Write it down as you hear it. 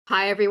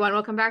Hi everyone,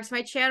 welcome back to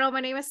my channel. My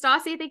name is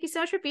Stassi. Thank you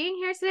so much for being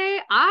here today.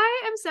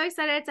 I am so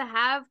excited to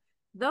have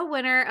the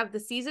winner of the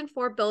season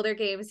 4 Builder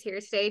Games here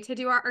today to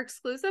do our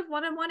exclusive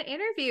one-on-one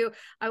interview.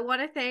 I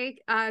want to thank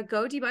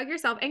Go Debug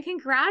Yourself and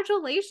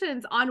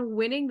congratulations on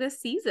winning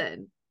this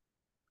season.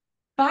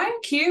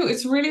 Thank you.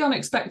 It's really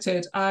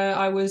unexpected.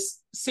 I was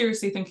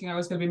seriously thinking I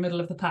was going to be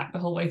middle of the pack the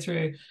whole way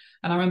through.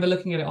 And I remember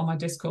looking at it on my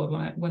Discord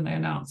when they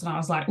announced, and I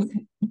was like,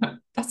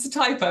 that's a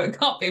typo. It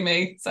can't be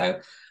me. So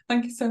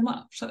thank you so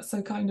much. That's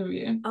so kind of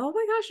you. Oh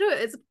my gosh,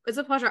 no, it's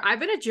a pleasure. I've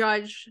been a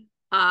judge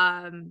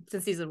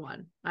since season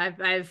 1.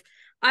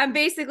 I'm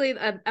basically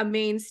a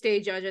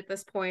mainstay judge at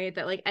this point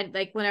that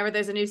like whenever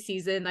there's a new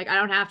season, like I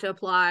don't have to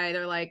apply.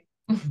 They're like,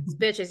 this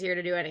bitch is here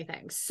to do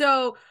anything.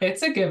 So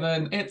it's a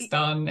given. It's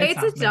done. It's a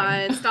happening.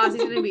 done. Stassi's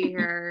gonna be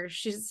here.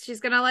 She's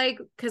gonna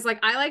because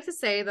I like to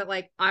say that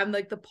like I'm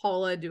like the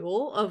Paula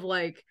Abdul of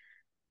like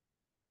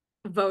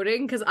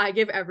voting because I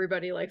give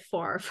everybody like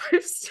 4 or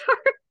 5 stars.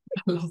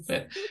 I love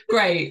it.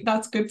 Great.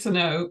 That's good to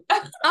know.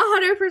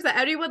 100%.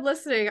 Anyone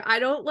listening, I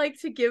don't like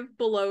to give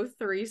below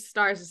 3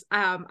 stars.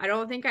 I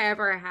don't think I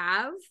ever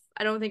have.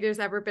 I don't think there's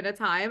ever been a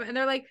time. And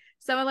they're like,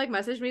 someone like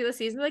messaged me this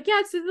season, like,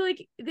 yeah, so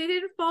like they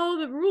didn't follow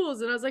the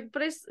rules, and I was like,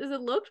 but it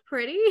looked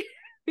pretty.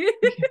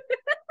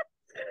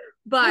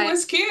 But it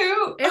was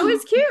cute. It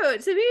was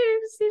cute to me.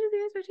 It exceeded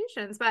the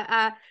expectations.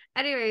 But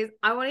anyways,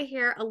 I want to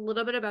hear a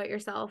little bit about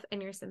yourself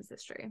and your Sims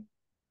history.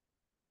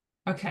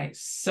 Okay,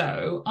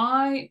 so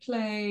I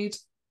played,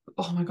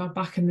 oh my God,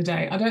 back in the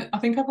day. I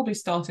think I probably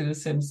started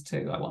as Sims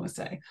 2, I want to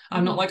say.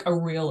 I'm not like a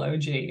real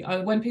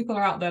OG. When people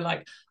are out there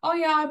like, oh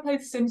yeah, I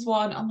played The Sims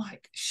 1, I'm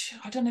like,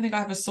 I don't think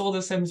I ever saw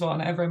The Sims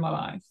 1 ever in my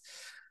life.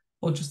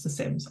 Or just The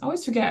Sims. I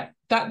always forget.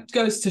 That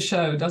goes to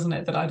show, doesn't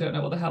it, that I don't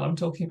know what the hell I'm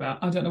talking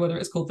about. I don't know whether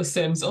it's called The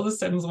Sims or The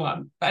Sims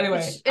 1. But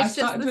anyway, I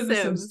started with The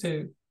Sims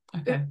 2.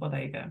 Okay, well,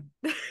 there you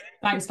go.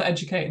 Thanks for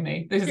educating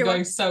me. This is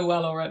going so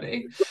well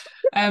already.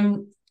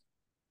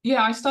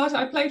 Yeah, I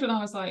played when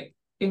I was like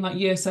in like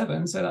year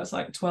 7, so that's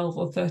like 12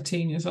 or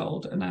 13 years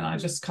old. And then I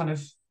just kind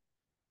of,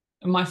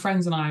 my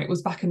friends and I, it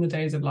was back in the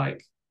days of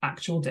like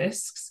actual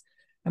discs,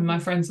 and my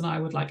friends and I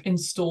would like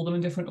install them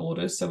in different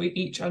orders, so we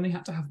each only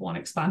had to have one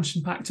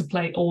expansion pack to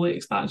play all the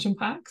expansion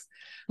packs.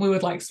 We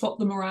would like swap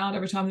them around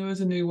every time there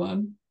was a new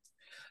one.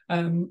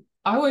 I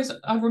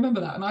remember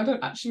that, and I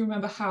don't actually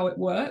remember how it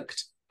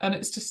worked. And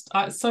it's just,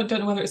 I don't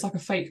know whether it's like a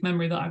fake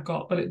memory that I've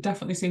got, but it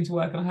definitely seemed to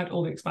work. And I had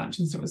all the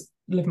expansions, so it was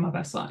living my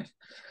best life.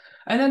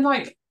 And then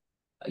like,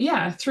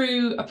 yeah,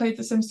 I played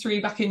The Sims 3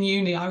 back in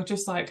uni. I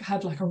just like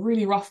had like a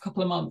really rough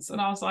couple of months.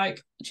 And I was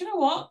like, do you know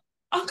what?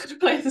 I'm going to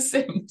play The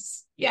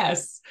Sims.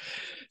 Yes.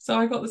 So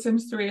I got The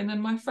Sims 3. And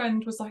then my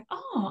friend was like,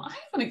 oh, I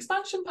have an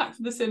expansion pack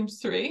for The Sims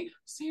 3.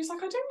 So he was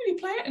like, I don't really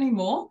play it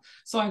anymore.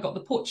 So I got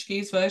the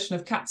Portuguese version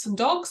of Cats and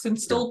Dogs,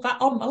 installed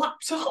that on my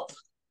laptop.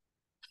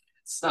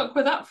 Stuck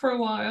with that for a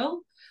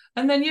while.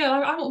 And then yeah,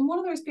 I'm one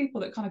of those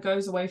people that kind of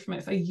goes away from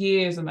it for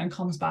years and then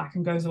comes back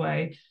and goes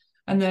away.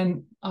 And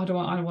then I don't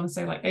want to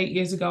say like 8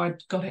 years ago I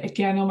got it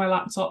again on my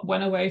laptop,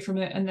 went away from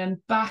it, and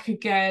then back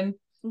again,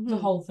 the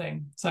whole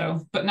thing.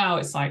 So but now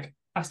it's like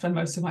I spend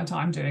most of my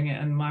time doing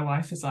it, and my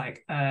wife is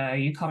like, are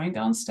you coming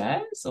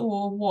downstairs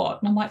or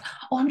what? And I'm like,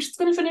 oh, I'm just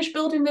going to finish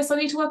building this, I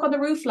need to work on the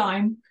roof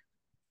line.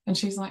 And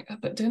she's like, oh,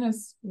 but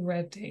dinner's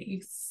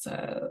ready,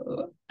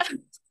 so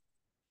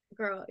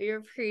Girl,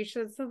 you're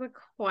preaching to the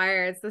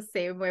choir. It's the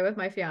same way with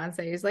my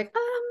fiance. He's like,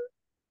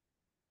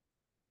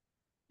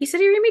 you said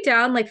you read me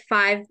down like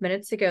 5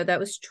 minutes ago. That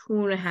was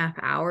 2.5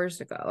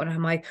 hours ago. And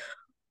I'm like,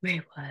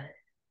 wait, what?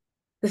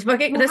 This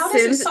fucking well, how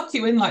does it suck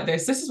you in like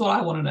this? This is what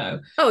I want to know.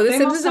 Oh, they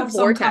Sims must is a have some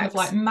vortex. kind of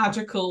like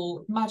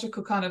magical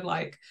kind of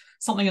like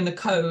something in the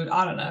code.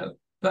 I don't know,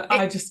 but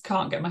I just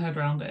can't get my head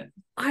around it.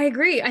 I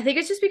agree. I think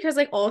it's just because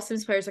like all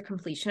Sims players are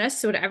completionists.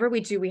 So whatever we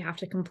do, we have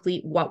to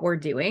complete what we're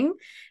doing.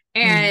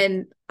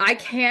 And I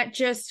can't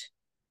just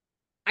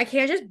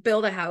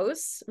build a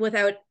house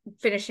without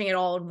finishing it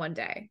all in one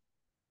day.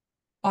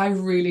 I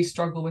really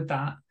struggle with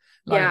that.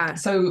 Like, yeah.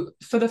 So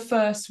for the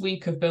first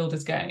week of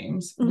Builders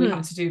Games, we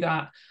had to do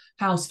that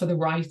house for the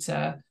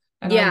writer.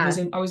 And yeah.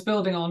 I was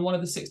building on one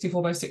of the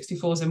 64 by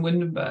 64s in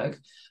Windenburg.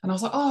 And I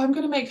was like, oh, I'm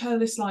going to make her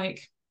this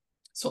like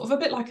sort of a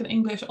bit like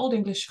an old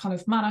English kind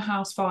of manor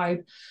house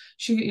vibe.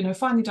 She,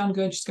 finally done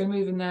good. She's going to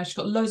move in there. She's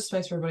got loads of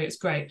space for everybody. It's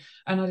great.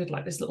 And I did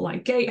like this little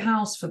like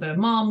gatehouse for the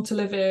mom to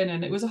live in.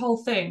 And it was a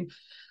whole thing.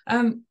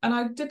 And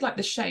I did like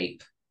the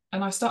shape,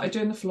 and I started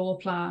doing the floor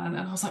plan,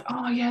 and I was like,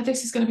 oh yeah,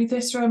 this is going to be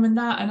this room and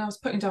that. And I was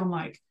putting down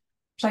like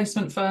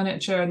placement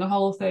furniture and the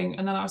whole thing.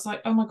 And then I was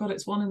like, oh my God,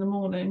 it's 1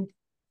 a.m.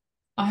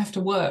 I have to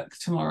work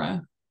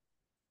tomorrow,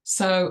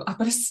 so I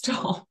better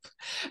stop.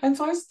 And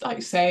so I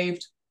like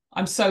saved.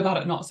 I'm so bad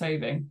at not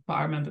saving, but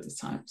I remember this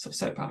time, so I'm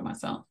so proud of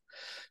myself.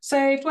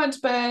 Saved, went to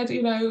bed,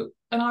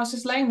 and I was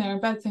just laying there in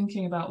bed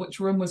thinking about which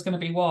room was going to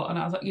be what. And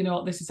I was like, you know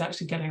what, this is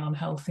actually getting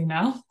unhealthy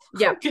now.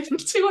 Yeah, I'm getting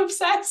too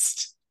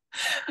obsessed.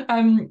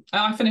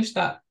 I finished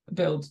that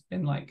build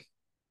in like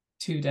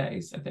 2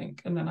 days, I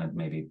think, and then I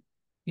maybe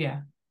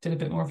did a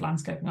bit more of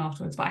landscaping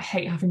afterwards. But I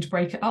hate having to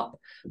break it up.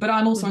 But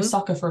I'm also a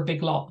sucker for a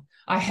big lot.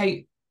 I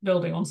hate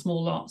building on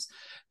small lots.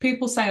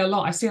 People say a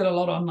lot, I see it a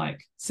lot on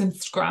like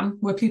Instagram,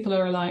 where people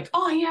are like,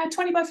 oh yeah,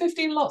 20 by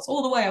 15 lots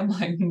all the way. I'm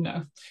like,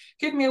 no,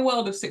 give me a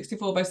world of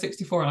 64 by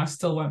 64 and I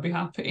still won't be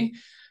happy.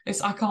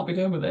 I can't be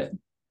doing with it.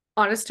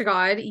 Honest to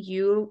God,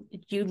 you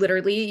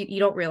literally, you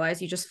don't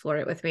realize you just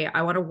flirted with me.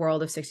 I want a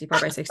world of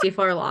 64 by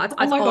 64 lots.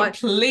 Oh my God,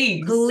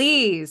 please.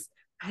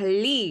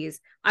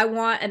 Please. I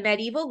want a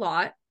medieval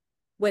lot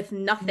with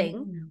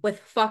nothing, with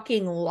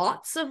fucking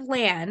lots of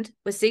land,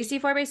 with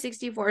 64 by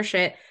 64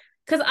 shit.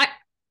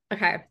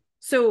 Okay,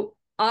 so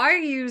I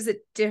use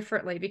it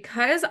differently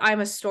because I'm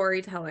a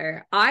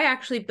storyteller. I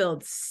actually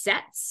build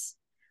sets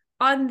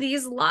on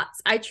these lots.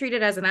 I treat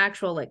it as an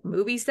actual like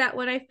movie set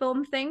when I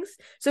film things.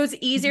 So it's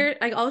easier.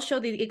 Like I'll show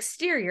the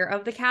exterior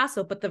of the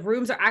castle, but the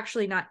rooms are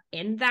actually not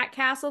in that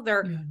castle.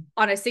 They're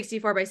on a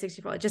 64 by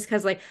 64, just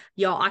because like,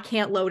 y'all, I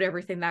can't load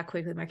everything that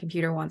quickly. My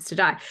computer wants to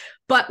die.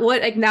 But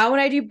now when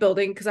I do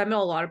building, because I'm in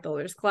a lot of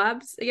builders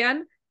clubs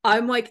again,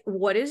 I'm like,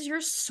 what is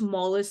your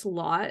smallest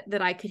lot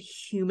that I could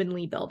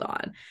humanly build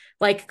on?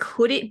 Like,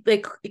 could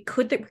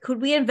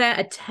we invent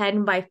a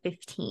 10 by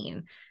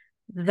 15?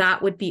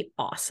 That would be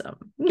awesome.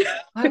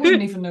 I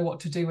wouldn't even know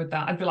what to do with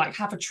that. I'd be like,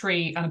 have a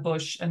tree and a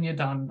bush and you're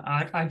done.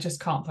 I just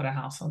can't put a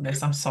house on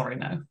this. I'm sorry,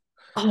 no.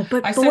 Oh,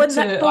 but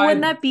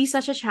wouldn't that be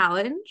such a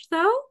challenge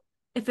though?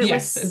 If it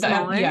was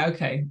smaller? Yeah,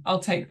 okay. I'll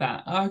take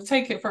that. I'll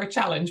take it for a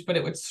challenge, but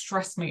it would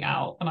stress me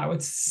out and I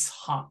would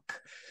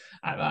suck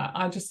at that.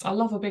 I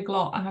love a big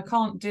lot and I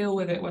can't deal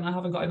with it when I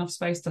haven't got enough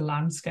space to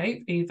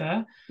landscape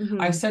either.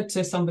 I said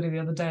to somebody the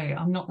other day,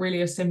 I'm not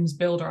really a Sims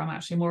builder, I'm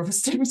actually more of a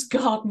Sims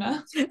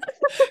gardener.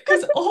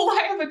 Because all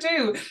I ever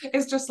do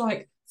is just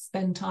like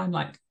spend time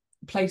like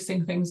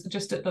placing things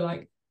just at the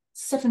like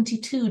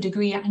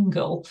 72-degree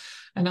angle.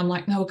 And I'm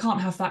like, no, I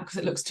can't have that because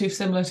it looks too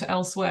similar to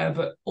elsewhere.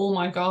 But all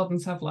my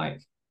gardens have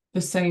like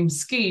the same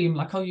scheme.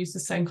 Like I'll use the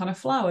same kind of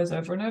flowers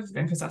over and over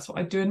again because that's what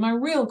I do in my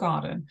real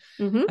garden.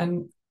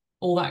 And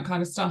all that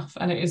kind of stuff.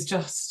 And it is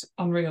just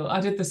unreal. I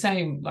did the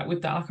same, like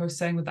with that, like I was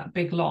saying, with that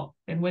big lot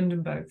in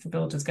Windenburg for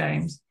Builders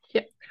Games.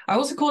 Yep. I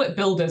also call it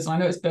Builders. I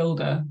know it's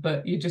Builder,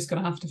 but you're just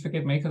going to have to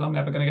forgive me because I'm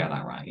never going to get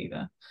that right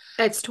either.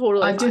 It's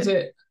totally I did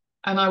it.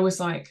 And I was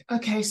like,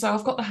 okay, so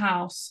I've got the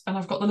house and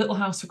I've got the little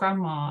house for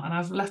grandma and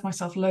I've left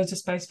myself loads of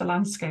space for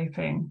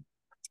landscaping.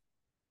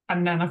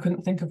 And then I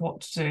couldn't think of what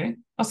to do. I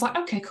was like,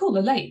 okay, cool,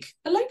 a lake.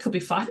 A lake could be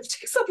fine. It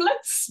takes up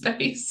less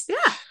space.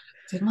 Yeah.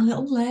 Did my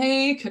little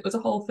lake. It was a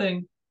whole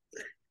thing.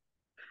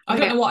 I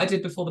don't know what I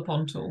did before the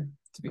pond tool,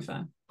 to be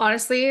fair.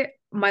 Honestly,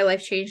 my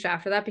life changed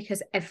after that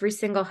because every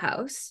single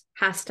house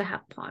has to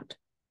have pond.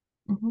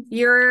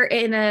 You're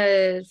in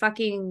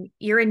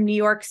New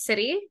York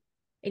City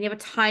and you have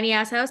a tiny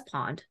ass house,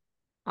 pond.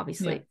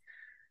 Obviously.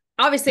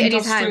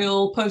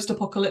 Industrial,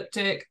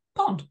 post-apocalyptic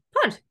pond.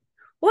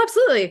 Well,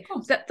 absolutely.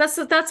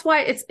 That's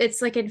why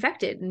it's like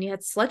infected and you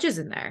had sludges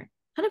in there.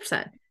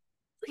 100%.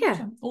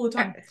 Yeah, all the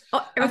time.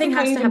 Everything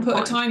has to have put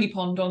a tiny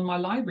pond on my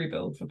library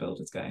build for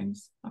Builders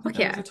Games. I think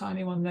there's a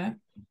tiny one there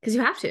because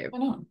you have to. Why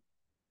not?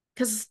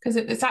 Because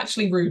it's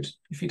actually rude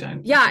if you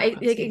don't. Yeah,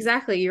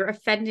 exactly. You're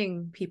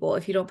offending people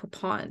if you don't put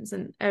ponds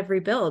in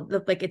every build.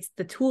 Like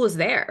the tool is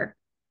there.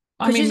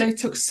 I mean, they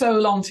took so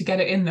long to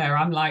get it in there.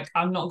 I'm like,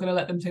 I'm not going to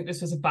let them think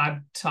this was a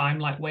bad time,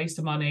 like waste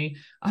of money.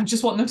 I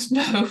just want them to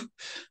know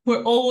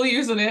we're all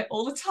using it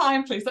all the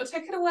time. Please don't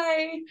take it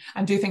away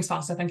and do things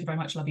faster. Thank you very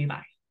much. Love you.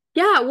 Bye.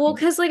 Yeah, well,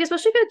 because like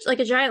especially if it's like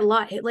a giant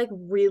lot, it like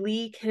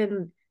really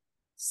can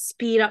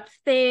speed up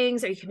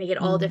things, or you can make it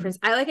all different.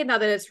 I like it now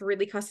that it's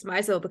really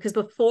customizable because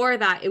before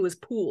that it was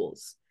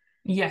pools.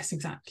 Yes,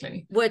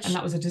 exactly. And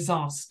that was a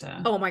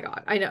disaster. Oh my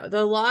God, I know.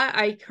 The lot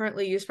I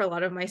currently use for a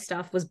lot of my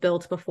stuff was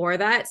built before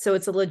that. So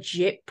it's a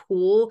legit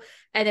pool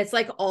and it's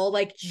like all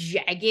like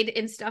jagged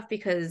and stuff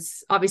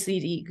because obviously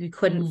you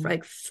couldn't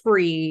like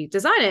free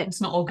design it. It's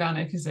not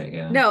organic, is it?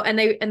 Yeah. No, and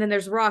then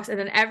there's rocks. And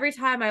then every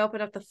time I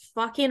open up the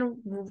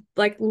fucking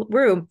like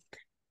room,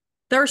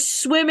 they're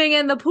swimming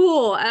in the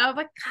pool. And I'm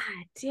like,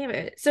 God damn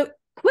it. So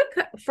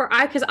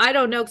because I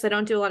don't know because I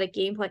don't do a lot of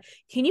gameplay.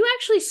 Can you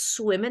actually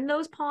swim in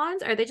those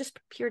ponds? Or are they just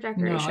pure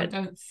decoration? No, I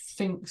don't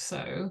think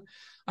so.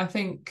 I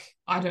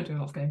don't do a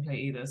lot of gameplay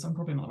either, so I'm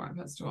probably not the right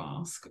person to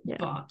ask. Yeah.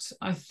 But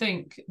I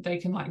think they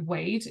can like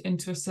wade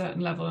into a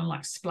certain level and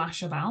like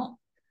splash about.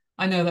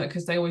 I know that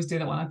because they always do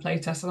that when I play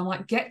test, and I'm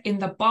like, get in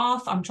the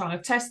bath. I'm trying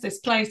to test this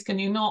place. Can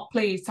you not,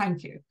 please?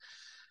 Thank you.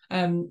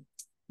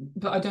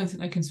 But I don't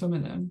think they can swim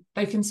in them.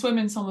 They can swim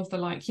in some of the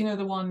like,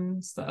 the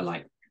ones that are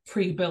like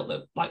pre-built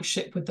that like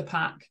ship with the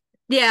pack.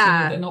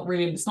 Yeah, they're not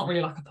really. It's not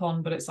really like a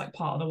pond, but it's like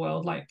part of the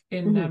world. Like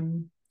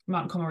in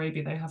Mount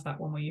Comoraby, they have that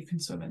one where you can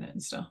swim in it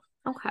and stuff.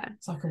 Okay,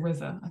 it's like a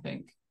river, I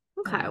think.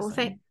 Okay, well,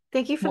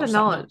 thank you for the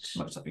knowledge.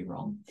 Much that'd be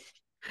wrong.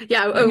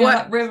 Yeah,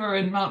 that river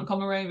in Mount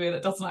Comoraby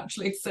that doesn't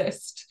actually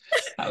exist.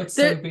 That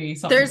would be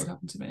something that would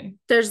happen to me.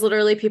 There's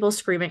literally people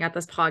screaming at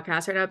this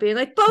podcast right now, being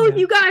like, "Both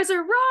you guys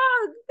are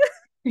wrong."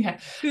 Yeah,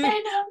 they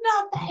know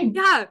nothing.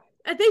 Yeah,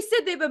 and they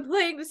said they've been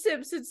playing The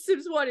Sims since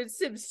Sims 1 and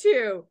Sims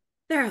 2.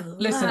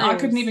 Listen, I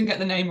couldn't even get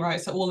the name right,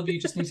 so all of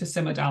you just need to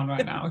simmer down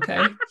right now,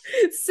 okay?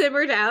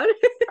 Simmer down.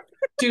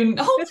 Oh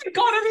my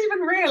God, I didn't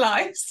even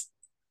realize.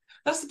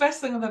 That's the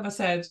best thing I've ever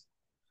said.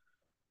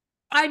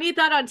 I need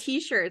that on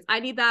t-shirts. I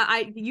need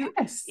that.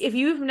 Yes. If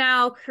you've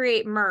now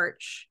create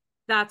merch,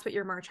 that's what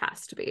your merch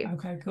has to be.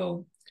 Okay,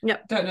 cool.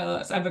 Yep. Don't know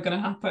that's ever going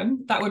to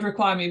happen. That would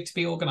require me to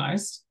be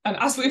organized. And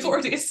as we've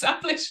already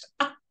established,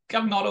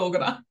 I'm not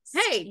organized.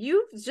 Hey,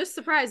 you just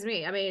surprised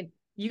me. I mean,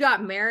 you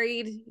got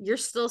married, you're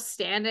still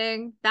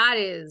standing.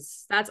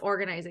 That's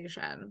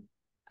organization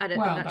at a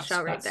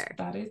nutshell right there.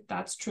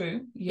 That's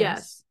true.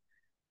 Yes.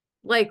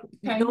 Like,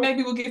 okay,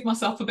 maybe we'll give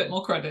myself a bit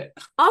more credit.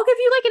 I'll give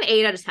you like an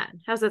 8 out of 10.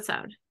 How's that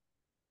sound?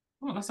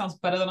 Well, that sounds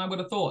better than I would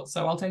have thought,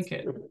 so I'll take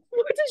it. What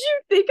did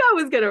you think I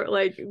was gonna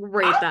like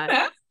rate that?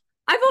 Know.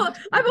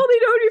 I've only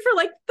known you for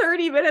like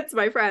 30 minutes,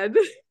 my friend.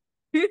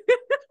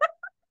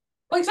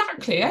 Well,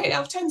 exactly. 8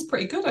 out of 10 is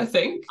pretty good, I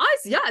think.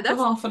 That's for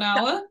half an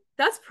hour.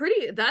 That's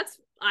pretty.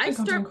 I'm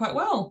doing quite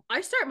well.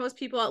 I start most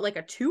people at like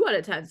a 2 out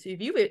of 10. So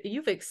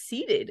you've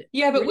exceeded.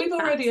 Yeah, but we've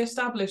already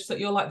established that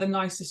you're like the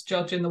nicest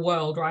judge in the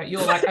world, right?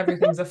 You're like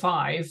everything's a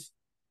 5.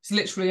 It's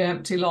literally an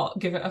empty lot.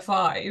 Give it a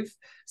 5.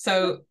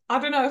 So I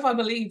don't know if I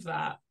believe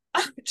that.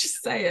 I'm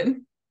just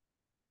saying.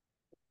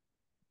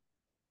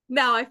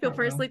 Now I feel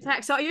personally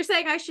attacked. So you're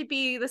saying I should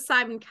be the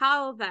Simon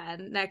Cowell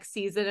then next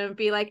season and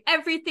be like,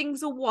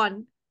 everything's a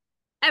 1.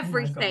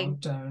 Everything. Oh my God,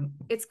 don't.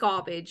 It's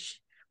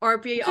garbage.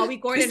 Or I'll be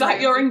Gordon. Is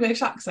that your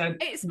English accent?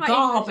 It's my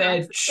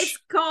garbage. It's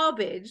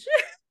garbage.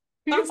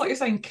 Sounds like you're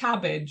saying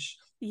cabbage.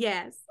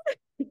 Yes.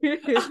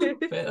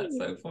 That's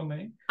so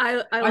funny.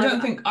 I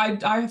don't think I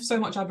have so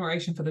much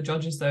admiration for the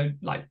judges though,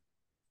 like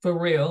for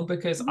real,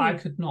 because I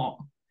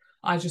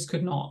just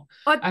could not.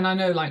 And I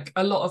know like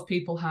a lot of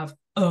people have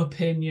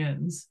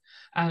opinions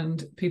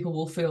and people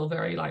will feel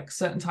very like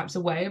certain types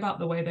of way about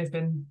the way they've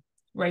been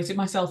rated,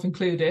 myself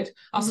included.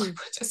 I was like,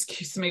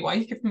 excuse me, why are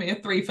you giving me a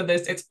 3 for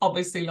this? It's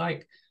obviously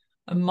like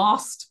a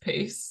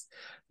masterpiece.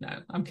 No,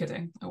 I'm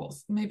kidding. I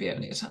was maybe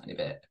only a tiny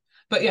bit.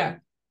 But yeah,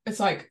 it's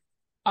like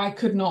I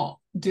could not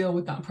deal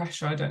with that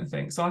pressure, I don't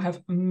think. So I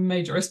have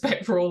major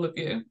respect for all of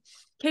you.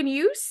 Can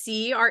you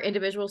see our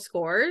individual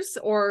scores?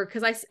 Or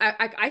because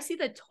I see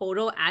the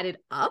total added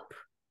up,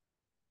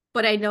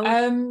 but I know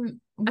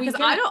because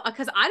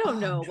I don't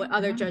know what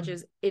other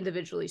judges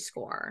individually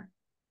score.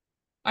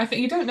 I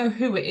think you don't know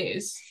who it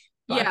is,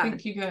 but I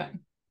think you get.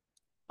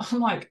 I'm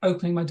like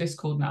opening my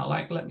Discord now.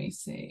 Like, let me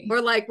see.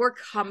 We're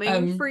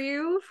coming for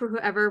you for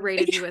whoever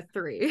rated you a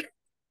 3.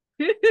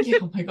 Yeah,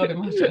 oh my God,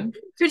 imagine.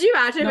 Could you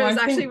imagine it was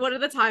actually one of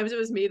the times it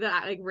was me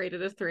that like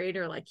rated a 3 and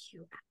you're like,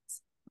 you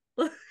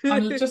ass.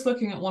 I'm just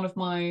looking at one of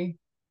my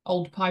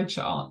old pie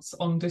charts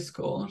on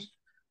Discord,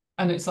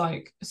 and it's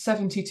like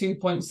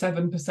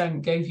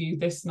 72.7% gave you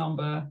this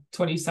number,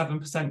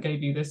 27%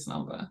 gave you this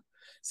number.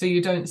 So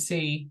you don't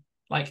see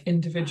like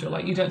individual,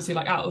 like you don't see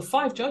like out of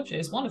 5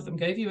 judges, one of them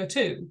gave you a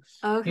 2.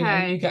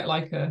 Okay. You get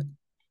like a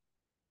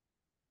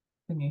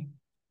thingy.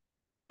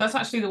 That's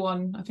actually the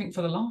one, I think,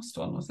 for the last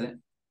one, was it?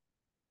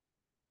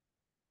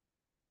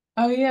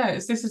 Oh yeah,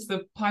 this is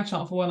the pie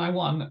chart for when I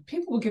won.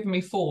 People were giving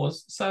me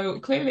 4s, so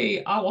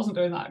clearly I wasn't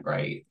doing that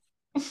great.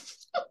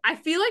 I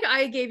feel like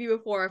I gave you a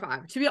 4 or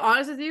 5. To be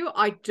honest with you,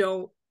 I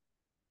don't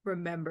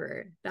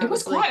remember. It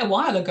was quite a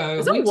while ago. It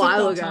was a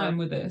while ago. Time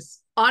with this.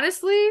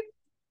 Honestly,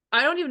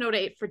 I don't even know what I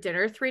ate for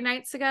dinner 3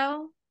 nights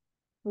ago.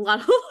 Let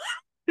alone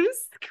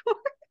score.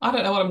 I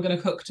don't know what I'm going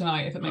to cook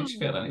tonight if it makes you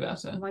feel any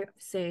better. Oh my God,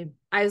 same.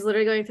 I was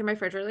literally going through my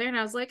fridge earlier and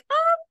I was like,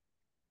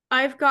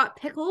 I've got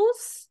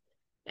pickles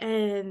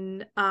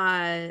and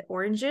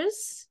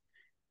oranges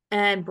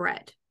and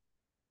bread.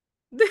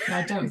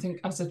 I don't think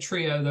as a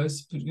trio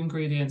those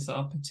ingredients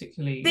are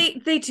particularly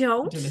they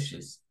don't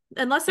delicious.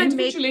 Unless I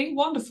make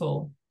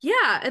wonderful.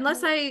 Yeah,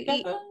 unless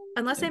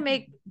I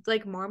make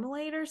like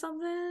marmalade or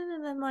something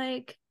and then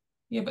like.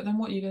 Yeah, but then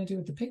what are you going to do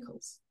with the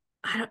pickles?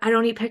 I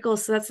don't eat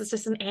pickles, so that's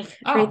just an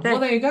right there. Well,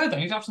 there you go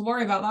then. You don't have to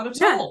worry about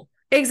that at all.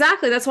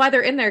 Exactly. That's why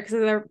they're in there,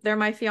 because they're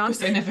my fiance. Because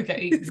they never get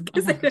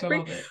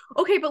eaten.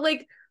 Okay, but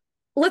like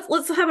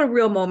let's have a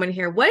real moment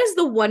here. What is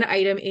the one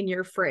item in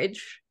your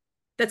fridge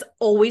that's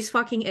always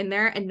fucking in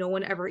there and no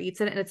one ever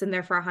eats it and it's in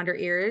there for 100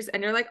 years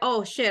and you're like,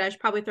 oh shit, I should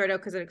probably throw it out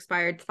because it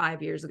expired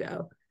 5 years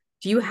ago?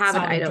 Do you have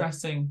an item?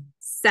 Dressing.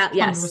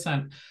 Yes.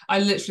 100%. I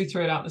literally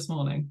threw it out this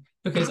morning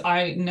because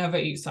I never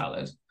eat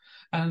salad.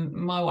 And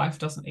my wife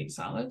doesn't eat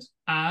salad.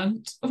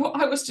 And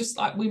I was just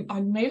like,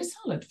 I made a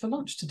salad for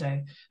lunch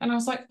today. And I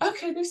was like,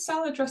 okay, this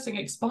salad dressing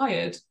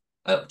expired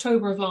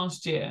October of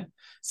last year.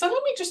 So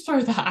let me just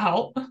throw that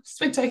out. It's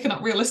been taking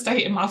up real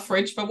estate in my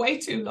fridge for way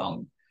too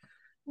long.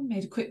 I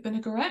made a quick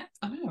vinaigrette.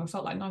 I know, I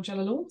felt like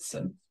Nigella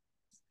Lawson.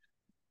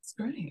 It's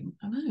great.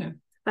 I know.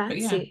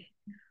 Fancy.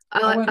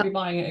 But yeah, I won't be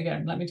buying it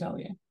again, let me tell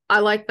you. I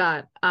like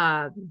that.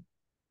 I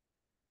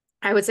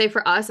would say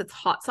for us, it's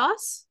hot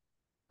sauce.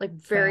 Like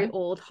very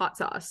old hot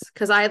sauce,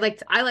 because I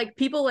like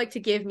people like to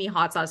give me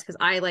hot sauce because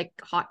I like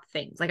hot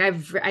things. Like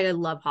I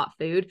love hot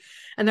food,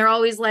 and they're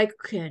always like,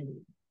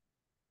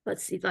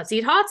 let's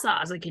eat hot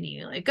sauce. Like, can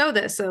you like go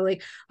this? So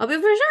like, I'll be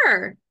for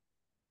sure.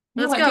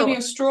 Let's go. Give me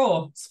a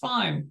straw. It's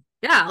fine.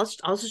 Yeah,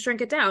 I'll just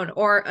drink it down.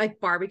 Or like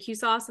barbecue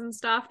sauce and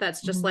stuff.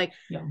 That's just like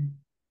Yeah.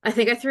 I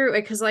think I threw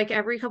it because like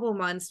every couple of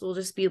months we'll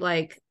just be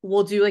like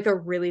we'll do like a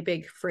really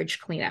big fridge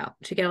clean out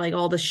to get like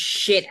all the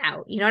shit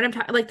out. You know what I'm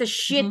talking like the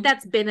shit Mm-hmm.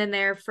 that's been in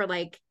there for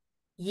like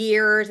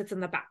years. It's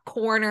in the back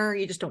corner.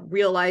 You just don't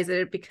realize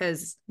it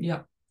because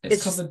Yeah. It's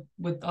it's just covered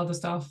with other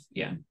stuff.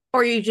 Yeah.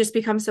 or you just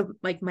become so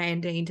like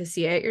mundane to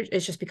see it.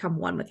 It's just become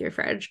one with your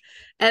fridge.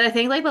 And I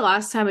think like the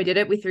last time we did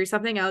it, we threw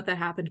something out that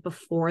happened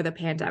before the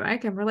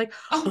pandemic, and we're like,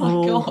 Oh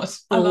my God.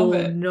 I love oh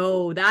it.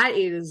 no, that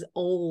is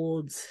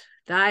old.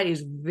 That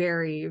is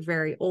very,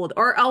 very old.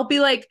 Or I'll be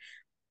like,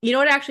 you know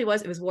what it actually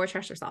was? It was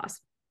Worcestershire sauce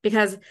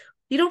because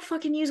you don't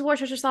fucking use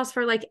Worcestershire sauce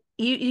for like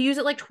you use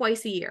it like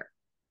twice a year.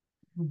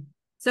 Mm.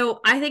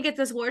 So I think it's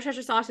this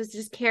Worcestershire sauce has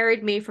just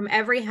carried me from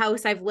every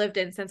house I've lived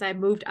in since I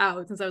moved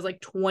out, since I was like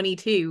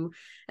 22.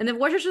 And the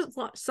Worcestershire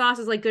sauce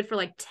is like good for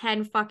like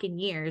 10 fucking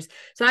years.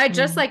 So I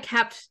just Mm. like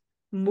kept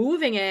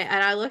moving it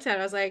and I looked at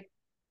it, I was like,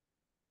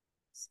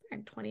 it's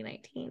in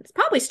 2019. It's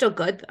probably still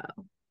good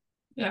though.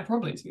 Yeah,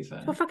 probably to be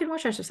fair. So fucking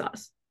Worcestershire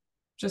sauce.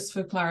 Just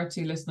for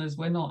clarity, listeners,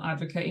 we're not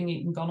advocating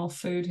eating gone off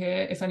food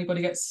here. If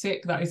anybody gets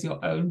sick, that is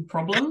your own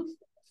problem.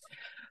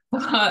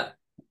 But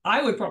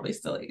I would probably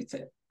still eat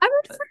it. I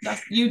would But for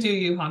that's you do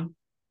you, hun.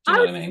 Do you I know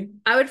would what I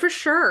mean? I would for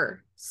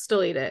sure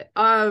still eat it.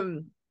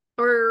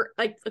 Or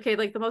like okay,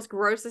 like the most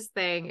grossest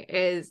thing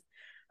is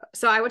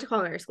so I went to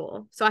culinary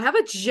school. So I have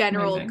a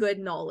general Amazing. good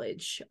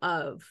knowledge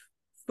of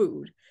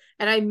food.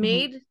 And I Mm-hmm.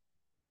 made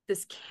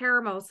this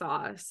caramel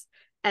sauce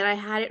and I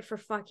had it for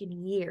fucking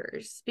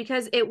years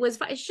because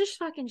it's just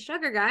fucking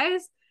sugar,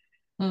 guys.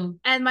 Mm.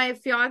 And my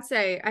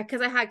fiance,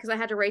 because I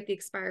had to write the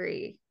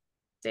expiry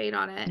date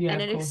on it, Yeah,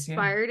 and of it course, yeah.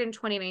 expired in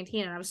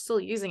 2019, and I was still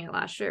using it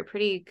last year,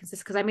 pretty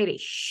consistent because I made a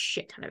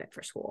shit ton of it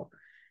for school,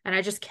 and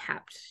I just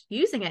kept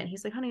using it. And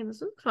he's like, "Honey,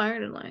 this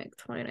expired in like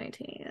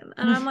 2019,"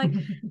 and I'm like,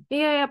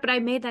 "Yeah, yeah, but I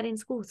made that in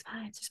school. It's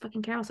fine. It's just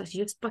fucking caramel sauce.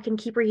 You just fucking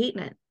keep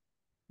reheating it.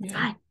 It's Yeah.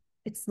 fine.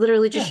 It's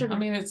literally just Yeah, I sugar.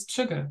 mean it's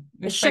sugar.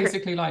 It's It's sugar.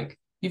 basically like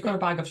you've got a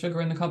bag of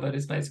sugar in the cupboard,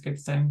 it's basically the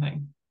same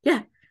thing.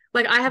 Yeah."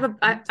 Like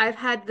Right? I've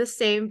had the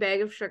same bag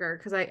of sugar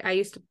because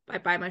I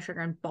buy my sugar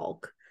in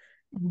bulk.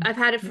 Mhm. I've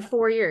had it for Yeah.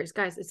 4 years,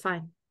 guys. It's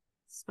fine.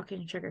 It's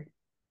fucking sugar.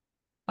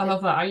 I It,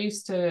 love that. I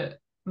used to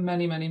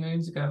many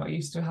moons ago, I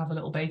used to have a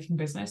little baking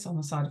business on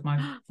the side of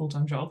my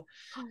full-time job.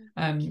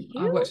 I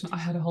cute.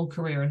 had a whole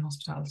career in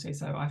hospitality,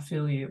 so I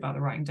feel you about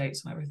the writing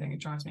dates and everything. It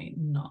drives me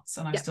nuts,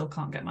 and I Yeah. still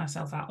can't get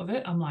myself out of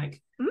it. I'm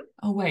like, Mhm.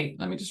 oh wait,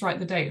 let me just write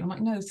the date. And I'm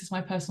like, no, this is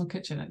my personal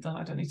kitchen.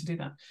 I don't need to do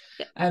that.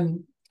 Yeah.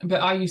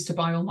 But I used to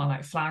buy all my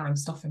like flour and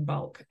stuff in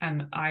bulk,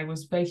 and I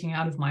was baking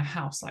out of my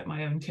house, like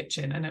my own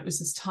kitchen, and it was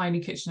this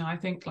tiny kitchen. I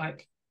think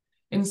like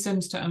in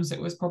Sims terms,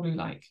 it was probably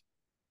like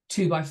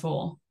 2 by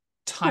 4, Oh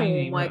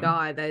tiny my room.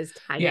 God, that is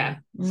Yeah,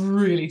 tiny.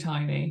 really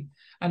tiny.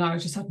 And I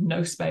just had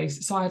no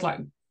space. So I had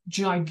like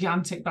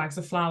gigantic bags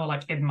of flour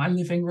like in my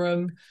living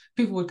room.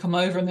 People would come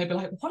over and they'd be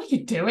like, what are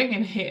you doing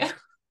in here?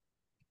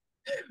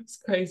 It's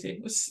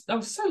crazy. That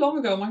was so long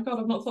ago. Oh my God,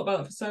 I've not thought about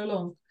that for so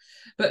long.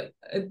 But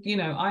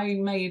I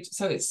made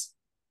so it's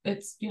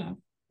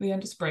the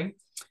end of spring,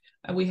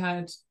 and we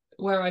had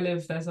where I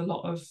live. There's a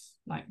lot of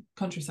like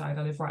countryside.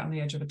 I live right on the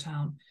edge of a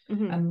town,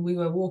 Mm-hmm. and we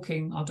were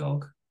walking our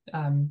dog,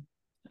 and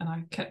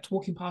I kept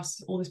walking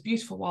past all this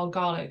beautiful wild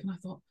garlic, and I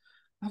thought,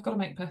 I've got to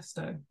make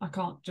pesto. I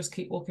can't just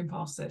keep walking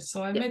past this.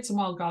 So I Yep. made some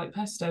wild garlic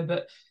pesto,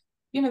 but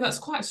that's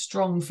quite a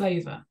strong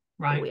flavor, Oh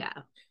right? yeah.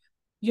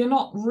 You're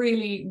not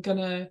really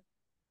gonna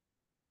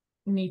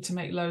need to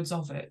make loads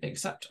of it,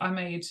 except I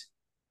made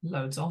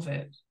loads of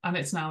it and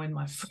it's now in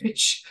my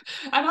fridge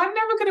and I'm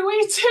never going to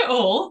eat it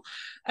all,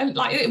 and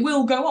like it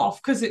will go off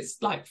because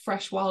it's like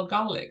fresh wild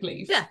garlic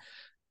leaves, Yeah.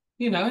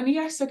 and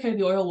yes, okay,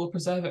 the oil will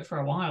preserve it for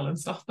a while and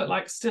stuff, but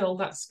like still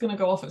that's going to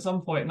go off at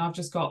some point, and I've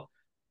just got,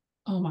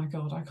 oh my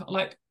God, I can't,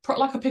 like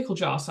a pickle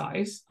jar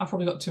size, I've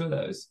probably got 2 of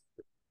those.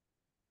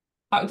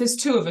 There's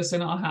 2 of us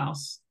in our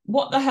house.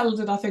 What the hell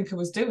did I think I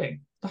was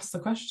doing? That's the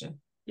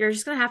question. You're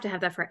just gonna have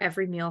that for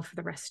every meal for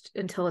the rest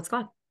until it's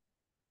gone.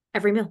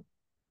 Every meal.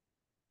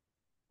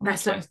 I'm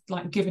Rest it.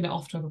 like giving it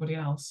off to everybody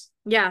else.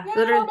 Yeah, Yeah, I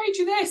literally. made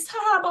you this.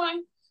 Ha, bye.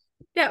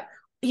 Yeah.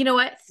 You know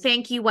what?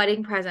 Thank you,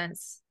 wedding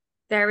presents.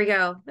 There we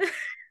go.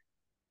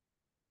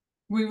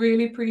 We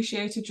really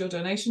appreciated your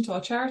donation to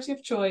our charity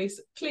of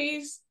choice.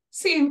 Please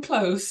see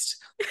enclosed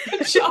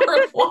a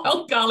jar of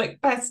wild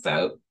garlic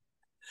pesto.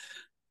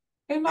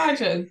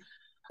 Imagine.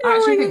 I Oh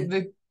actually my think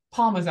God. the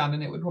parmesan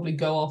in it would probably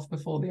go off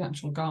before the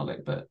actual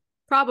garlic, but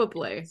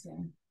Probably.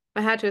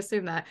 I had to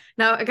assume that.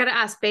 Now I gotta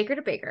ask baker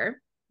to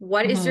baker,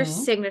 what is your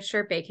Mhm.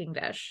 signature baking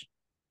dish?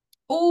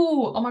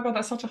 Oh my God,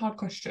 that's such a hard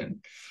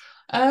question.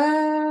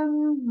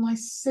 My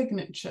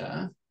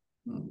signature.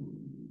 Hmm.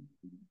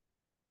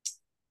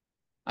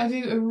 I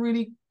do a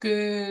really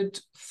good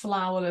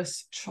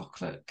flourless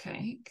chocolate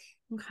cake.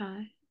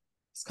 Okay.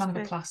 It's kind of a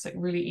Okay. classic,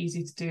 really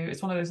easy to do.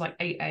 It's one of those like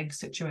 8 egg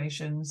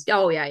situations.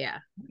 Oh yeah, yeah.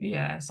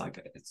 Yeah,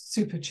 it's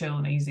super chill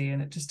and easy,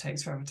 and it just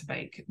takes forever to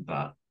bake.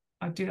 But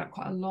I do that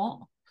quite a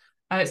lot.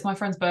 It's my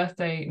friend's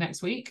birthday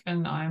next week,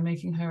 and I'm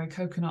making her a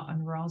coconut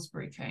and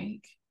raspberry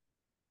cake.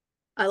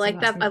 I So like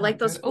that's that. been I like quite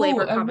those good. Oh,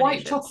 flavor a white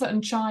combinations. chocolate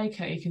and chai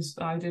cake is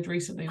I did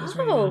recently was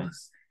really Oh,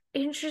 nice.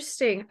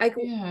 interesting. I,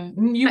 Yeah,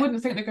 you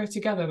wouldn't think they go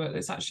together, but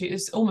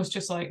it's almost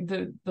just like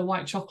the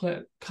white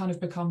chocolate kind of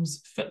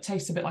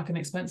tastes a bit like an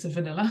expensive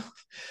vanilla,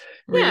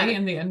 really, yeah.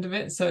 in the end of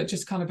it. So it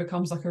just kind of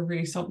becomes like a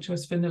really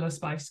sumptuous vanilla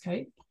spice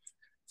cake.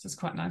 So it's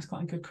quite nice,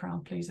 quite a good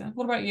crowd pleaser.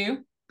 What about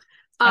you?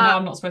 I know Uh,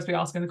 I'm not supposed to be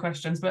asking the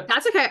questions, but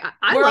that's okay.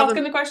 I we're love asking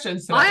them. the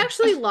questions I today.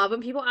 actually love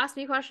when people ask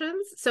me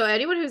questions. So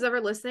anyone who's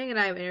ever listening and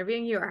I'm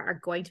interviewing you are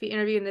going to be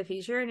interviewing in the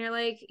future, and you're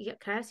like, yeah,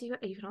 can I ask you?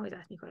 You can always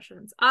ask me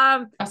questions.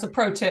 That's a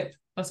pro tip.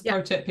 That's a Yeah.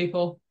 pro tip,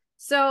 people.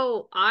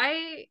 So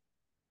I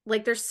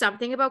like there's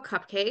something about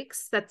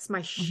cupcakes that's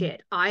my Mhm.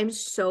 shit. I'm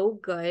so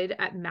good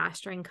at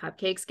mastering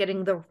cupcakes,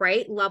 getting the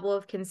right level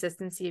of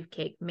consistency of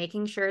cake,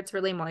 making sure it's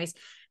really moist,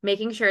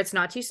 making sure it's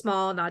not too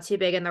small, not too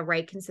big, and the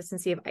right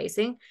consistency of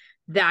icing.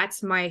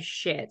 That's my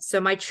shit.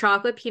 So my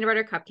chocolate peanut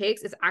butter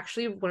cupcakes is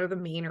actually one of the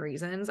main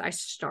reasons I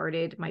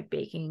started my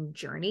baking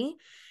journey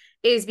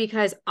is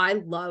because I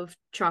love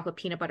chocolate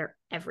peanut butter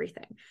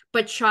everything.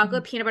 But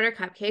chocolate Mhm. peanut butter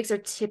cupcakes are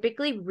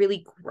typically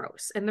really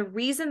gross. And the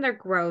reason they're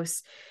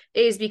gross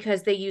is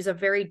because they use a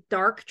very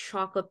dark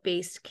chocolate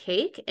based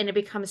cake and it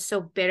becomes so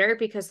bitter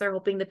because they're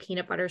hoping the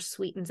peanut butter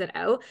sweetens it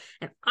out.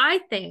 And I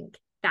think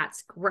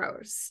that's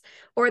gross.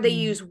 Or they Mm.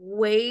 use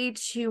way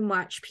too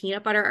much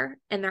peanut butter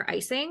in their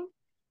icing.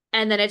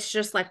 And then it's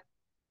just like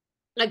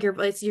you're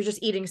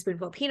just eating a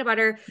spoonful of peanut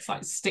butter, It's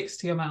like sticks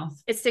to your mouth.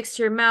 it sticks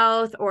to your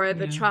mouth, or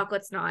the Yeah.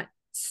 chocolate's not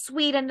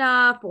sweet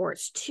enough, or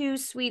it's too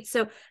sweet.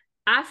 So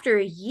after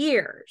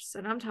years,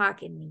 and I'm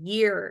talking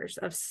years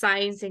of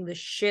sciencing the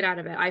shit out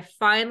of it, I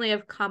finally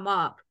have come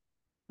up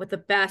with the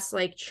best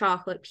like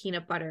chocolate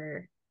peanut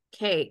butter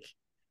cake.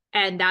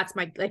 And that's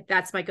my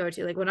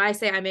go-to. Like when I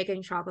say I'm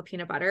making chocolate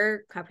peanut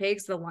butter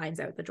cupcakes, the line's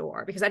out the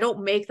door because I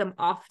don't make them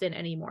often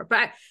anymore.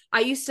 But I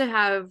used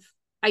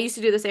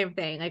to do the same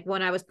thing. Like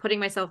when I was putting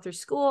myself through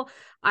school,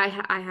 I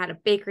had a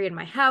bakery in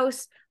my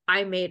house.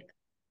 I made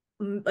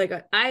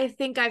I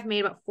think I've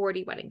made about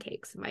 40 wedding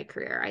cakes in my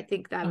career. I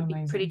think that would be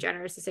pretty Amazing.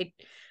 generous to say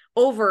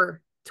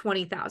over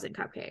 20,000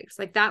 cupcakes.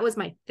 Like that was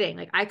my thing.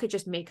 Like I could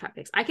just make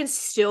cupcakes. I can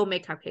still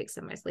make cupcakes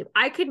in my sleep.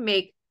 I could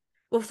make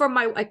well for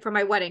my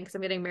wedding because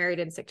I'm getting married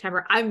in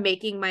September. I'm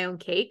making my own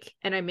cake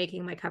and I'm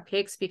making my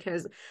cupcakes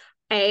because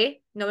A,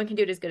 no one can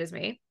do it as good as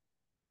me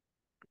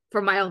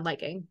for my own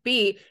liking.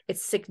 B,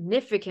 it's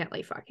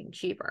significantly fucking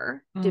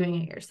cheaper doing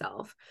it Mm.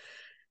 yourself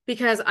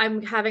because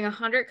I'm having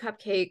 100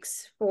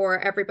 cupcakes for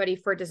everybody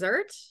for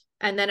dessert.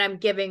 And then I'm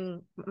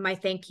giving my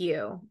thank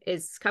you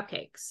is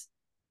cupcakes.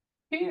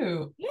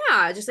 Cute.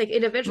 Yeah, just like My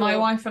individual.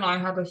 wife and I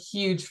had a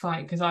huge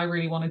fight because I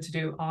really wanted to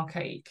do our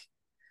cake.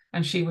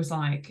 And she was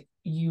like,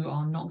 you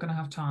are not going to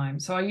have time.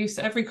 So I used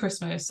to, every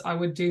Christmas, I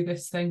would do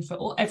this thing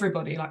for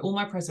everybody. Like all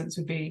my presents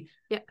would be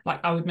Yeah. like,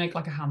 I would make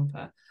like a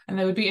hamper and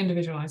they would be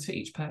individualized for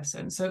each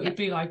person. So it Yeah. would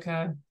be like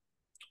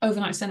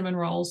overnight cinnamon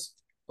rolls,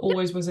 Yeah.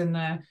 always was in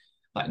there.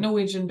 Like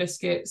Norwegian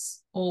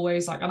biscuits,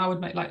 always like, and I would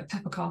make like a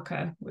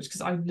pepperkaka, which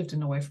because I lived in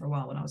Norway for a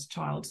while when I was a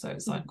child, so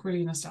it's like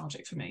really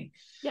nostalgic for me.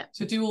 Yeah.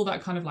 So do all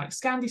that kind of like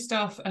Scandi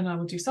stuff, and I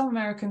would do some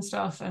American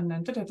stuff, and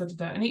then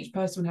and each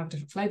person would have a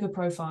different flavor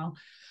profile.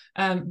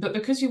 But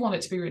because you want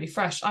it to be really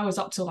fresh, I was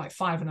up till like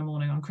 5 a.m.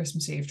 on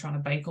Christmas Eve trying to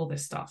bake all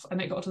this stuff, and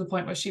it got to the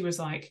point where she was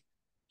like,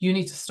 you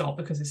need to stop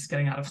because this is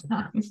getting out of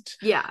hand.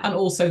 Yeah. And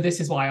also, this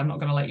is why I'm not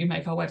going to let you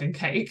make our wedding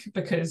cake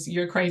because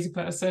you're a crazy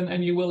person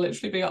and you will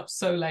literally be up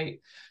so late.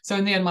 So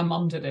in the end, my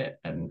mum did it,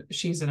 and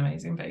she's an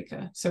amazing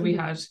baker. So we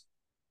had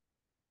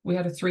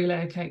a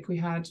 3-layer cake. We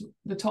had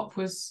the top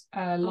was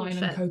Oh lime and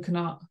shit.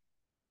 coconut.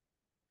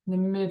 The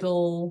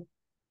middle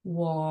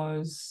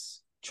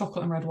was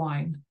chocolate and red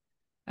wine,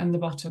 and the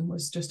bottom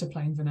was just a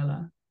plain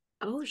vanilla.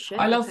 Oh I shit.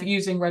 love Okay.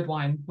 using red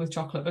wine with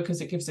chocolate because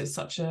it gives it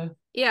such a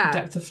Yeah.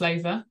 depth of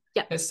flavor.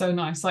 Yeah. It's so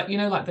nice, like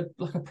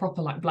like a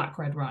proper like black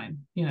red wine.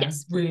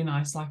 Yes. Really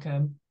nice, like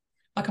a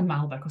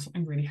Malbec or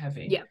something really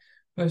heavy. Yeah.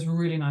 It was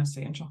really nice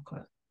in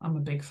chocolate. I'm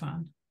a big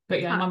fan.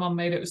 But yeah, Huh. my mum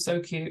made it. It was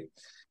so cute,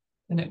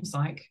 and it was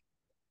like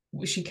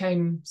she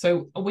came.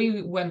 So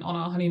we went on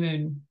our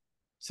honeymoon.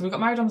 So we got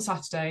married on the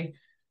Saturday,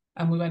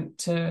 and we went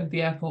to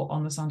the airport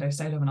on the Sunday.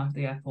 Stayed overnight at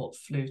the airport.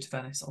 Flew to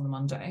Venice on the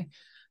Monday.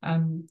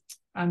 Um,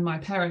 and my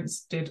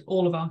parents did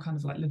all of our kind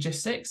of like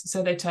logistics.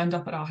 So they turned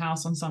up at our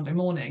house on Sunday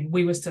morning.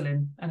 We were still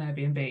in an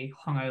Airbnb,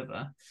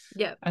 hungover,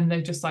 Yeah. and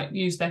they just like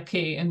used their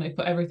key and they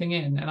put everything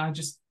in, and I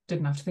just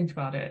didn't have to think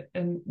about it.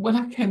 And when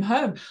I came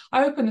home,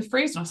 I opened the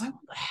freezer and I was like,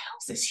 what the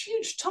hell's this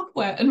huge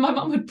Tupperware? And my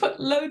mum had put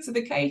loads of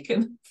the cake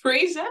in the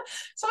freezer.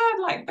 So I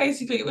had like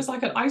basically it was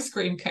like an ice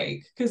cream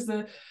cake because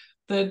the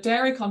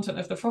dairy content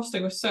of the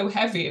frosting was so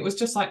heavy. It was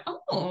just like,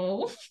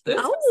 oh, this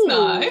is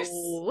nice.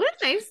 Oh,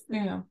 that's nice.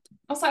 Yeah.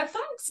 I was like,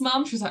 thanks,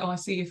 mum. She was like, oh, I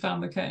see you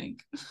found the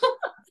cake.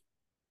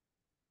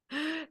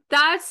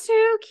 That's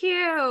too cute.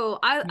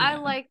 I Yeah.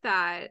 like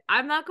that.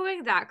 I'm not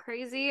going that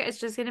crazy. It's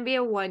just gonna be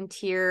a 1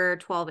 tier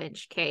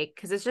 12-inch cake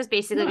because it's just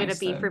basically gonna Nice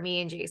be for though.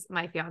 me and Jason,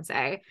 my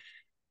fiance.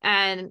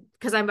 And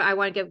because I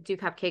want to do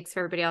cupcakes for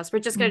everybody else. We're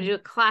just gonna Mm. do a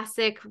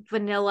classic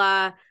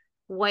vanilla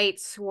white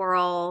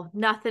swirl,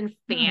 nothing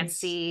Nice.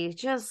 fancy,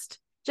 just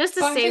to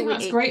But I say think we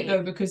that's ate great though,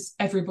 cake. because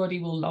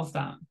everybody will love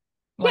that.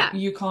 Like Yeah,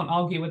 you can't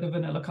argue with a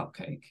vanilla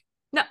cupcake.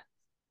 no,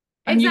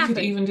 And you could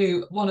exactly. even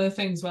do one of the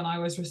things when I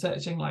was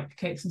researching like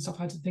cakes and stuff,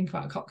 I had to think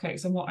about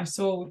cupcakes. And what I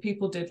saw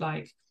people did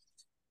like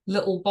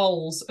little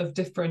bowls of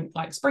different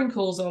like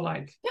sprinkles or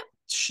like Yeah,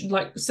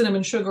 like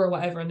cinnamon sugar or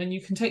whatever, and then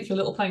you can take your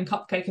little plain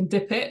cupcake and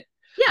dip it,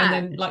 and yeah.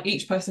 then like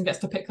each person gets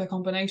to pick their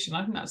combination.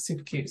 I think that's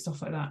super cute,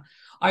 stuff like that.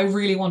 I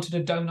really wanted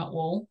a donut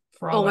wall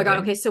for our Oh my God.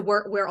 Okay, wedding. so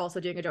we're also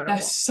doing a donut They're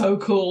wall. so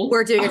cool.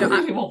 We're doing a I donut.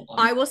 really want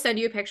I one. will send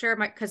you a picture of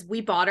my because we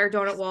bought our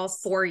donut wall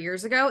 4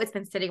 years ago. It's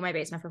been sitting in my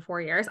basement for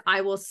 4 years.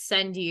 I will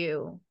send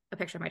you a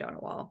picture of my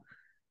donut wall.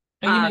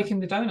 Are you making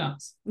the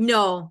donuts?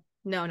 No,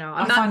 no, no.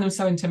 I find them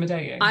so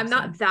intimidating, I'm so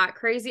not that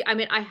crazy. I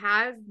mean, I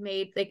have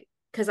made like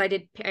because I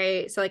did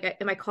pay so like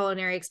in my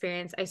culinary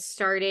experience, I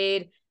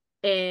started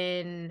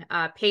in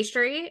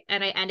pastry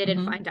and I ended in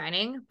mm-hmm. fine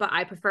dining, but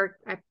I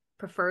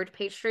preferred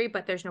pastry,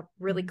 but there's no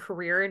really Mm-hmm.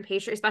 career in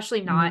pastry,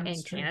 especially No, not in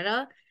it's true.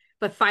 Canada.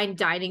 But fine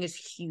dining is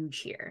huge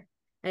here.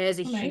 It is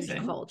a huge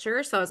Amazing.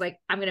 culture. So I was like,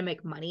 I'm gonna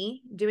make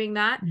money doing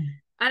that. Mm.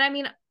 And I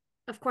mean,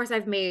 of course,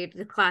 I've made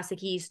the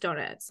classic yeast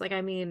donuts. Like,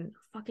 I mean,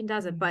 who fucking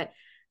does it? Mm. But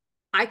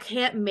I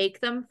can't make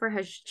them for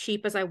as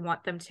cheap as I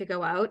want them to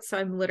go out. So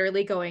I'm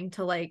literally going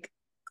to like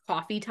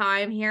coffee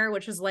time here,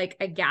 which is like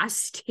a gas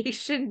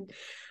station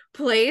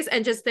place.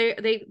 And just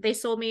they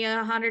sold me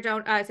 100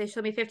 donuts. They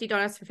sold me 50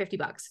 donuts for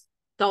 $50.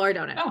 Dollar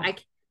donut. Oh,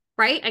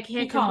 Right? I you can't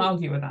can't compete.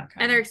 argue with that,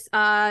 And can you?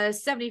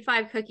 there's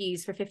 75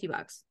 cookies for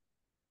 $50.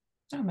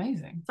 Oh,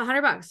 amazing. It's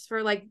 $100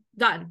 for like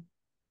done.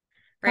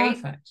 Right?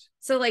 Perfect.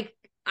 So like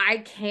I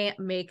can't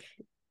make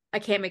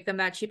them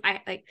that cheap.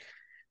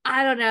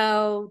 I don't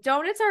know.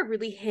 Donuts are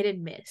really hit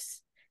and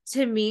miss.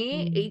 To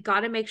me, you Mm. got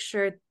to make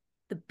sure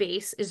the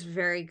base is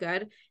very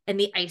good and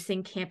the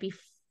icing can't be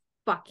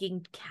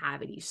fucking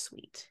cavity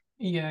sweet.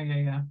 Yeah.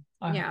 Yeah.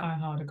 I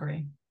hard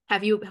agree.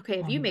 Have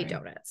Hard you made agree.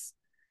 donuts?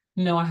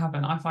 No, I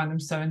haven't. I find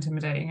them so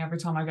intimidating. Every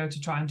time I go to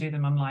try and do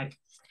them, I'm like,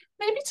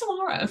 maybe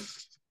tomorrow.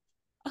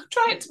 I'll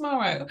try it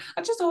tomorrow.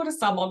 I just order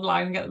some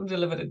online and get them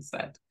delivered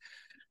instead.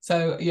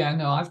 So yeah,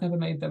 no, I've never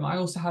made them. I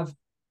also have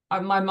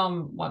my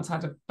mum once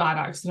had a bad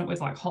accident with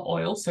like hot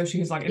oil, so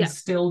she's like Yeah.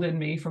 instilled in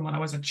me from when I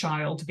was a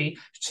child to be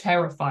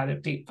terrified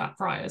of deep fat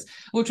fryers,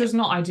 which Yeah. was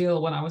not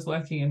ideal when I was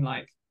working in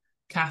like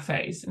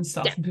cafes and Yeah.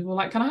 stuff. And people were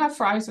like, "Can I have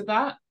fries with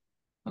that?"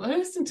 Well,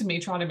 listen to me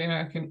trying to be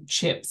American.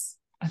 Chips.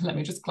 And let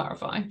me just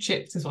clarify,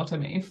 chips is what I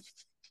mean.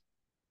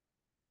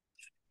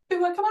 Be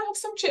like, "Can I have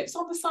some chips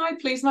on the side,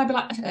 please?" And I'd be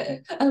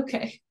like,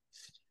 "Okay."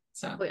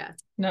 So Oh yeah.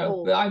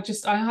 no, but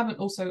Oh I haven't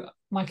also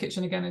my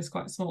kitchen again is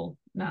quite small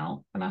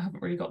now, and I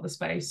haven't really got the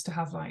space to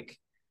have like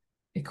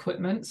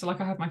equipment. So like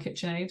I have my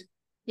KitchenAid,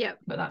 yeah.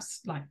 but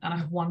that's like, and I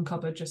have one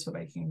cupboard just for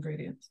baking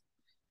ingredients.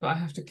 But I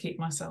have to keep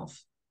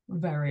myself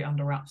very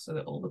under wraps with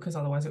it all because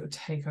otherwise it would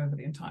take over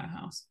the entire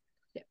house.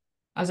 Yeah.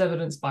 As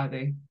evidenced by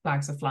the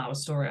bags of flour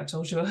story I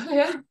told you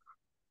earlier.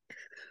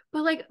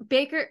 But like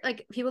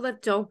people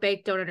that don't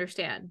bake don't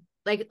understand.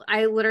 Like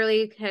I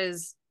literally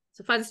because it's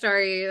a fun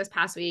story. This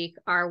past week,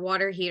 our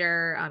water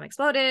heater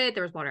exploded.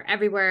 There was water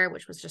everywhere,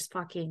 which was just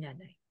fucking a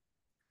night.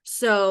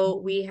 So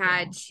Oh we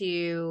had God.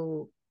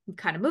 to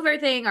kind of move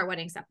everything. Our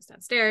wedding stuff was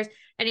downstairs.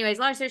 Anyways,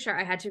 long story short,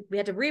 we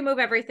had to remove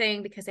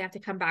everything because they have to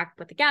come back,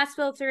 put the gas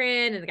filter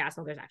in, and the gas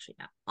filter is actually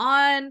not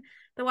on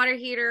the water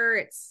heater.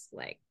 It's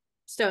like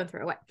stone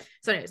throw away.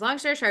 So, anyways, long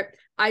story short,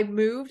 I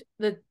moved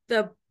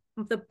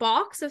the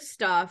box of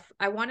stuff.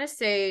 I want to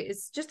say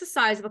it's just the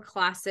size of a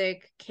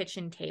classic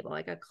kitchen table,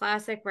 like a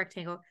classic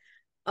rectangle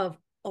of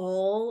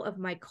all of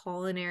my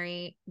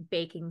culinary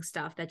baking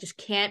stuff that just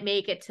can't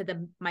make it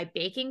to my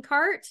baking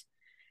cart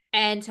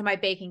and to my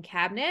baking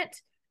cabinet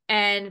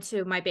and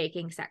to my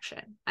baking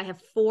section. I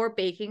have 4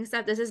 baking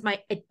stuff. This is my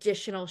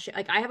additional shit.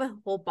 Like I have a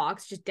whole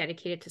box just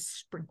dedicated to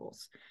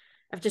sprinkles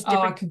of just Oh, I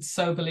different, could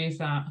so believe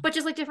that. but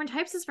just like different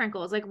types of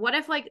sprinkles. Like what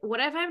if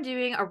I'm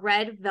doing a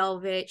red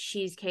velvet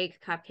cheesecake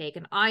cupcake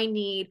and I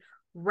need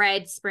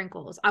red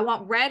sprinkles. I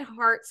want red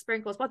heart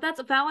sprinkles, but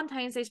that's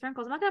Valentine's Day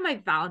sprinkles. I'm not gonna have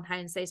my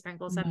Valentine's Day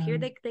sprinkles up here.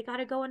 No, They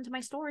gotta go into my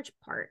storage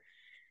part.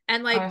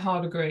 And I like,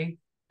 hard agree.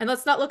 and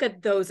let's not look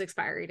at those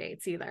expiry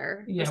dates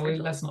either for Yeah, let's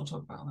sprinkles. not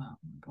talk about that.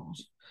 Oh my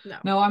gosh. No.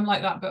 No, I'm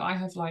like that, but I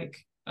have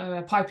like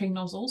piping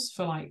nozzles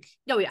for like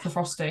Oh yeah. for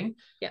frosting.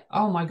 Yeah.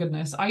 Oh my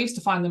goodness. I used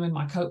to find them in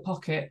my coat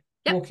pocket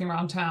Yep. walking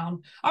around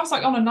town. I was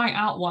like on a night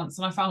out once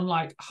and I found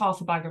like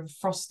half a bag of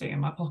frosty in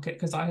my pocket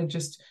because I had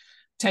just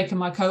taken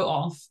my coat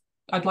off.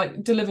 I'd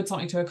like delivered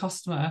something to a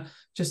customer,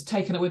 just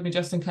taken it with me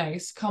just in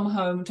case, come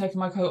home, taken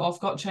my coat off,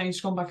 got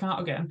changed, gone back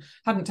out again,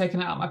 hadn't taken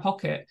it out of my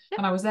pocket. Yep.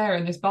 And I was there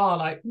in this bar,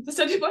 like, does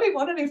anybody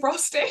want any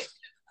frosty?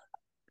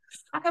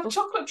 I have Oh,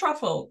 chocolate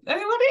truffle.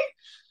 Anybody?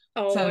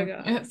 oh my So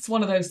god. it's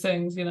one of those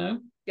things, you know.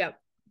 Yep.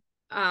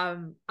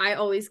 I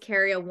always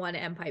carry a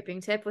 1M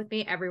piping tip with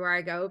me everywhere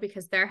I go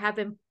because there have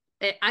been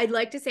I'd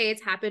like to say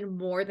it's happened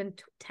more than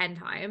 10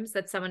 times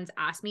that someone's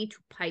asked me to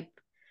pipe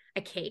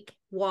a cake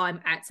while I'm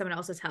at someone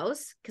else's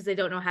house because they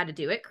don't know how to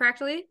do it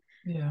correctly.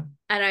 Yeah.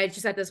 And I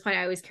just, at this point,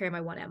 I always carry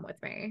my 1M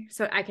with me.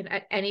 So I can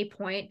at any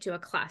point do a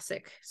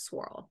classic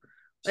swirl.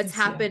 It's Just,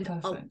 yeah, happened.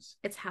 perfect.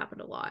 It's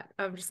happened a lot.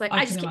 I'm just like,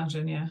 I can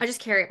imagine, yeah. I just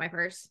carry it in my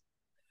purse. And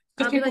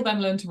Because I'll be people like,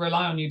 then learn to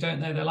rely on you, don't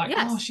they? They're like,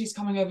 oh, yes, she's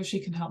coming over,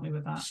 she can help me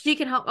with that. she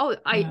can help. Oh,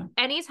 Yeah.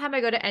 anytime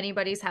I go to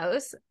anybody's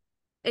house,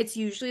 it's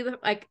usually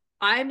like,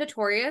 I'm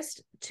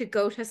notorious to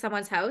go to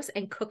someone's house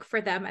and cook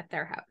for them at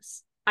their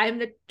house. I'm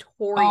notorious.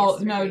 Oh,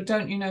 no,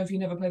 don't you know if you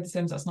never played The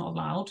Sims, that's not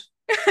allowed.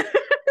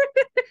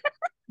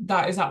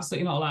 That is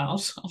absolutely not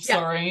allowed. I'm Yeah.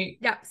 sorry.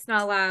 Yeah, it's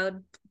not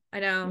allowed. I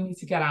You know. need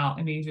to get out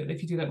immediately.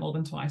 If you do that more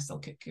than twice, they'll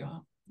kick you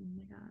out. Oh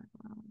my God.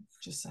 Wow.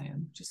 Just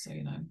saying, just so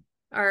you know.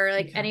 Or Be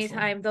like careful.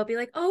 anytime they'll be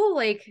like, oh,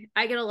 like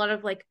I get a lot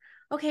of like,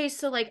 okay,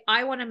 so like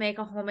I want to make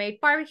a homemade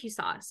barbecue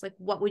sauce. Like,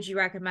 what would you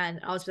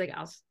recommend? I'll just be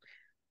like,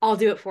 I'll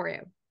do it for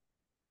you.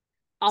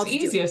 I'll It's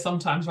just do it. easier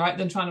sometimes, right,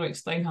 than trying to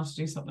explain how to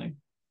do something.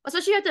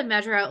 Especially you have to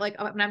measure out like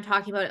when I'm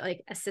talking about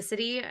like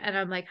acidity, and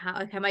I'm like, how?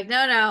 Like, I'm like,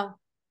 no,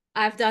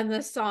 I've done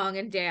this song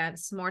and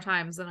dance more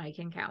times than I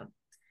can count.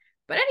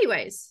 But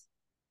anyways,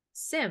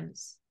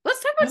 Sims.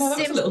 Let's talk I about know that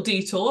was a Sims. little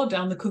detour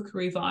down the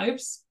cookery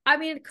vibes. I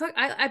mean, cook.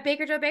 I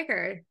baker to a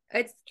baker.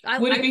 It's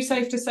Would it be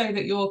safe to say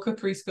that your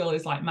cookery skill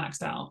is like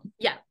maxed out?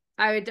 Yeah,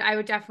 I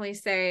would definitely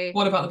say.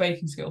 What about the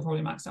baking skill?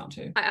 Probably maxed out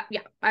too.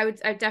 Yeah,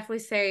 I'd definitely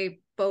say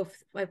both.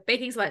 Like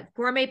baking's like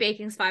gourmet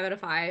baking's 5 out of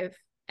 5,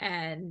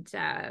 and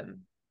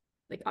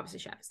like obviously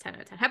chef is 10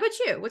 out of 10. How about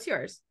you? What's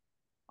yours?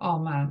 Oh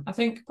man, I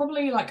think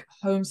probably like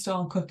home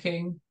style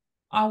cooking.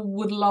 I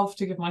would love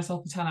to give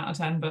myself a 10 out of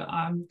 10, but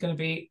I'm going to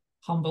be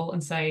humble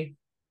and say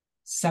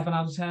 7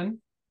 out of 10.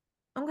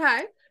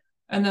 Okay.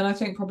 And then I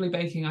think probably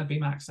baking, I'd be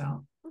maxed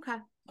out. Okay.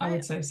 I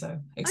would say so. I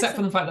Except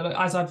for the fact that,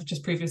 as I've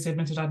just previously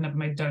admitted, I'd never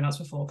made donuts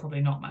before,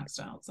 probably not maxed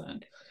out. So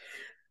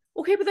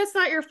Okay, but that's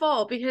not your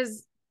fault,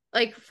 because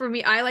like for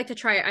me, I like to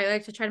try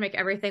to make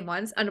everything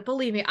once. And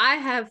believe me, I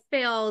have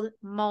failed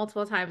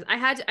multiple times.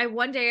 I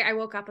one day I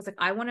woke up, I was like,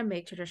 I want to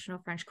make traditional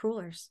French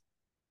crullers.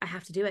 I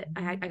have to do it.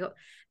 I go,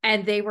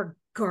 and they were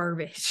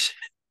garbage.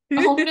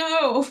 oh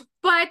no.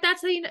 But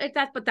that's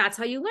how that's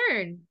how you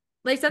learn.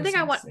 Like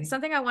Precisely.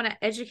 something I want to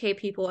educate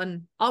people,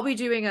 and I'll be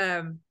doing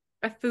a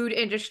food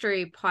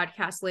industry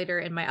podcast later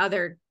in my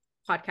other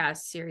podcast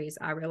series,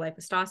 Real Life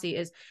with Stassi,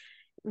 is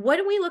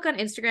when we look on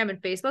Instagram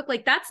and Facebook,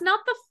 like that's not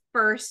the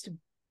first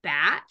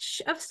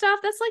batch of stuff.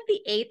 That's like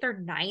the 8th or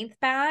 9th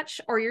batch,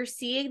 or you're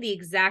seeing the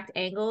exact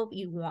angle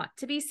you want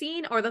to be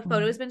seen, or the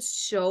photo has been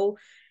so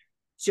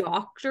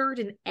doctored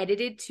and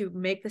edited to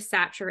make the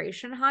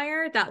saturation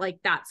higher that like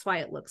that's why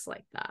it looks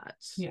like that.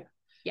 Yeah.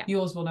 Yeah.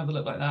 Yours will never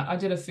look like that. I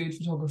did a food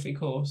photography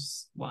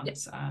course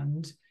once,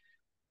 and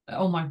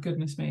oh my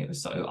goodness me, it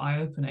was so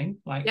eye-opening.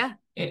 Like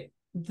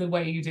the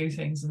way you do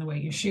things and the way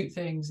you shoot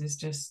things is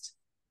just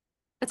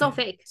it's all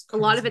fake. A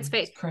lot of it's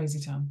fake. It's crazy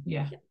town.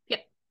 Yeah.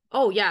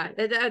 Oh yeah,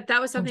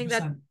 that was something 100%.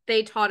 that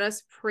they taught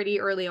us pretty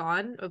early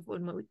on of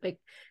when we like,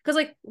 because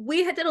like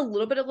we did a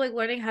little bit of like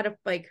learning how to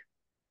like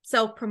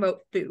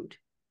self-promote food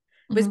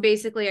was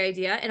basically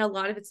idea, and a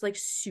lot of it's like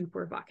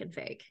super fucking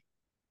fake.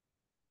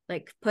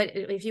 Like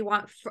if you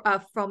want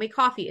foamy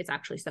coffee, it's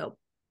actually soap.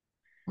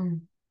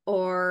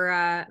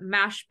 Or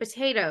mashed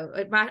potato,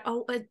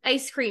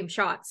 ice cream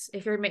shots.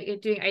 If you're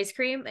doing ice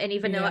cream, any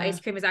vanilla ice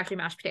cream is actually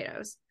mashed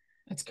potatoes.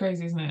 It's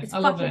crazy, isn't it? It's I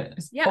love it.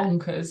 It's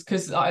bonkers,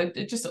 because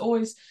it just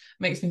always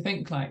makes me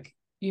think like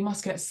you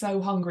must get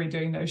so hungry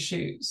doing those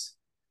shoots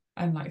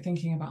and like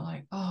thinking about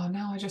like, oh,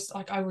 now I just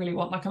like I really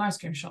want like an ice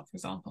cream shop, for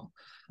example.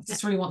 I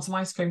just really want some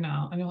ice cream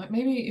now. And you're like,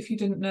 maybe if you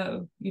didn't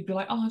know, you'd be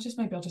like, oh,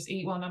 maybe I'll just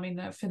eat one. I mean,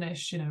 they're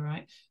finished,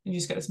 right? And you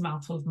just get this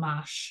mouthful of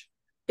mash.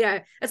 Yeah,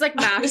 it's like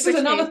mashed. This is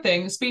another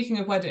thing. Speaking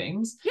of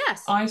weddings,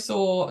 yes, I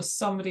saw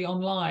somebody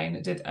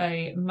online did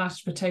a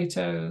mashed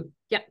potato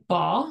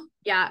bar.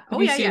 Yeah.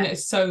 Have you seen it?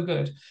 It's so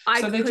good.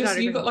 So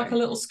you've got like a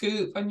little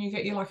scoop, and you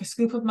get you like a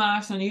scoop of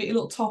mash, and you get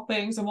your little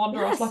toppings and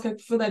wander off like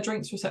for their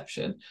drinks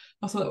reception.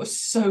 I thought that was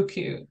so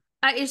cute.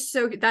 That is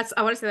so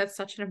I want to say that's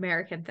such an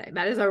American thing.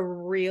 That is a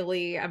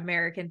really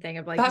American thing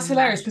of like that's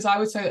hilarious, because I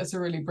would say that's a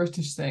really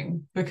British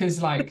thing,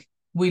 because like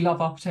we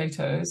love our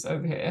potatoes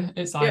over here.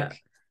 It's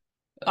like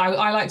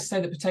I like to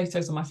say that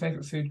potatoes are my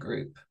favorite food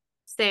group.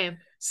 Same.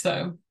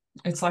 So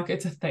it's like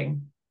it's a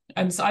thing,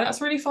 and so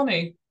that's really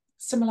funny.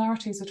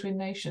 Similarities between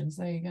nations.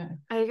 There you go.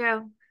 There you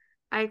go.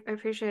 I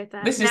appreciate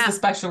that. This is the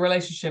special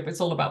relationship.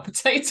 It's all about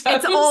potatoes.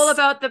 It's all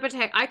about the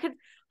potato. I love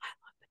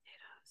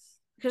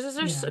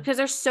potatoes because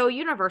they're so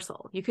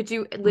universal. You could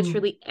do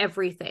literally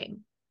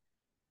everything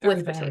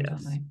with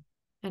potatoes.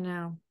 I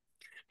know.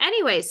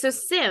 Anyway, so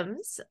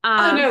Sims.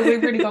 I know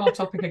we've really gone off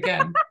topic again.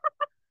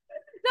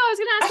 No, I was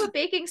going to ask about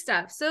baking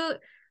stuff. So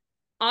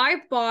I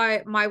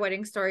bought my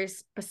wedding stories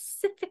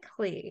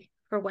specifically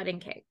for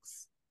wedding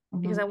cakes.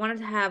 Because I wanted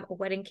to have a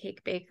wedding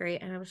cake bakery,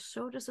 and I was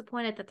so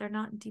disappointed that they're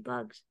not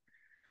debugged.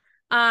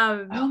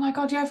 Oh my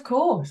god, yeah, of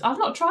course. I've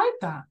not tried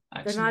that,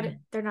 actually.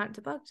 They're not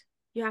debugged.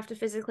 You have to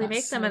physically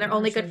make them, and they're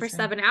only good for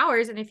 7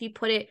 hours. And if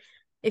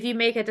you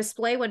make a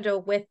display window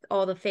with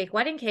all the fake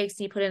wedding cakes,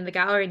 and you put it in the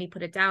gallery and you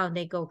put it down,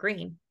 they go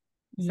green.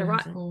 So they're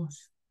rotten.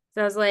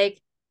 So I was like,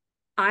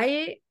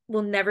 I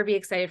will never be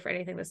excited for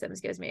anything The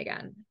Sims gives me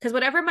again. Because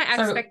whatever my So if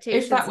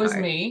expectations that was are,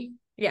 me,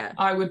 yeah.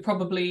 I would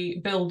probably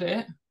build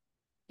it,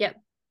 Yep.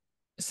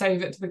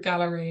 save it to the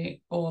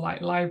gallery or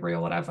like library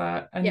or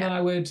whatever, and Yeah. then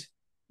I would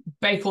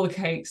bake all the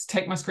cakes,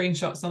 take my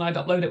screenshots, and I'd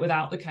upload it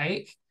without the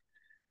cake.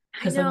 I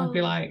Because then I'd be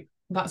know. like,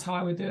 that's how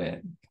I would do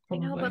it, I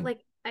know, but probably.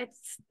 like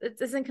it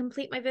doesn't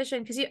complete my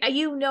vision because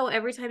you know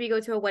every time you go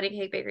to a wedding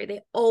cake bakery,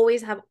 they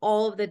always have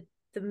all of the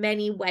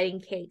many wedding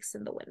cakes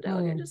in the window,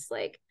 and you're Mm. just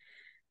like,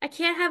 I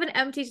can't have an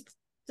empty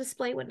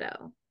display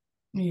window.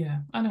 Yeah,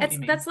 I know what It's you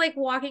mean. that's like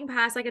walking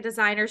past like a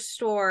designer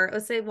store.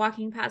 Let's say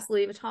walking past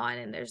Louis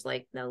Vuitton and there's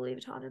like no Louis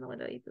Vuitton in the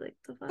window. You'd be like,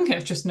 the fuck? Okay,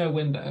 it's just no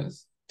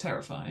windows.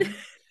 Terrifying.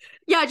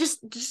 Yeah,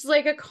 just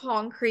like a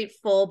concrete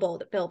full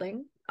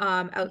building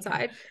Yeah.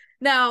 outside.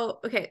 Now,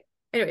 okay.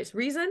 Anyways,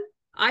 reason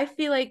I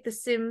feel like The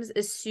Sims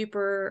is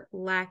super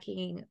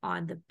lacking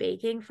on the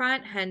baking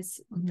front, hence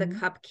the Mhm.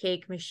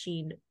 cupcake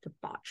machine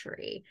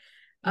debauchery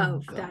Oh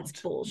of that's God.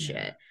 Yeah.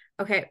 bullshit.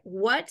 Okay,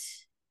 what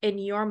in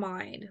your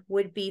mind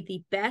would be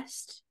the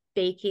best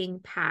baking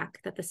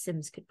pack that The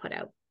Sims could put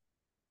out?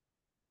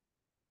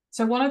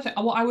 So one of the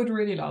what I would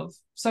really love,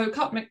 so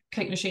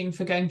cupcake machine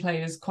for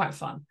gameplay is quite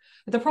fun.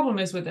 But the problem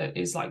is with it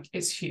is like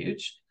it's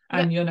huge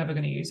and Yep. you're never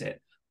going to use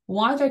it.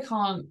 Why they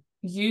can't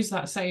use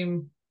that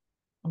same,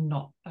 I'm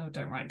not, I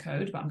don't write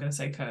code, but I'm going to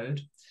say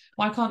code.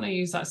 Why can't they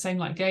use that same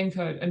like game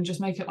code and just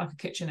make it like a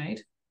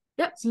KitchenAid?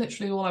 Yep. It's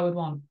literally all I would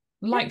want.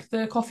 Yep. Like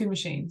the coffee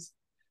machines,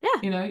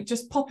 Yeah.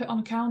 just pop it on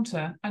a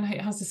counter and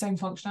it has the same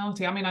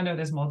functionality. I mean, I know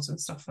there's mods and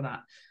stuff for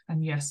that.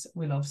 And yes,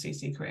 we love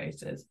CC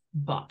creators,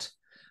 but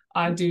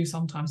I do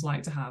sometimes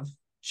like to have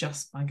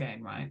just my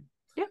game, right?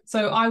 Yeah.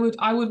 So what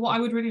I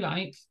would really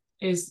like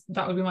is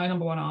that would be my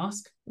number one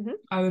ask. Mm-hmm.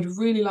 I would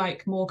really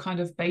like more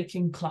kind of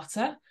baking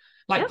clutter,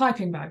 like Yep.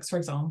 piping bags, for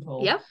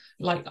example. Yep.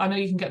 Like I know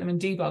you can get them in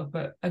debug,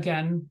 but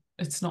again,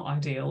 it's not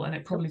ideal and it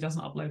Nope. probably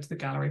doesn't upload to the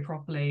gallery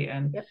properly.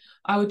 And Yep.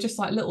 I would just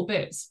like little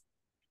bits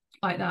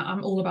like that.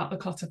 I'm all about the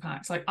clutter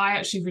packs. Like I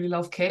actually really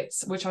love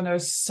kits, which I know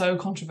is so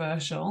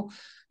controversial.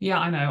 Yeah,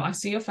 I know. I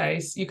see your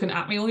face. You can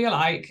at me all you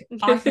like.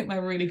 I think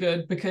they're really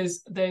good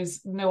because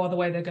there's no other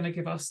way they're going to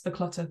give us the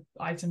clutter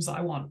items that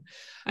I want.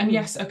 And Mm-hmm.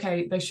 yes,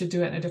 okay, they should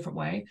do it in a different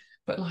way,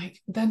 but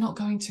like they're not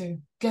going to.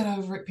 Get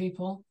over it,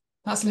 people.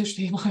 That's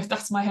literally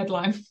that's my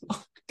headline.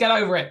 Get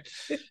over it.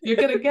 You're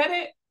gonna get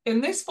it in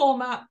this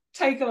format,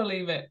 take it or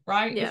leave it,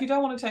 right? If Yeah. you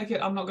don't want to take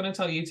it, I'm not going to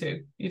tell you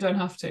to. You don't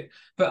have to.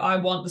 But I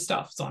want the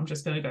stuff, so I'm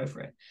just going to go for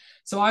it.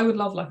 So I would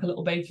love like a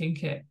little baking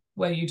kit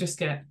where you just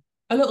get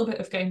a little bit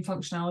of game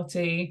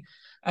functionality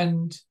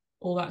and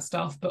all that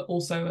stuff, but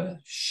also a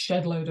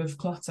shed load of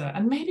clutter.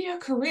 And maybe a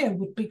career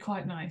would be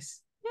quite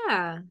nice.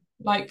 Yeah.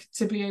 Like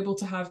to be able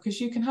to have,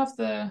 because you can have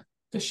the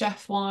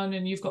chef one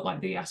and you've got like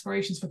the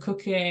aspirations for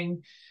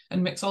cooking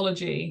and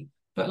mixology,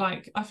 but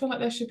like I feel like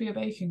there should be a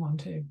baking one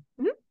too.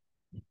 Mhm.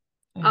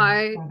 Anyway,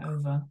 I rant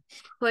over.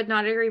 could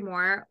not agree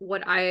more.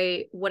 What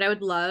I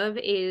would love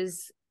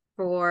is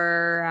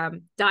for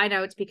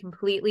Dino to be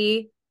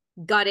completely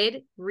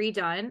gutted,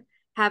 redone,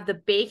 have the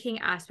baking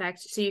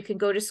aspect so you can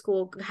go to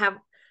school, have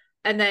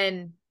and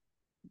then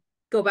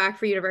go back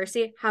for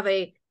university, have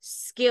a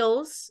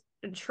skills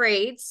and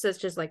trades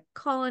such as like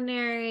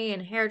culinary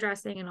and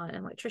hairdressing and, and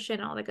electrician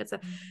and all that good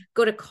stuff.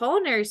 Go to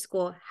culinary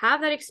school,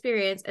 have that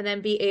experience, and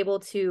then be able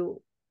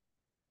to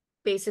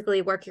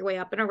basically work your way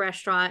up in a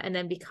restaurant and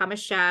then become a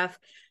chef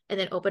and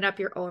then open up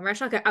your own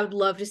restaurant. I would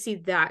love to see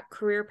that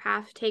career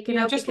path taken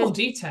Yeah, out just more because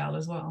detail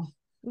as well.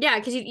 yeah,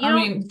 because you I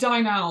don't mean,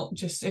 dine out,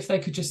 just if they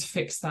could just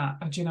fix that,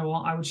 do you know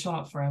what? I would shut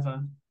up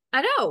forever.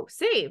 I know,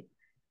 same.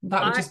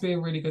 That would I just be a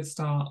really good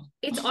start.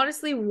 It's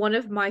honestly one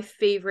of my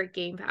favorite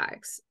game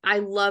packs. I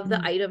love the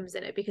Mm. items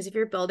in it because if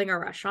you're building a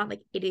restaurant,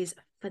 like it is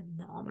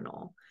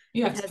phenomenal.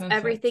 Yeah, It it's has perfect.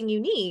 everything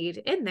you need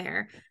in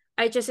there.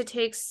 It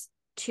takes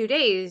 2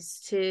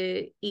 days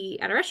to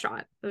eat at a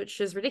restaurant, which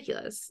is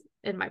ridiculous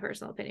in my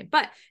personal opinion.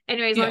 But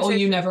anyways, Yeah, long or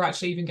story you short, never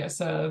actually even get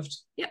served,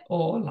 yeah.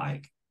 or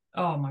like,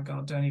 oh my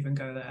God, don't even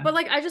go there. But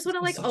like I just want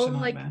It's to just like such a own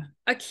like nightmare.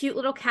 a cute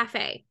little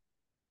cafe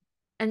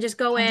and just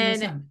go in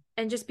 100%.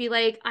 and just be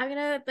like, I'm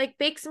gonna like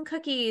bake some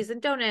cookies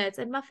and donuts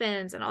and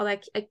muffins and all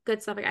that like,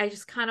 good stuff. Like I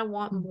just kind of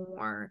want Mm.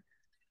 more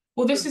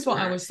Well, this of is what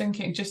I that. was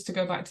thinking, just to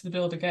go back to the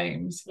Builder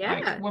Games.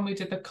 Like Yeah. when we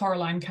did the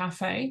Coraline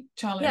Cafe Yeah.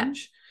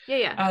 challenge, Yeah.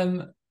 Yeah.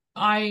 um,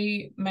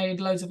 I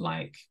made loads of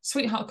like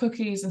sweetheart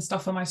cookies and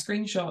stuff on my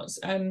screenshots,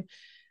 and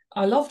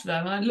I loved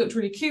them and it looked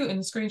really cute in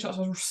the screenshots.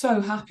 I was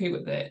so happy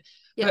with it.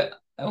 Yep.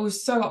 But I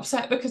was so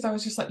upset because I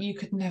was just like, you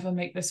could never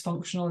make this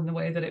functional in the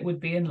way that it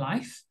would be in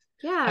life.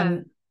 Yeah.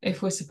 And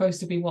if we're supposed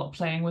to be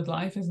playing with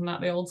life, isn't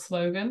that the old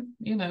slogan?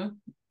 Yeah.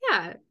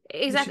 We should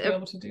Exactly. be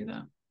able to do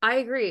that. I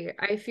agree.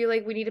 I feel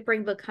like we need to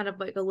bring the kind of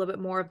like a little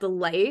bit more of the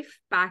life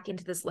back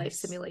into this life Yes.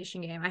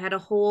 simulation game. I had a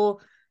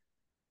whole,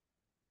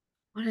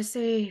 I want to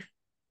say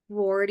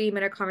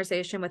 40-minute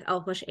conversation with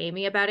Elfish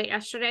Amy about it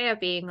yesterday of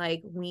being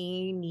like,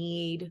 we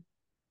need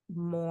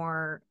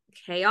more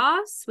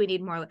chaos. We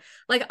need more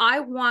like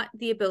I want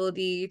the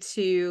ability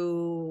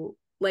to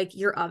like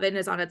your oven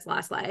is on its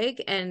last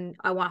leg and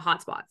I want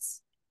hot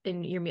spots.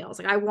 in your meals.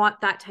 Like I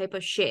want that type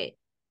of shit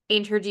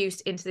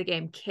introduced into the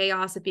game.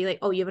 Chaos would be like,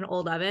 oh, you have an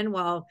old oven.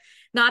 Well,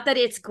 not that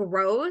it's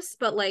gross,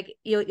 but like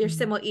your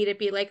sim will eat it,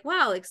 be like,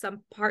 wow, like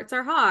some parts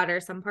are hot or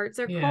some parts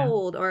are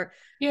cold, or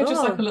yeah,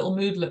 just like a little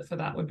moodlet for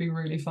that would be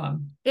really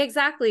fun.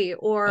 Exactly.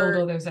 All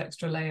Or those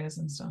extra layers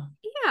and stuff.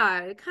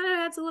 yeah, it kind of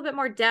adds a little bit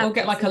more Or depth.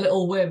 get like a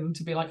little whim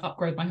to be like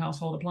upgrade my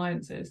household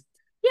appliances.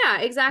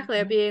 Yeah, exactly.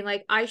 Of being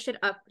like, I should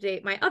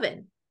update my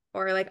oven,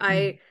 or like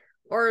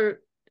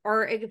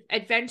or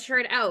adventure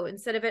it out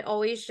instead of it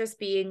always just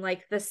being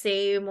like the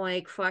same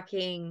like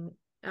fucking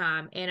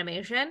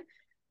animation.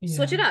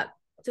 Switch it up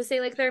to say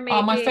like they're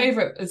Oh, my making.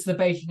 favorite is the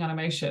baking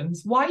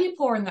animations. Why are you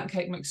pouring that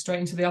cake mix straight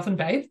into the oven,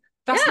 babe?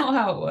 That's Yeah. not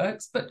how it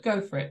works, but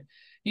go for it.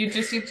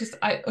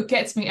 It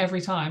gets me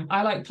every time.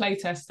 I like play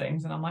test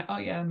things and I'm like, oh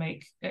yeah,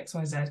 make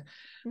XYZ.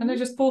 And they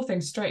just pour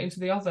things straight into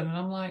the oven. And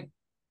I'm like,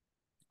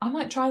 I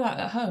might try that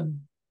at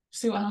home,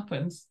 see what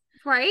happens.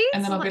 Right?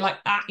 And then I'll be like,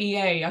 at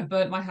EA, I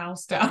burnt my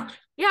house down.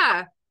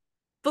 Yeah.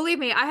 Believe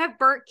me, I have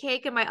burnt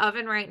cake in my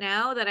oven right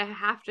now that I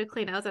have to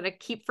clean out that I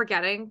keep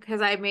forgetting because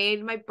I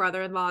made my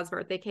brother-in-law's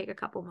birthday cake a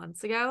couple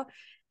months ago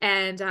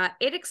and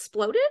it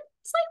exploded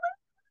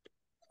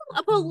slightly.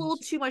 I put a little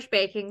too much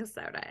baking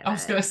soda in I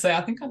was it. going to say,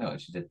 I think I know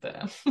what you did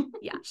there.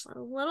 Yeah, just a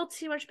little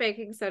too much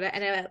baking soda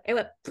and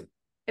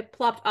it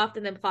plopped off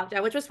and then plopped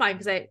down, which was fine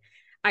because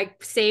I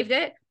saved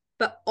it,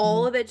 but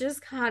all of it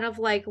just kind of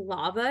like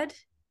lavaed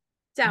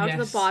down to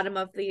the Yes. bottom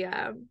of the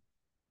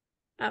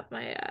of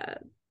my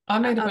I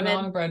made a oven.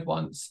 banana bread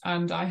once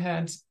and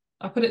I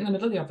put it in the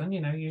middle of the oven,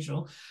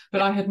 usual,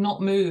 but I had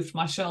not moved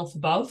my shelf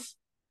above.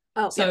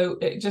 Oh, so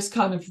it just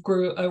kind of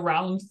grew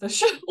around the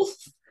shelf.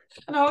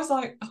 And I was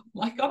like, oh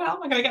my God, how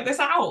am I going to get this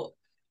out?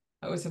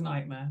 It was a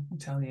nightmare, I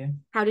tell you.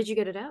 How did you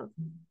get it out?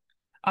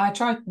 I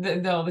tried,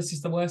 no, this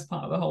is the worst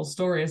part of the whole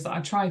story, is that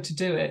I tried to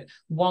do it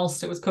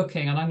whilst it was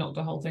cooking and I knocked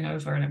the whole thing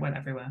over and it went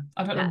everywhere.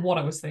 I don't know what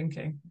I was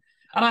thinking.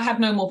 And I had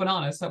no more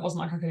bananas, so it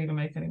wasn't like I could even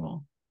make any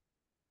more.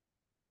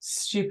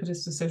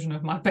 Stupidest decision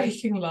of my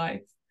baking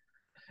life.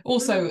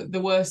 Also,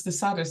 the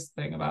saddest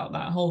thing about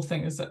that whole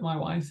thing is that my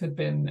wife had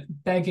been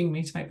begging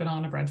me to make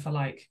banana bread for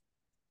like,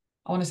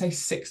 I want to say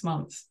 6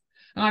 months.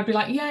 And I'd be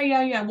like,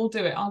 yeah, we'll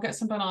do it. I'll get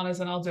some bananas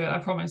and I'll do it. I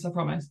promise.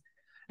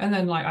 And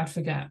then like I'd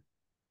forget.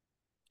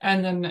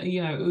 And then,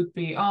 it would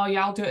be, oh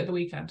yeah, I'll do it at the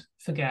weekend.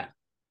 Forget.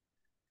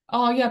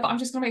 Oh yeah, but I'm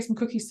just gonna make some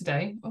cookies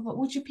today. Oh,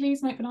 would you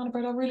please make banana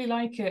bread? I really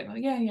like it.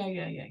 Like, yeah.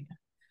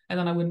 And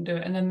then I wouldn't do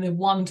it. And then the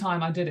one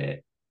time I did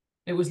it,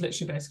 it was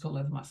literally basically all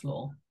over my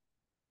floor.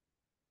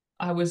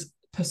 I was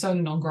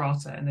persona non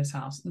grata in this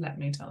house, let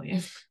me tell you.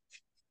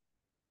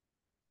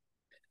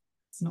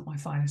 It's not my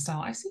finest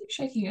hour. I see you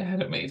shaking your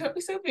head at me. Don't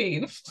be so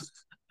mean.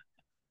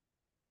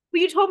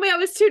 Well, you told me I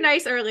was too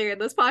nice earlier in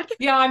this podcast.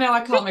 Yeah, I know.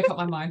 I can't make up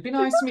my mind. Be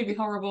nice to me, be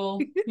horrible.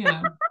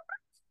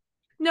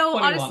 No,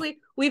 honestly,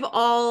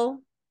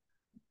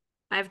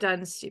 I've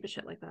done stupid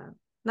shit like that.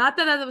 Not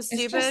that it was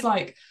stupid. It's just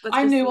like,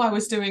 I knew I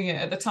was doing it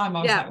at the time.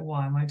 I was like,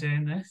 why am I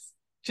doing this?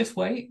 Just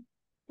wait.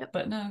 Yep.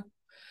 But no,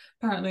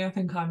 apparently I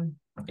think I'm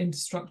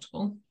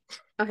indestructible.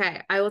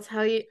 Okay, I will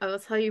tell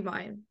you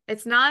mine.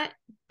 It's not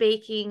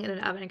baking in an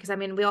oven because I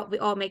mean we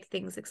all make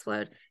things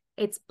explode.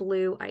 It's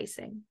blue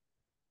icing.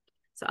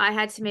 So I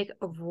had to make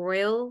a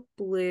royal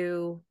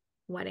blue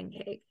wedding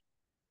cake.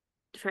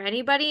 For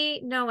anybody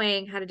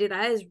knowing how to do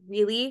that, is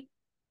really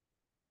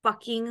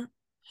fucking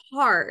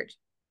hard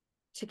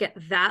to get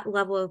that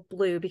level of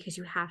blue because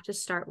you have to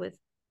start with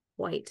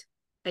white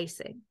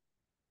icing.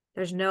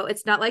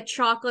 It's not like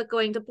chocolate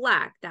going to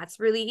black. That's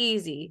really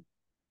easy.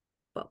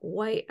 But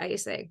white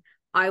icing.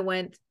 I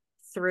went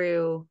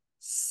through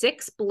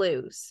 6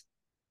 blues.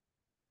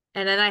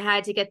 And then I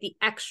had to get the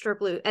extra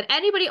blue. And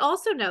anybody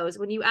also knows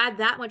when you add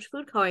that much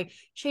food coloring,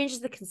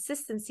 changes the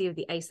consistency of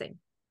the icing.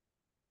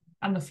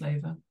 And the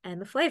flavor.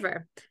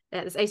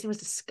 Yeah, this icing was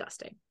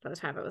disgusting by the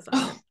time it was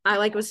done.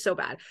 It was so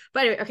bad.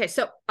 But anyway, okay,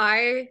 so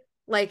I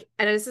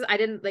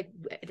didn't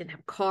have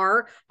a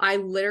car. I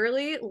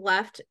literally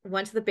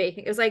went to the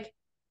baking. It was like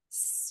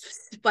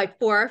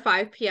 4 or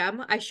 5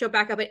 p.m. I showed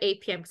back up at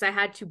 8 p.m. because I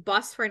had to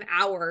bus for an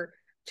hour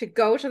to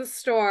go to the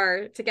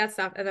store to get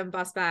stuff and then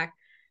bus back.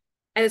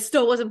 And it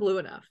still wasn't blue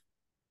enough.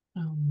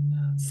 Oh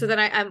no. So then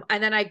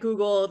I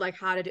Googled like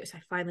how to do it. So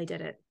I finally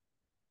did it.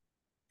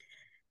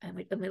 And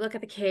we look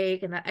at the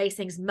cake and the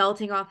icing's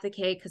melting off the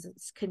cake because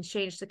it can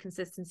change the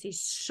consistency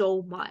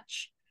so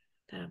much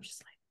that I'm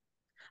just like,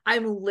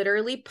 I'm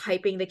literally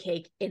piping the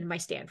cake in my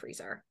stand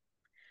freezer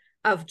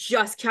of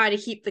just trying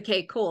to keep the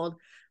cake cold.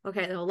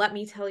 Okay, now let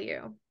me tell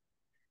you,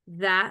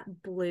 that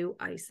blue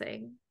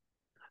icing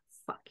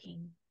got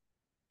fucking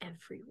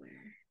everywhere.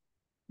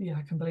 Yeah,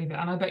 I can believe it.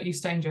 And I bet you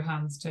stained your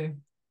hands too.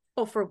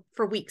 Oh, for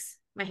weeks.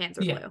 My hands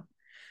are blue.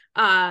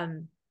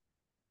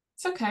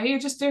 It's okay. You're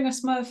just doing a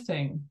Smurf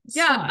thing. It's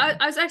fine.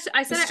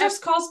 It's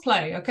just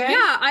cosplay, okay?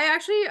 Yeah, I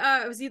actually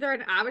it was either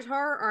an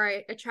avatar or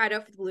I tried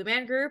out for the Blue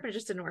Man group and it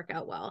just didn't work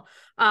out well.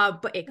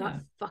 But it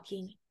got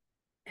fucking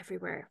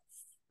everywhere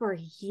for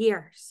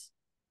years.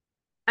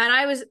 And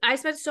I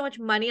spent so much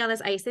money on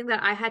this icing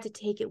that I had to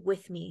take it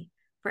with me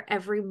for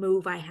every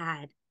move I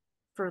had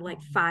for like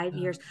Oh, 5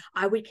 years.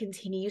 I would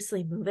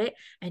continuously move it,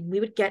 and we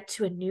would get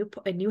to a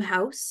new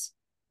house,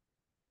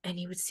 and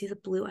you would see the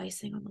blue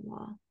icing on the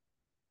wall.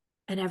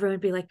 And everyone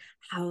would be like,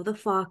 how the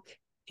fuck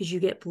did you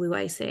get blue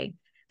icing?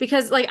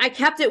 Because like I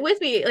kept it with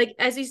me. Like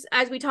as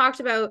we talked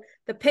about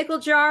the pickle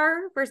jar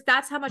versus,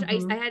 that's how much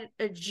ice I had,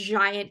 a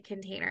giant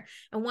container.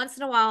 And once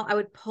in a while I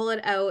would pull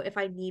it out if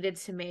I needed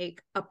to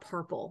make a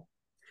purple,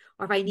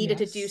 or if I needed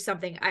to do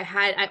something.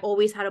 I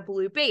always had a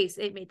blue base.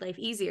 It made life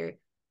easier.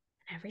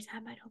 And every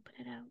time I'd open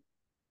it out,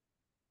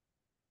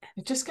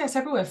 it just gets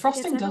everywhere.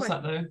 Frosting does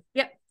that though.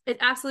 Yep. It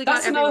absolutely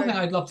That's got another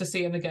everywhere. thing I'd love to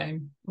see in the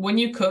game. When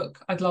you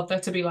cook, I'd love there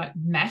to be like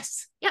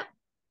mess. Yep.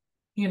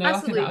 You know, I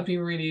think that would be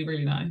really,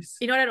 really nice.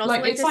 You know what I'd also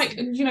like like it's to like,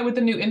 you know, with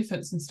the new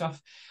infants and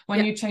stuff, when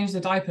Yeah. you change the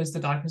diapers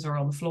are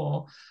on the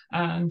floor,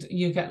 and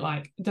you get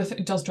like,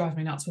 it does drive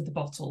me nuts with the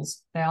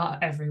bottles. They are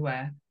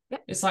everywhere. Yeah.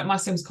 It's like my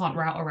Sims can't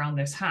route around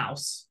this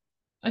house.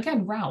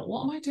 Again, route.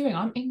 What am I doing?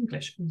 I'm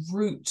English.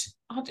 Route.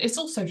 It's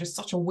also just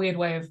such a weird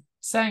way of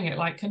saying it.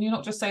 Like, can you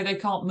not just say they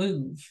can't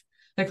move?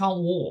 They can't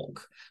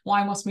walk.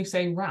 Why must we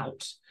say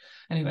route?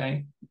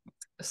 Anyway,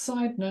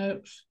 side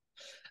note.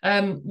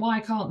 Why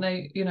can't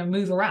they, you know,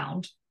 move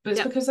around? But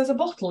it's because there's a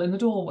bottle in the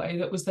doorway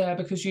that was there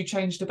because you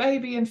changed a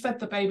baby and fed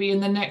the baby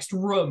in the next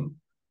room.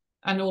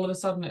 And all of a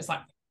sudden it's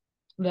like,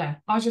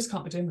 there. I just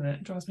can't be doing with it.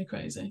 It drives me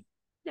crazy.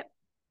 Yep.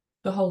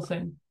 The whole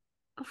thing.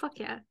 Oh, fuck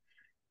yeah.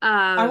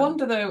 I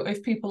wonder though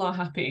if people are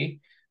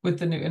happy with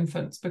the new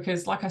infants,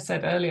 because like I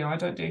said earlier, I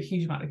don't do a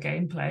huge amount of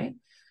gameplay.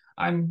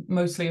 I'm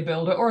mostly a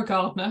builder or a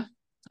gardener,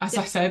 as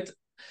I said.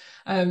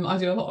 I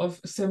do a lot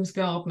of Sims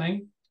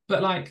gardening,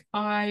 but like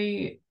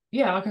I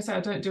said,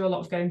 I don't do a lot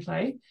of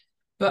gameplay,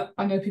 but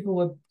I know people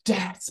were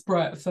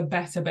desperate for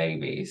better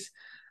babies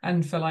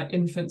and for like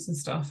infants and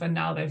stuff, and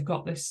now they've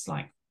got this,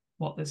 like,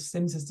 what the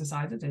Sims has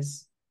decided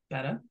is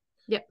better.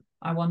 Yep.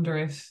 I wonder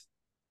if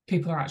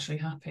people are actually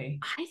happy.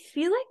 I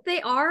feel like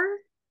they are.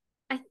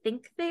 I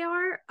think they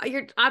are.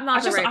 I'm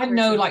not the right I person.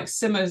 know, like,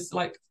 Simmers,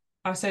 like,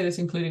 I say this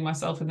including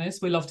myself in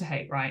this, we love to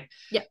hate, right?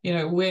 Yeah. You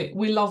know,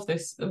 we love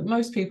this.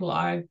 Most people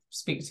I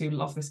speak to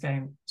love this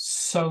game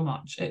so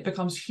much. It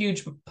becomes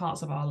huge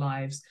parts of our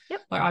lives.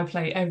 Yep. Like, I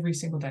play every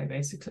single day,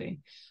 basically.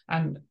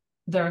 And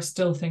there are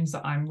still things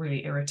that I'm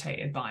really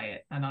irritated by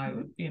it.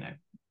 And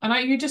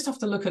you just have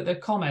to look at the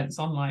comments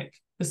on, like,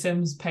 the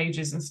Sims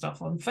pages and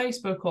stuff on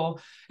Facebook or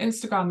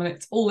Instagram, and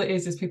it's all it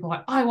is people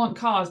like, I want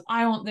cars,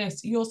 I want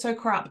this, you're so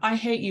crap, I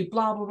hate you,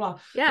 blah, blah, blah.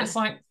 Yeah. It's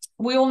like,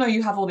 we all know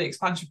you have all the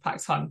expansion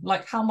packs, hun.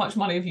 Like, how much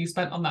money have you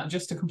spent on that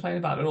just to complain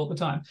about it all the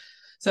time?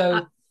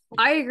 So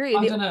I agree.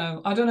 I don't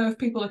know if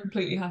people are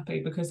completely happy,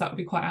 because that would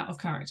be quite out of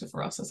character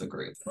for us as a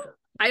group.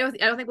 I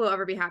don't think we'll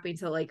ever be happy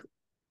until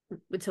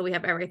we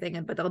have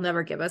everything, but they'll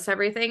never give us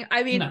everything.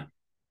 I mean, no.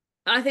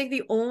 I think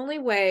the only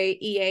way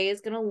EA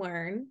is going to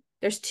learn,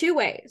 there's two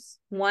ways.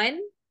 One,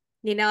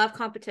 you now have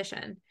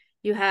competition.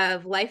 You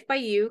have Life by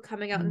You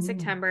coming out in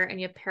September,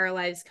 and you have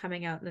Paralyzed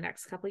coming out in the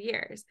next couple of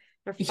years.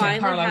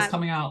 Paralyzed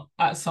coming out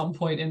at some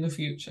point in the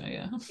future.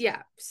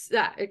 Yeah.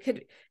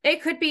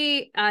 It could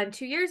be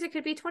 2 years. It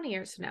could be 20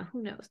 years from now.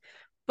 Who knows?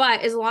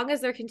 But as long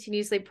as they're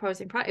continuously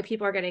posting product,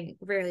 people are getting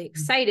really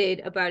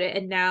excited about it.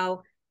 And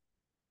now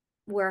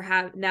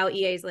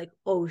EA's like,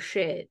 oh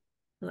shit.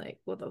 Like,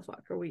 what the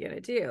fuck are we gonna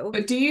do?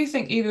 But do you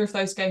think either of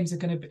those games are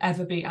going to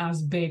ever be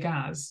as big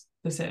as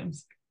The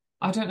Sims?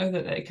 I don't know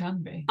that they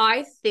can be.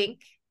 I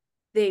think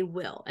they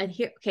will. And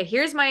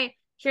here's my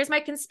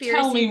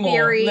conspiracy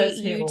theory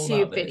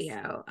YouTube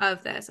video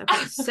of this.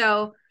 Okay,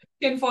 so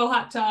tinfoil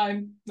hat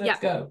time. Let's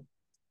go.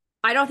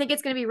 I don't think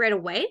it's going to be right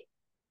away.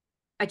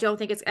 I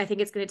think it's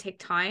going to take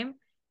time.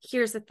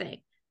 Here's the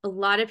thing: a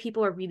lot of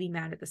people are really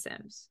mad at The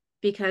Sims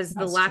because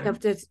the lack of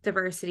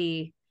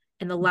diversity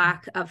and the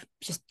lack of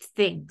just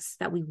things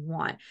that we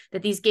want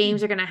that these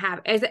games are going to have.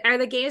 Are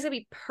the games going to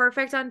be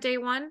perfect on day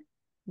one?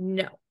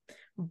 No.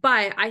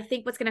 But I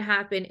think what's going to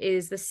happen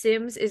is The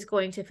Sims is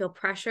going to feel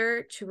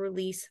pressure to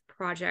release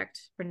Project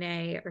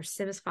Renee or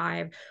Sims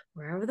 5,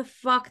 wherever the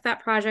fuck that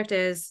project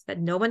is that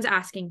no one's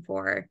asking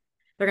for.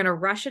 They're going to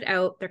rush it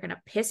out. They're going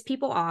to piss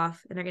people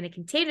off, and they're going to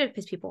continue to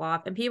piss people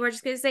off. And people are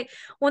just going to say,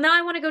 well, now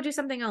I want to go do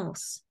something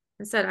else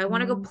instead. I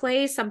want to go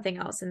play something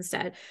else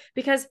instead.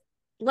 Because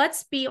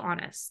let's be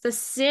honest, The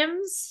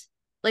Sims,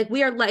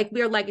 we are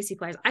legacy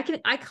players.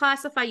 I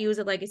classify you as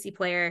a legacy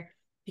player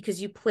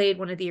because you played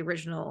one of the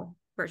original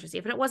versions,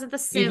 even if it wasn't The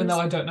Sims. Even though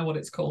I don't know what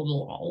it's called,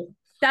 lol.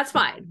 That's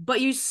fine,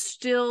 but you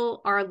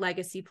still are a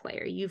legacy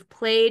player. You've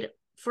played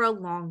for a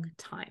long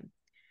time.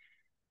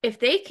 If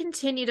they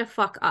continue to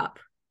fuck up,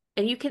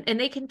 and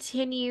they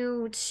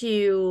continue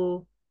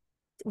to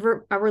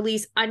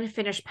release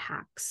unfinished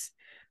packs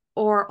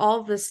or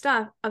all of this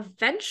stuff,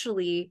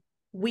 eventually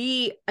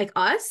we, like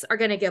us, are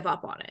going to give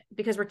up on it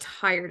because we're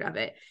tired of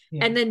it.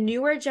 Yeah. And the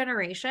newer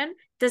generation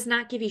does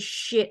not give a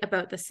shit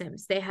about The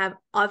Sims. They have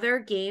other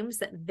games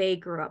that they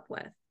grew up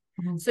with.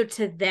 So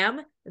to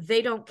them,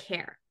 they don't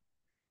care.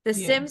 The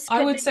Sims.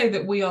 I would say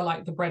that we are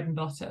like the bread and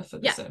butter for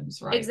The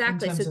Sims, right?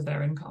 Exactly. In terms of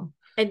their income.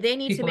 And they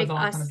need to People of make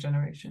our kind of us,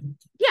 generation.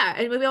 yeah.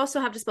 And we also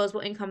have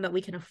disposable income that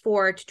we can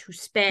afford to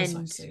spend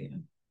Precisely.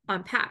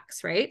 on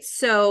packs, right?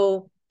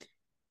 So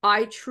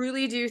I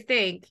truly do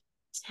think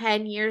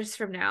 10 years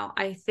from now,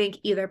 I think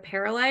either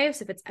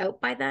Paralives, if it's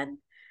out by then,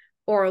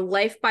 or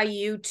Life by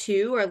You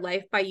 2 or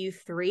Life by You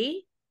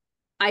 3,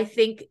 I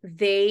think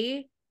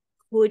they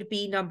would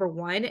be number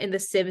one and The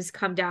Sims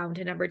come down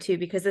to number two,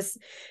 because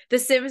The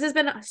Sims has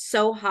been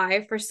so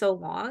high for so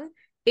long.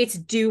 It's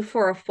due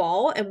for a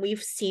fall, and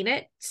we've seen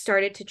it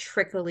started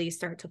to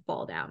start to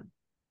fall down.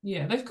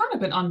 Yeah, they've kind of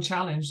been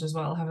unchallenged as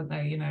well, haven't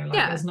they? You know, like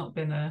Yeah. there's not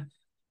been a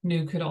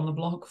new kid on the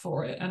block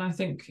for it. And I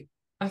think,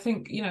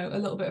 you know, a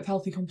little bit of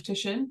healthy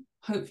competition,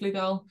 hopefully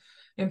they'll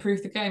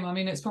improve the game. I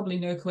mean, it's probably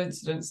no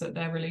coincidence that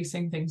they're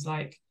releasing things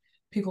like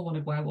people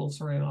wanted werewolves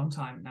for a really long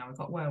time. Now we've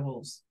got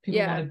werewolves. People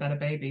Yeah. wanted better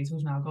babies.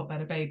 We've now got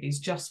better babies.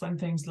 Just when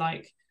things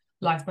like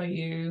Life by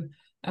You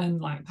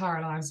and like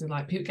Paralyzed are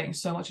like people getting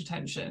so much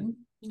attention,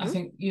 I Mm-hmm.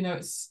 think, you know,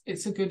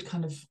 it's a good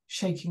kind of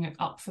shaking it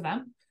up for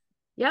them.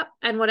 Yep.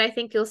 And what I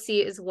think you'll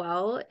see as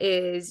well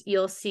is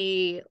you'll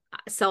see,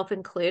 self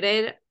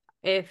included,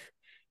 if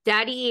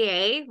Daddy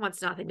EA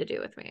wants nothing to do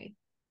with me.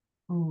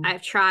 Mm,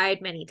 I've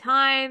tried many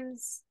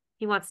times.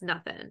 He wants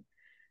nothing.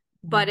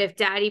 But mm. if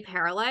Daddy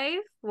Paralife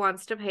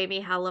wants to pay me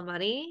hella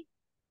money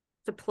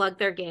to plug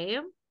their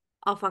game,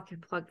 I'll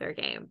fucking plug their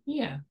game.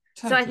 Yeah,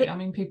 So I totally. think, I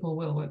mean, people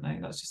will, won't they?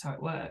 That's just how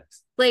it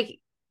works. like,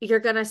 you're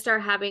gonna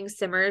start having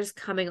simmers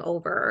coming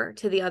over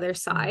to the other Mm.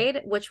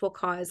 side, which will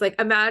cause, like,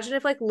 imagine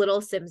if like little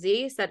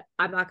Simsy said,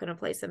 I'm not gonna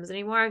play Sims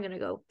anymore, I'm gonna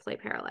go play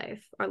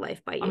Paralife or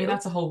Life by I mean, You.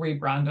 that's a whole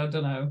rebrand. I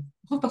don't know.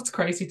 That's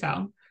crazy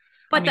town.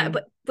 I But that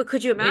mean, but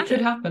could you it could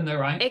imagine? happen though,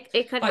 right?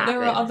 It could Like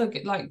there are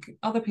happen.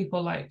 other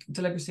people like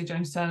Deliberately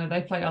James Turner.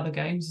 They play other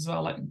games as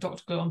well. Like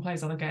Dr. Gluon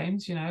plays other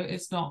games. You know,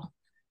 it's not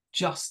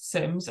just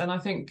Sims. And I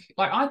think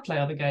like I play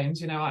other games.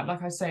 You know,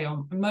 like I say,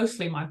 on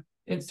mostly my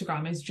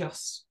Instagram is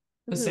just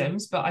The Mm-hmm.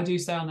 Sims, but I do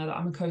say on there that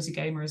I'm a cozy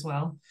gamer as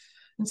well.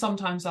 And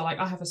sometimes I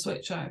have a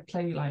Switch. I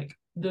play like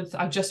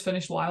I just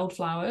finished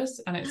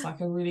Wildflowers, and it's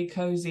like a really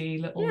cozy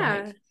little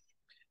Yeah. like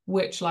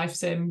witch life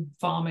sim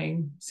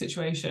farming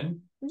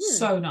situation. Mm-hmm.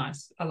 So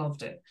nice. I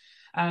loved it.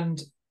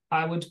 And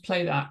I would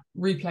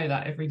replay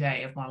that every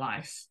day of my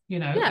life, you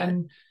know. Yeah.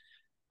 And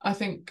I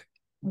think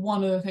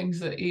one of the things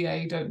that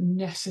EA don't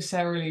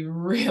necessarily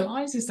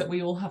realize is that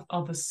we all have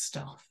other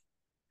stuff.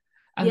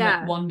 And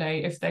that Yeah. one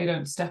day, if they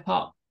don't step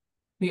up,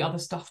 the other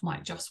stuff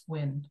might just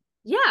win,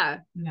 Yeah.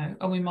 you know,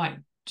 and we might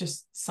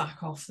just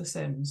sack off The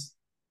Sims.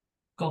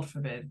 God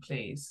forbid,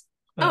 please.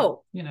 But,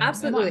 Oh, you know, it might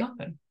absolutely.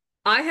 happen.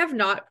 I have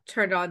not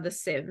turned on The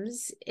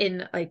Sims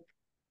in, like,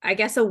 I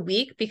guess a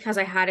week, because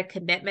I had a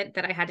commitment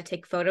that I had to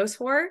take photos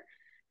for.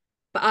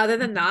 But other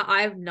than that,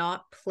 I have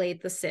not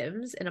played The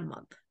Sims in a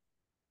month.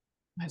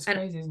 It's And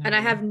crazy, isn't it, and I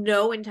have really?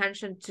 no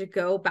intention to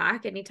go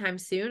back anytime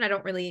soon. I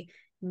don't really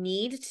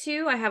need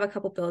to. I have a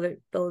couple building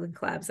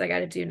collabs I got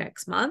to do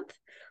next month.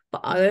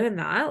 But other Mm. than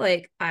that,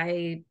 like,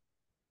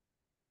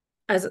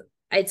 as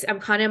I'm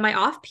kind of in my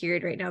off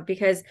period right now,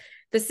 because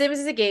The Sims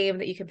is a game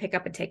that you can pick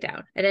up and take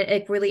down, and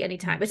it really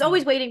anytime. It's 100%.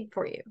 always waiting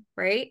for you,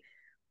 right?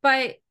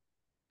 But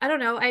I don't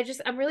know.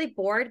 I'm really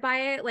bored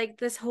by it. Like,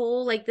 this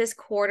whole, like, this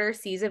quarter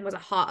season was a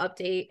hot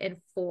update and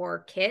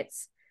 4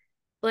 kits.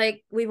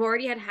 Like, we've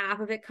already had half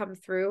of it come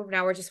through.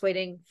 Now we're just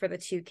waiting for the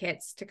 2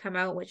 kits to come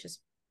out, which is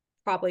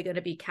probably going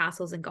to be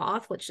Castles and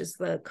Goth, which is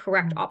the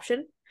correct Mm.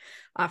 option,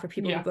 for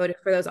people who Yeah. voted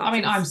for those I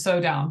mean, I'm options.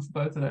 so down for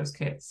both of those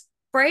kits.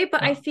 Right?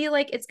 But I But feel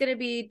like it's going to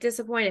be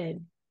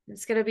disappointed.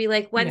 It's going to be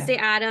like yeah. Wednesday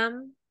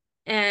Adam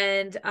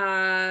and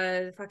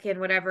fucking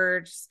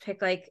whatever, just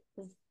pick like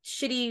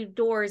shitty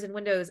doors and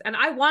windows. And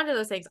I wanted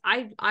those things.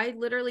 I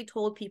literally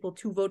told people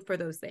to vote for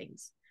those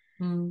things,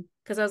 Mm.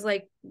 because I was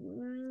like,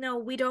 no,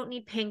 we don't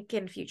need pink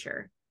in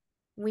future.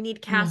 We need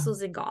No.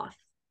 castles and goth.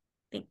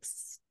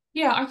 Thanks.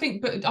 Yeah, I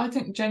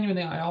think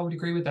genuinely I would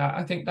agree with that.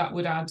 I think that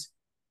would add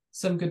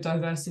some good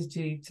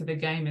diversity to the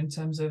game in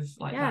terms of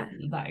like Yeah.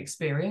 that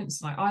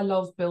experience. Like I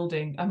love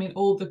building. I mean,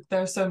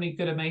 there are so many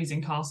good,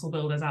 amazing castle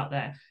builders out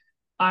there.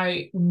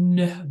 I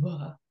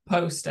never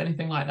post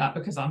anything like that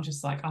because I'm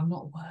just like, I'm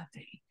not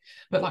worthy.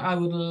 But like I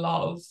would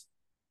love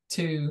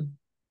to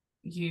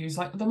use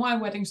like the My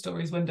Wedding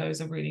Stories windows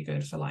are really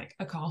good for like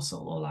a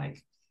castle or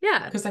like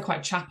Yeah. because they're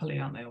quite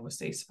chapely, aren't they?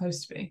 Obviously,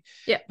 supposed to be.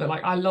 Yeah. But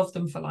like, I love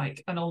them for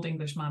like an old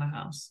English manor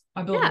house.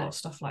 I build a lot Yeah. of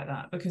stuff like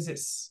that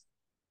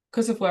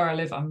because of where I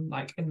live. I'm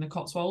like in the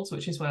Cotswolds,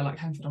 which is where like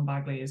Henford on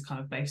Bagley is kind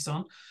of based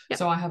on. Yeah.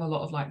 So I have a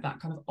lot of like that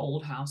kind of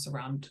old house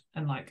around,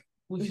 and like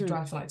we could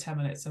drive for like 10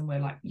 minutes, and we're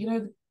like, you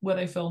know, where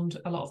they filmed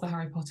a lot of the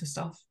Harry Potter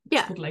stuff. It's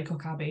Yeah. called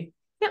Laycock Abbey.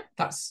 Yeah.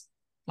 That's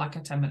like a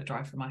 10-minute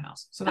drive from my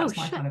house. So Oh that's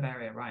my shit. kind of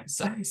area, right?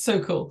 So it's so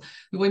cool.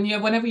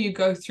 Whenever you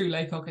go through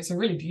Laycock, it's a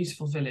really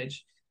beautiful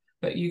village,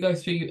 but you go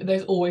through,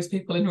 there's always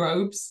people in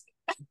robes.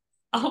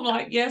 I'm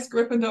like, yes,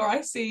 Gryffindor,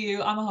 I see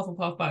you. I'm a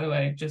Hufflepuff, by the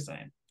way, just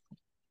saying.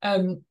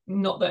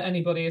 Not that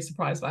anybody is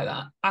surprised by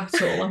that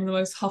at all. I'm the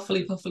most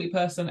huffily puffly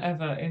person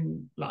ever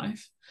in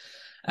life.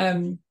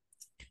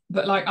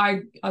 But like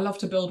I love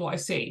to build what I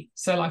see.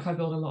 So like I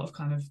build a lot of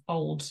kind of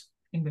old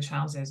English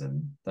houses,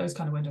 and those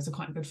kind of windows are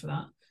quite good for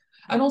that.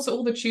 And also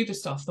all the Tudor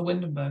stuff, the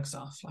Windenburg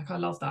stuff. Like I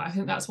love that. I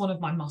think that's one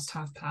of my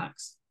must-have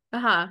packs.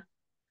 Uh-huh.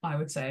 I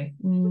would say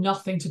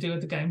nothing to do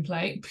with the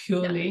gameplay,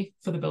 purely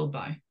for the build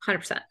buy.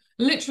 100%.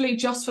 Literally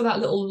just for that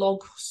little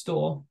log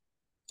store.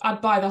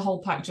 I'd buy the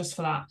whole pack just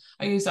for that.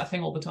 I use that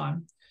thing all the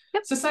time.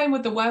 Yep. It's the same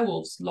with the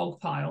werewolves log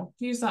pile.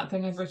 Use that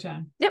thing every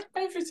time. Yep.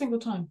 Every single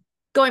time.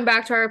 Going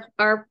back to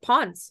our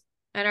ponds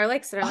and our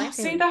lakes and our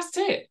landscaping. See, that's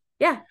it.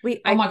 Yeah.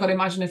 Oh my God,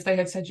 imagine if they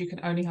had said you can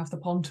only have the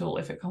pond tool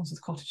if it comes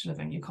with cottage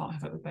living. You can't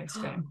have it with base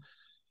game.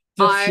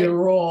 The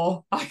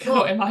furore. I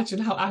cannot imagine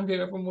how angry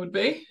everyone would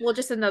be. Well,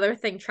 just another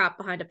thing trapped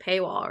behind a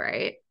paywall,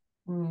 right?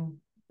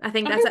 I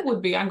think people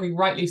would be angry,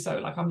 rightly so.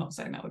 Like, I'm not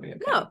saying that would be okay.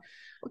 No.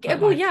 Okay,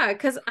 well, yeah,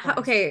 because,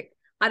 okay,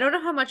 I don't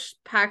know how much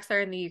packs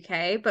are in the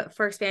UK, but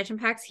for expansion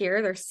packs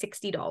here, they're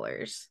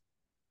 $60.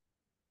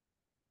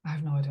 I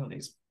have no idea what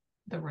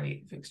the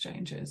rate of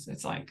exchange is.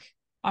 It's like,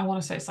 I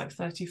want to say it's like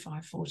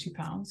 35, 40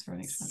 pounds for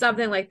an expansion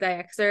something pack. like that,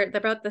 because they're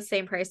about the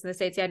same price in the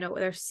States. Yeah, no,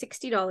 they're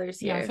 $60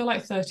 here. Yeah, I feel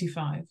like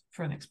 35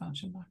 for an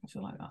expansion pack. I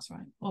feel like that's right.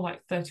 Or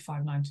like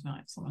 35.99,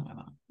 something like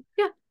that.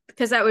 Yeah,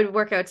 because that would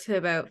work out to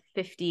about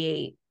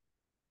 $59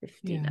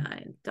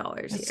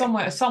 It's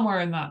somewhere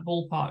in that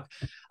ballpark.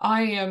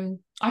 I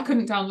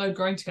couldn't download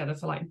Growing Together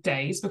for like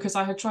days because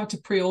I had tried to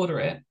pre-order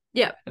it.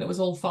 Yeah. And it was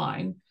all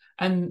fine.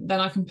 And then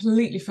I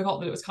completely forgot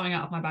that it was coming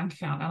out of my bank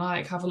account. And I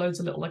like have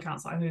loads of little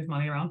accounts that I move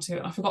money around to.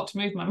 And I forgot to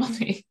move my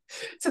money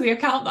to the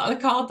card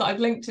that I'd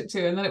linked it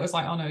to. And then it was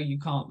like, oh no, you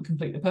can't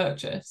complete the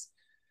purchase.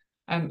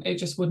 And it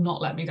just would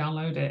not let me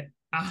download it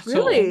at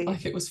all.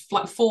 Like it was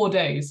like 4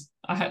 days.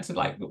 I had to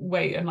like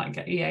wait and like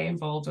get EA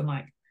involved and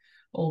like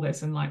all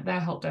this, and like their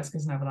help desk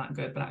is never that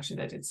good, but actually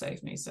they did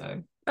save me.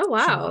 So oh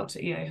wow, shout out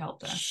to EA help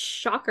desk.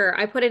 Shocker.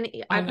 I put an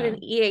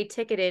EA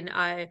ticket in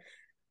I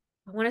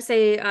want to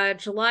say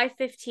July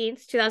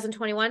 15th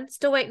 2021,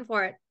 still waiting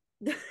for it.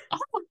 Oh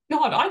my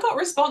God, I got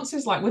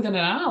responses like within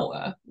an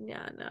hour.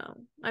 Yeah,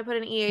 no, I put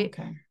an EA.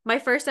 Okay. My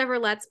first ever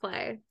Let's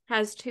Play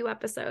has 2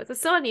 episodes. It's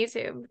still on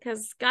YouTube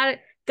because gotta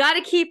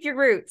keep your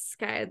roots,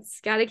 kids.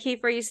 Gotta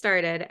keep where you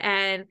started.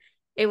 And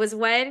it was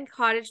when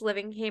Cottage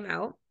Living came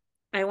out.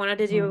 I wanted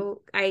to do,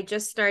 I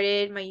just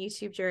started my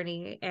YouTube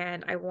journey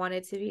and I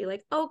wanted to be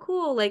like, oh,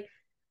 cool. Like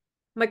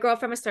my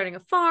girlfriend was starting a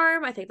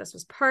farm. I think this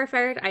was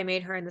perfect. I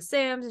made her in The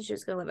Sims and she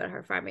was going to live out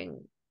her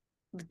farming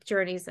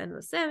journeys in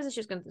The Sims and she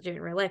was going to do it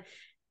in real life.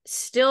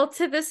 Still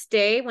to this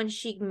day, when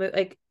she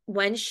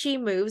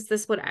moves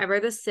this, whatever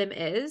the sim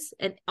is,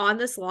 and on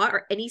this lot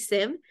or any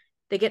sim,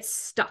 they get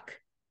stuck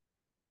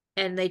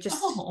and they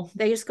just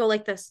go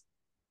like this.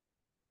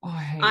 Oh,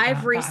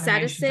 I've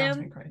reset a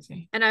sim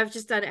and I've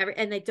just done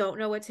and they don't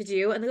know what to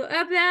do and they go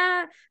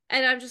blah,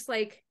 and I'm just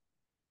like,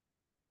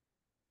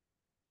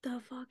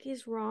 the fuck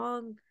is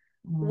wrong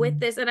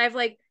with this? And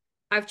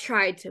I've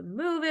tried to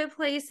move it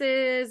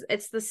places.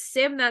 It's the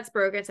sim that's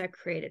broken, so I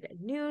created a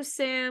new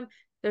sim.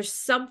 There's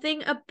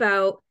something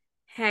about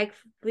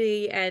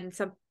Hagby and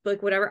some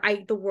like whatever.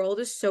 The world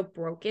is so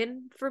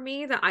broken for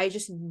me that I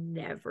just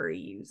never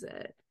use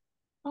it.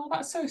 Oh,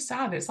 that's so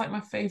sad. It's like my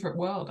favorite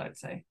world, I'd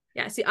say.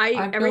 Yeah, see,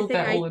 I build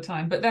that all the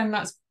time, but then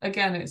that's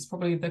again, it's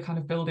probably the kind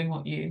of building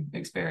what you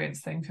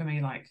experience thing for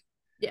me. Like,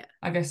 yeah,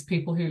 I guess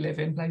people who live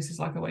in places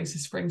like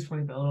Oasis Springs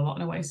probably build a lot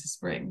in Oasis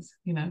Springs.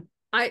 You know,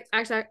 I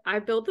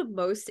build the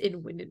most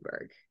in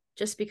Windenburg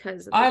just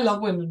because I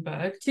love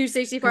Windenburg.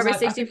 264 by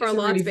 64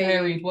 lots, really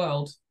varied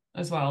world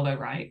as well, though,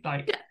 right?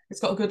 Like, yeah. It's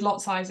got good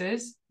lot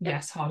sizes. Yeah.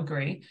 Yes, hard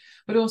agree,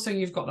 but also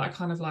you've got that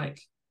kind of like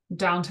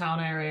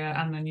downtown area,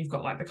 and then you've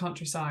got like the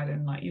countryside,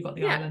 and like you've got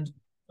the island.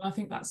 I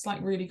think that's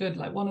like really good.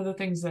 Like one of the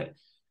things that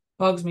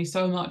bugs me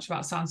so much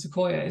about San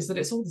Sequoia is that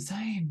it's all the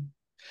same.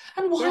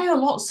 And why are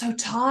lots so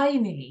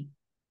tiny?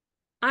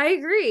 I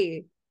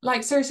agree.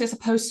 Like seriously, it's a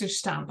postage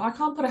stamp. I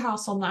can't put a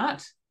house on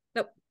that.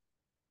 Nope.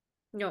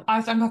 No.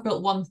 I think I've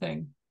built one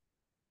thing.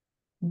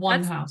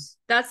 One house.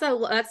 That's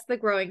the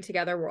Growing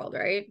Together world,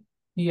 right?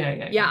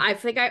 Yeah. I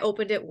think I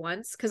opened it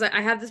once because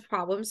I have this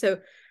problem. So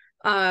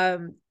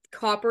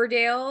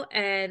Copperdale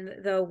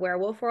and the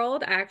Werewolf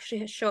World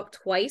actually show up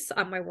twice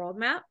on my world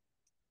map.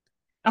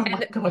 Oh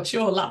my God,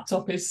 your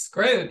laptop is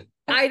screwed.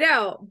 I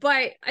know,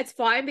 but it's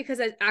fine because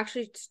it's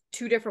actually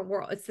 2 different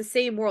worlds. It's the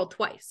same world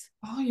twice.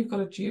 Oh, you've got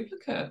a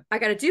duplicate. I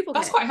got a duplicate.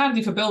 That's quite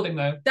handy for building,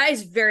 though. That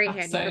is very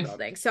handy for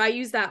building. So I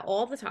use that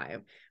all the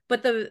time.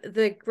 But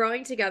the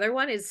Growing Together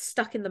one is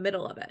stuck in the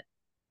middle of it.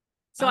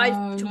 So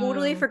I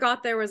totally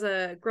forgot there was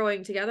a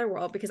Growing Together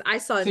world because I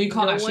saw. So you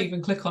can't actually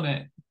even click on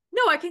it.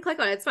 No, I can click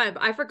on it. It's fine.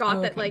 But I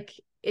forgot that like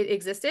it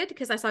existed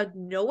because I saw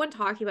no one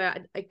talking about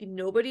it. Like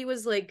nobody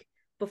was like,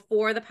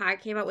 before the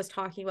pack came out, was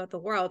talking about the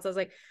world. So I was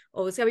like,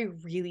 oh, it's gonna be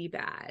really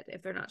bad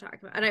if they're not talking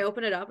about it. And I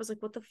opened it up. I was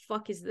like, what the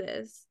fuck is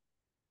this?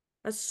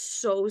 That's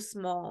so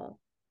small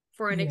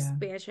for an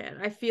expansion.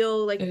 I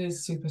feel like it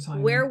is super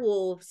tiny.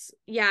 Werewolves,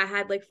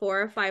 had like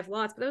 4 or 5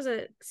 lots, but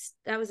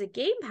that was a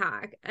game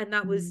pack, and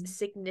that was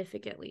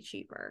significantly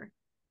cheaper.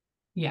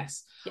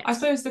 Yes. I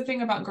suppose the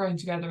thing about Growing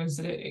Together is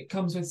that it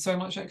comes with so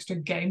much extra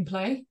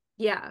gameplay.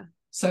 Yeah.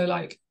 So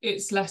like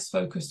it's less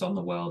focused on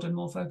the world and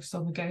more focused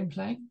on the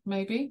gameplay,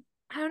 maybe.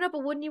 I don't know,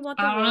 but wouldn't you want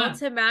the I don't world know.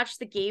 to match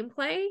the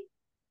gameplay?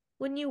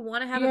 Wouldn't you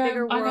want to have a Yeah,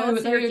 bigger I know, world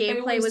but so your they gameplay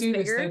always was do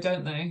this though, bigger?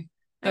 don't they?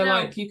 I They're know.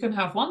 like, you can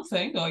have one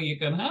thing or you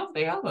can have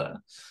the other.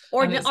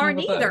 Or And it's or never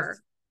both. neither.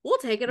 We'll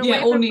take it Yeah,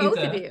 away or from both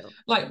of neither. you.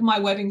 Like my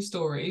wedding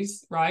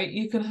stories, right?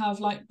 You can have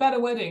like better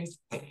weddings.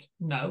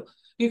 No.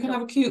 You can have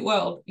Nope. a cute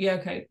world. Yeah,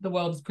 okay. The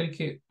world is pretty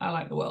cute. I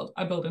like the world.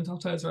 I build in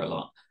Tartosa a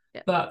lot.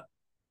 Yeah. But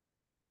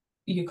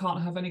you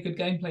can't have any good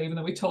gameplay, even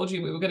though we told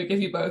you we were going to give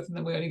you both and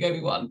then we only gave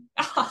you one.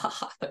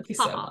 Thank you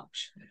so Haha.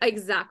 much.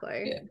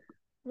 Exactly. Yeah.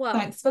 Well,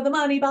 Thanks for the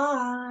money.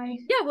 Bye.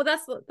 yeah, well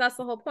that's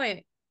the whole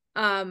point.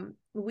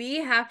 We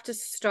have to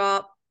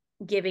stop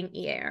giving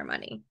EA our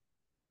money.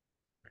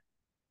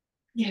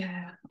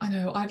 Yeah, I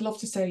know. I'd love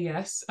to say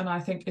yes. And I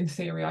think in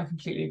theory, I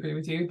completely agree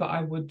with you, but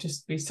I would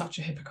just be such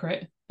a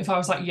hypocrite if I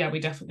was like, yeah, we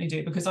definitely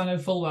do, because I know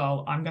full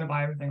well I'm going to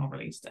buy everything on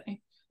release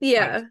day.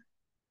 Yeah. Like,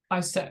 I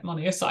set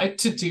money aside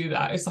to do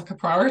that. It's like a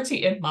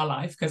priority in my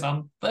life because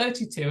I'm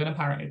 32 and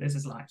apparently this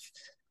is life.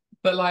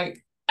 But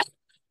like,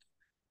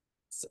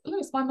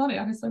 it's my money.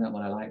 I can spend it on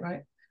what I like,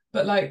 right?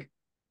 But like,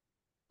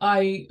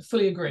 I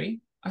fully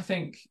agree. I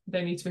think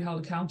they need to be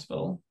held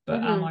accountable.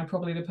 But am I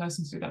probably the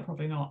person to do that?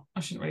 Probably not. I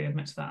shouldn't really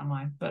admit to that, am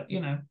I? But you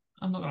know,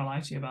 I'm not gonna lie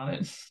to you about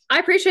it. I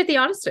appreciate the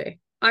honesty.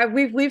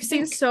 We've I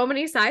seen think, so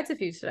many sides of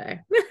you today.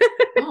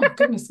 oh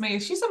goodness me,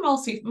 she's a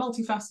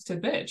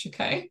multifaceted bitch,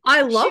 okay? I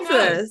She love knows.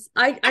 this.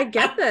 I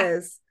get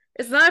this.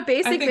 It's not a I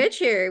basic think bitch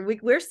here.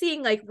 We're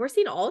seeing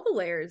all the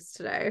layers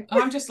today.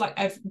 I'm just like,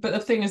 but the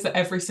thing is that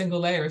every single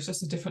layer is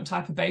just a different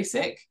type of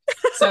basic.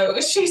 So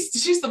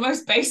she's the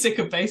most basic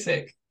of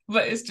basic,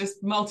 but it's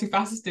just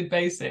multifaceted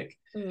basic.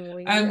 Oh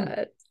my Um,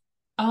 God.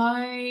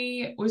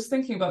 I was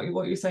thinking about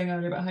what you were saying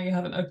earlier about how you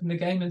haven't opened the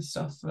game and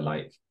stuff for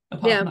like,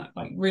 apart Yeah. from that,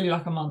 like really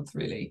like a month,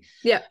 really.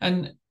 Yeah.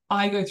 And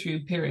I go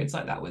through periods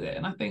like that with it.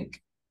 And I think,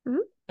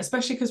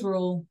 especially because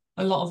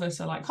a lot of us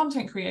are like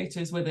content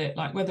creators with it,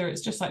 like whether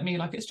it's just like me,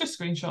 like it's just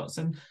screenshots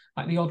and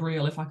like the odd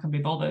reel if I can be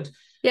bothered.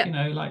 Yeah. You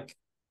know, like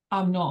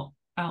I'm not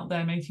out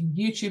there making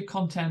YouTube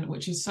content,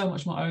 which is so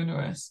much more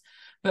onerous.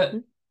 But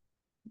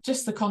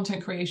just the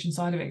content creation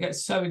side of it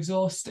gets so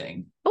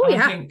exhausting. Oh And I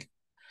yeah. think,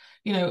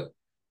 you know,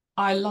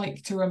 I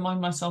like to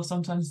remind myself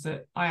sometimes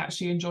that I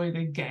actually enjoy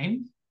the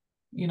game,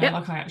 you know, Yep.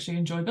 like I actually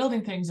enjoy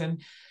building things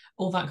and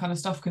all that kind of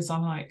stuff, because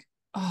I'm like,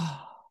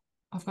 oh,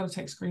 I've got to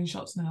take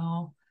screenshots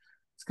now.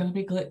 It's going to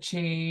be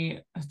glitchy.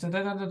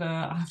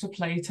 I have to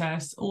play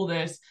test all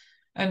this.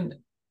 And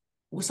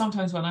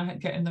sometimes when I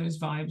get in those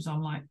vibes,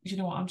 I'm like, you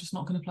know what? I'm just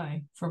not going to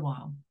play for a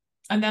while.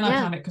 And then I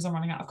panic because I'm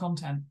running out of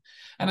content.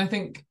 And I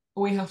think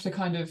we have to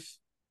kind of,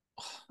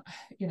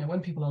 you know,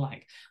 when people are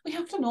like, we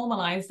have to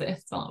normalize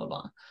this, blah, blah,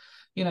 blah.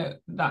 You know,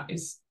 that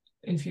is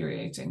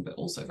infuriating, but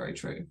also very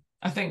true.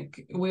 I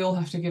think we all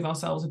have to give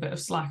ourselves a bit of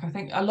slack. I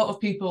think a lot of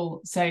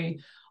people say,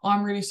 oh,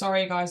 I'm really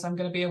sorry, guys, I'm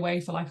going to be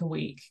away for like a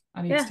week.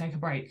 I need to take a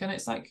break. And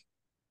it's like,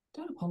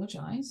 don't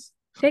apologize.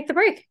 Take the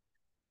break.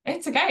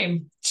 It's a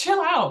game.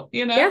 Chill out.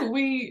 You know, Yeah.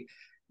 we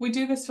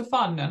do this for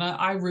fun. And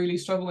I really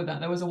struggle with that.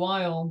 There was a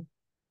while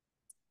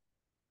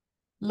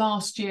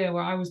last year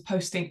where I was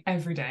posting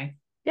every day.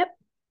 Yep.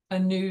 A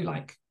new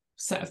like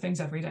set of things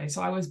every day.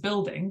 So I was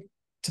building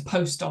to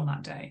post on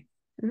that day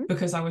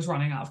because I was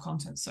running out of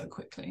content so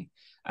quickly.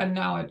 And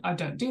now I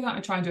don't do that. I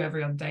try and do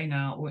every other day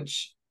now,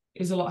 which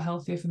is a lot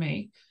healthier for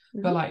me.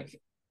 But like,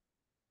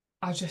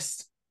 I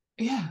just,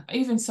 yeah,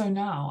 even so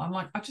now, I'm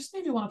like, I just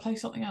maybe want to play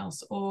something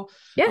else, or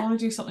I want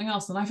to do something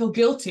else. And I feel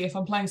guilty if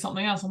I'm playing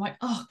something else. I'm like,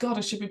 oh God,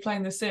 I should be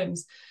playing The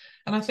Sims.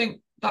 And I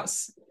think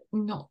that's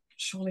not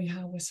surely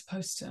how we're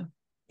supposed to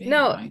be,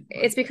 No, right?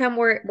 it's become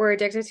we're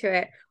addicted to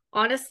it.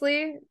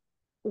 Honestly,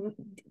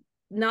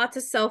 not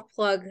to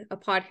self-plug a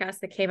podcast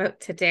that came out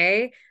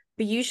today,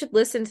 but you should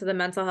listen to the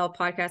mental health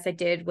podcast I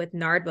did with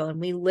Nardville. And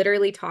we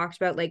literally talked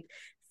about like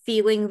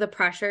feeling the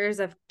pressures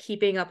of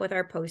keeping up with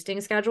our posting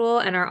schedule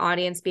and our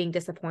audience being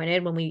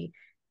disappointed when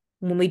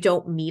we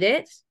don't meet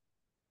it.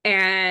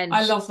 And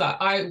I love that.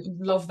 I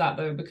love that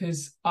though,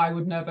 because I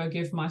would never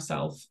give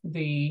myself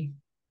the,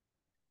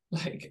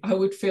 like, I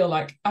would feel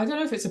like, I don't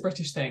know if it's a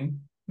British thing,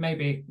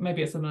 maybe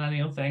it's a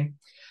millennial thing,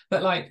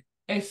 but like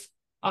if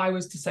I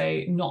was to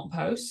say not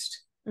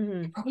post,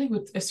 I probably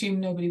would assume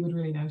nobody would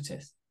really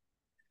notice.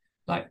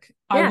 Like,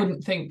 I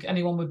wouldn't think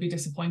anyone would be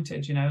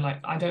disappointed, you know, like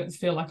I don't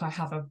feel like I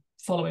have a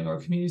following or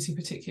a community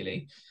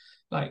particularly.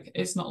 Like,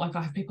 it's not like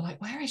I have people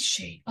like, where is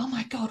she? Oh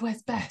my God,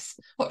 where's Beth?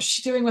 What's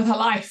she doing with her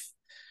life?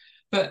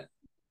 But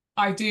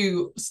I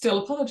do still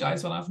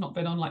apologize when I've not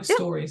been on like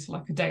stories for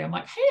like a day. I'm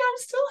like, hey, I'm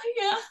still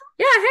here.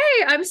 Yeah,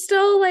 hey, I'm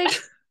still like,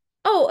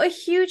 oh, a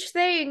huge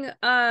thing.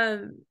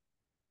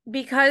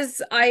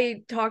 Because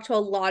I talk to a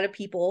lot of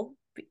people,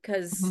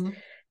 because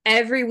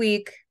every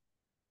week,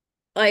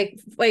 like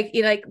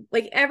you know,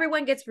 like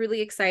everyone gets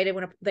really excited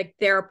when like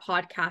their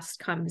podcast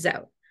comes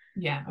out.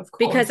 Yeah, of course.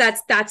 Because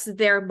that's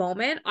their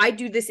moment. I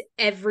do this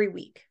every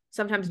week,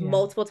 sometimes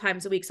multiple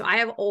times a week. So I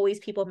have always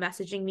people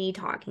messaging me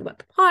talking about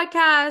the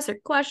podcast or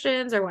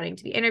questions or wanting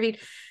to be interviewed.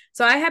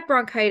 So I had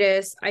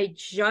bronchitis. I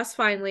just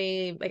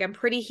finally, like, I'm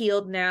pretty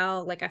healed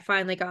now. Like, I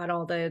finally got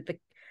all the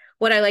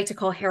what I like to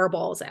call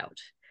hairballs out.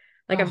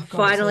 Like, I'm Oh God, it's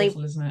finally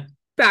awful, isn't it?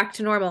 back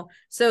to normal.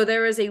 So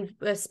there was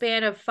a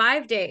span of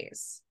 5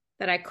 days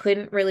that I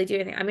couldn't really do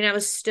anything. I mean, I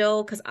was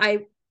still, because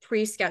I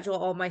pre-schedule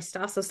all my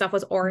stuff, so stuff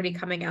was already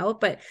coming out,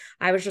 but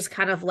I was just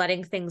kind of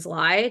letting things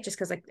lie just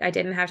because like I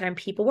didn't have time.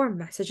 People were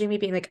messaging me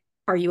being like,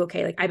 are you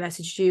okay? Like I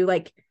messaged you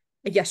like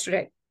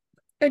yesterday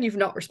and you've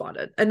not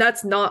responded. And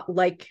that's not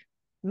like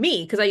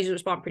me because I usually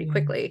respond pretty Yeah.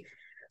 quickly.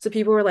 So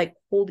people were like,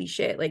 holy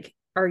shit, like,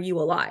 are you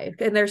alive?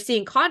 And they're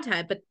seeing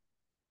content, but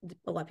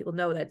a lot of people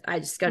know that I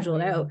just schedule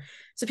it out.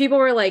 So people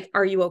were like,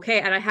 are you okay?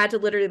 And I had to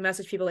literally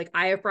message people like,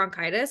 I have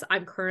bronchitis.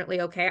 I'm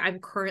currently okay. I'm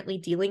currently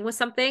dealing with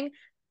something.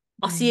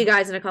 I'll see you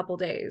guys in a couple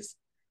days.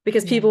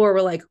 Because people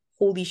were like,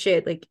 holy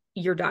shit, like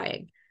you're dying.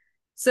 And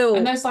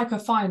So there's like a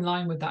fine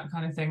line with that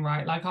kind of thing,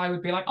 right? Like I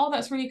would be like, oh,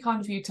 that's really kind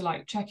of you to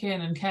like check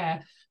in and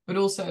care. But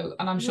also,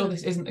 and I'm sure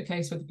this isn't the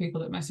case with the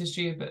people that messaged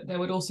you, but there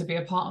would also be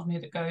a part of me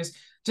that goes,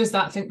 does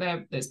that think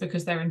it's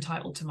because they're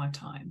entitled to my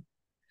time?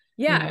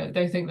 You know,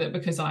 they think that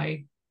because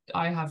I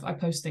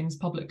post things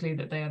publicly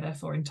that they are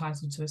therefore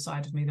entitled to a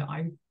side of me that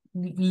I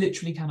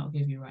literally cannot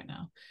give you right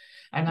now.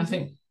 And I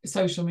think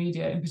social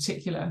media in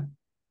particular,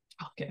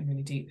 getting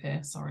really deep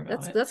here. Sorry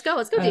about it. Let's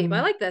go deep.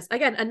 I like this.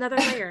 Again, another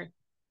layer.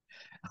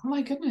 Oh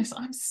my goodness,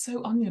 I'm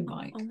so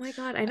onion-like. Oh my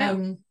God, I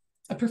know.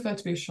 I prefer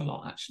to be a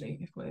shallot, actually,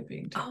 if we're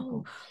being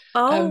typical.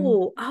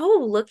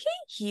 Look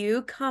at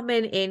you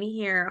coming in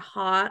here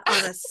hot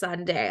on a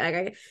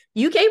Sunday. Like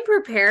you came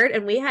prepared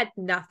and we had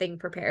nothing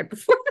prepared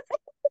before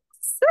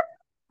this.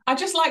 I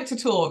just like to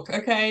talk,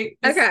 okay?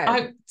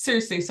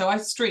 Seriously, so I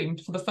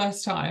streamed for the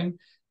first time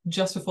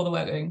just before the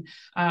wedding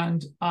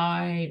and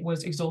I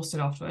was exhausted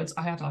afterwards.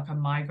 I had like a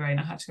migraine.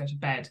 I had to go to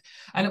bed.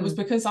 And it was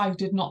because I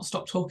did not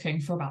stop talking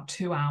for about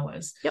 2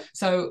 hours. Yep.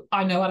 So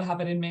I know how to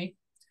have it in me.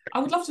 I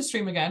would love to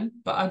stream again,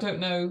 but I don't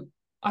know.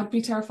 I'd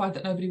be terrified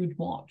that nobody would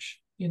watch.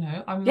 You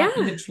know, I'm like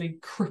literally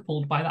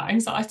crippled by that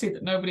anxiety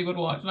that nobody would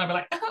watch. And I'd be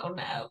like, oh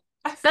no,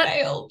 I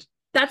failed.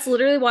 That's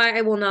literally why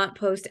I will not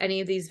post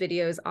any of these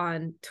videos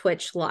on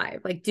Twitch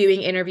live, like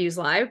doing interviews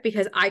live,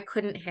 because I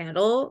couldn't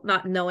handle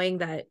not knowing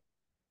that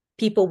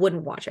people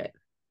wouldn't watch it.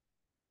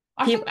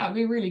 I think that'd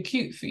be really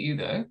cute for you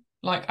though.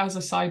 Like as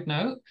a side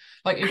note,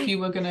 like if you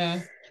were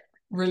gonna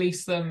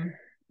release them,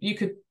 you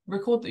could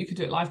record that, you could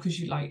do it live because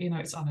you like, you know,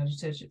 it's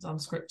unedited, it's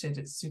unscripted,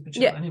 it's super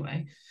chill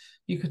anyway.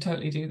 You could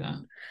totally do that.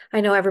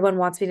 I know everyone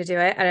wants me to do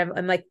it, and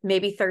I'm like,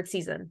 maybe third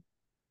season.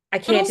 I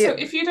can't but also,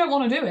 do it. If you don't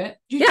want to do it,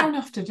 you don't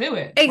have to do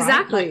it.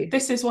 Exactly. Right? Like,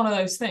 this is one of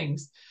those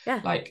things.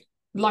 Yeah. Like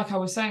I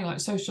was saying, like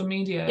social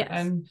media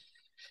and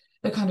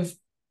the kind of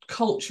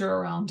culture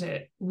around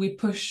it, we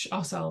push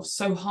ourselves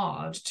so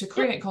hard to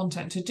create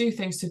content, to do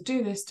things, to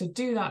do this, to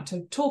do that,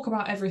 to talk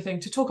about everything,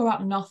 to talk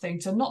about nothing,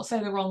 to not say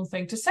the wrong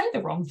thing, to say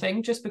the wrong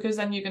thing just because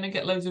then you're going to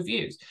get loads of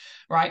views,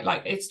 right?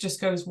 Like it just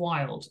goes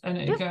wild, and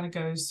it kind of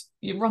goes,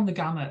 you run the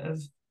gamut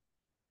of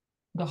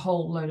the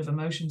whole load of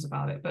emotions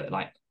about it. But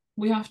like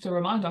we have to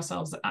remind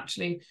ourselves that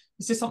actually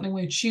this is something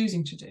we're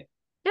choosing to do.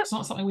 It's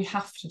not something we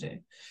have to do.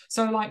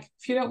 So like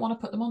if you don't want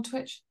to put them on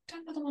Twitch,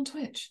 don't put them on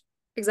Twitch.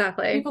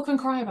 Exactly. People can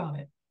cry about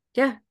it.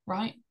 Yeah.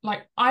 Right?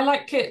 Like I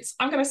like kits.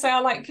 I'm going to say I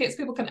like kits.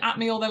 People can at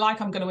me all they like.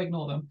 I'm going to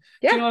ignore them.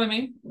 Do you know what I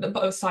mean?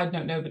 But a side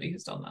note, nobody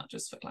has done that,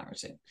 just for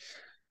clarity.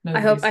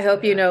 I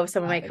hope you know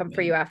someone might come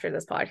for you after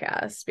this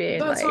podcast.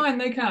 That's fine,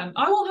 they can.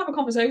 I won't have a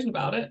conversation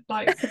about it.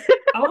 Like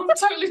I'm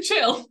totally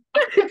chill.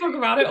 I can talk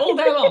about it all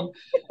day long.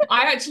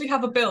 I actually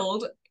have a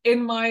build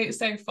in my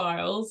save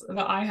files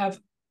that I have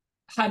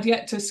had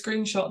yet to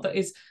screenshot that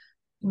is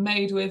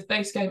made with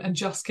base game and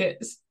just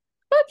kits.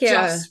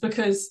 Just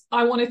because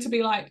I wanted to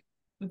be like,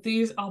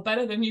 these are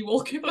better than you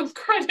all give them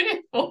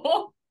credit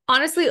for.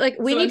 Honestly, like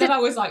then I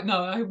was like,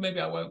 no, maybe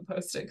I won't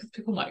post it because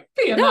people might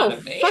be mad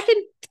at me.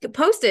 Fucking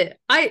post it.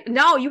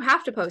 You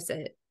have to post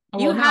it.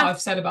 Well, now I've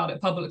said about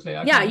it publicly.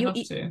 You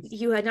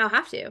now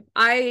have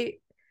to.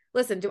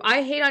 Listen, do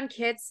I hate on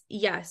kits?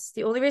 Yes.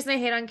 The only reason I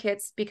hate on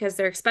kits because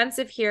they're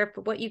expensive here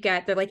for what you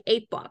get. They're like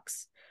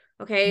 $8.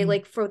 Okay.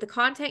 Like for the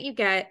content you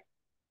get,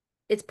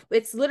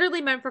 it's literally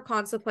meant for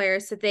console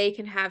players so they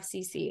can have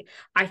CC.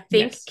 I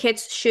think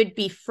kits should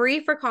be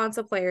free for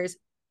console players.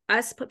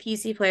 Us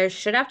PC players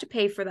should have to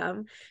pay for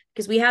them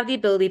because we have the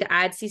ability to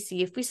add CC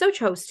if we so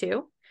chose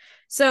to.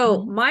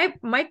 So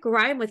my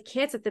grind with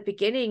kits at the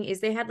beginning is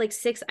they had like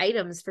 6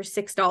 items for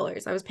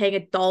 $6. I was paying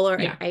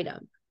 $1 an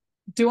item.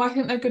 Do I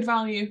think they're good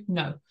value?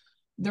 No.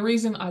 The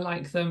reason I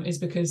like them is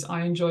because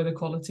I enjoy the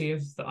quality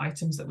of the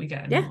items that we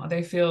get in them.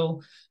 They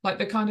feel like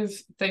the kind of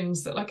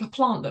things that like a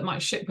plant that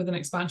might ship with an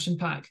expansion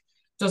pack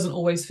doesn't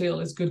always feel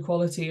as good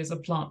quality as a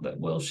plant that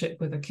will ship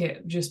with a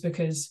kit just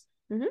because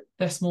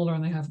they're smaller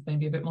and they have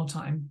maybe a bit more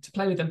time to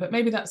play with them. But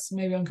maybe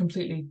I'm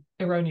completely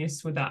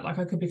erroneous with that. Like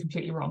I could be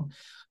completely wrong,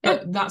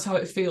 but that's how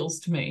it feels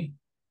to me.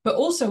 But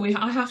also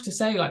I have to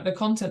say, like the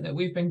content that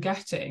we've been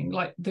getting,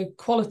 like the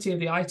quality of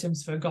the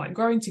items for like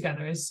growing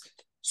together is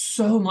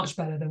so much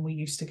better than we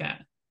used to get.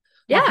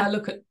 Like I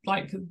look at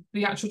like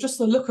the actual, just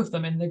the look of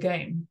them in the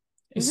game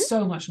is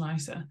so much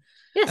nicer.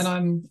 Yes. And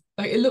I'm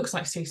like, it looks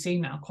like CC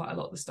now, quite a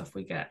lot of the stuff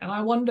we get. And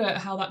I wonder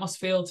how that must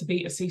feel to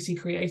be a CC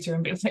creator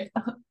and be like,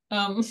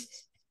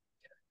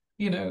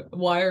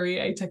 why are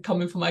EA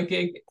coming for my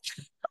gig?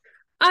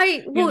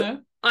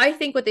 I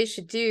think what they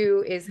should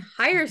do is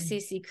hire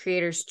CC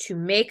creators to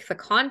make the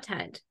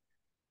content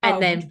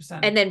and then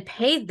 100%.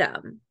 Pay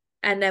them.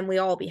 And then we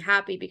all be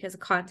happy because the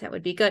content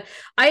would be good.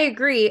 I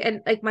agree.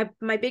 And like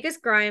my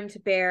biggest grime to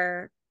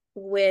bear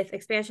with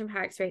expansion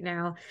packs right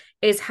now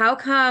is how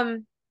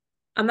come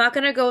I'm not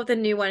going to go with the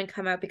new one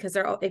come out because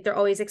they're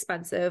always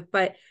expensive,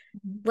 but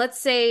let's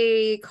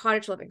say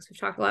cottage living. So we've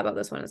talked a lot about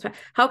this one.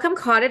 How come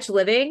cottage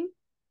living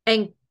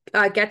and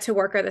get to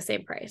work are the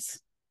same price?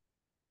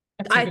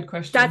 That's a good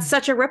question. That's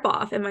such a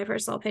ripoff in my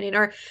personal opinion.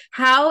 Or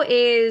how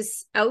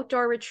is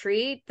outdoor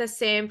retreat the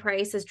same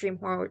price as dream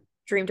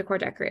decor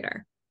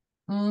decorator?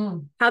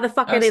 How the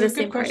fuck are they the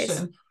same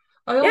price?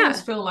 I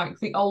always feel like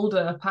the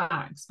older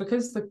packs,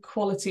 because the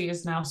quality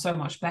is now so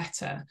much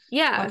better.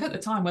 Yeah. Like at the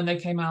time when they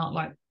came out,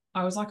 like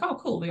I was like, oh,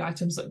 cool, the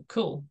items look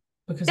cool,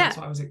 because that's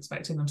what I was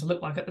expecting them to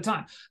look like at the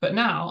time. But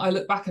now I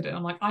look back at it and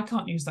I'm like, I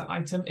can't use that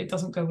item. It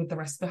doesn't go with the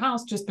rest of the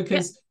house just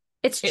because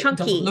it's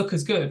chunky. It doesn't look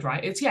as good,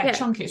 right? It's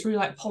chunky. It's really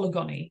like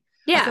polygony.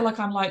 Yeah. I feel like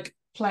I'm like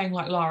playing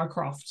like Lara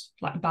Croft,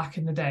 like back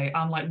in the day.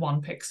 I'm like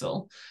 1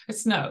 pixel.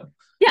 It's not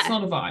a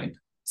vibe.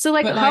 So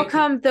like, how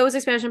come those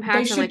expansion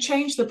packs? They should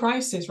change the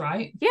prices,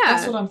 right? Yeah,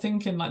 that's what I'm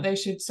thinking. Like they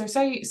should. So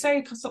say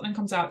something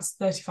comes out, it's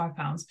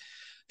 £35.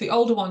 The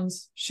older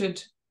ones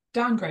should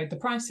downgrade the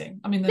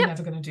pricing. I mean, they're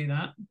never going to do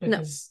that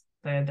because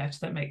they're there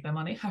to make their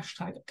money.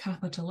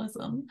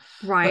 #capitalism.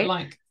 Right. But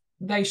like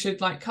they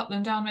should like cut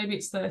them down. Maybe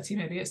it's 30,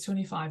 maybe it's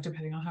 25,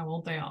 depending on how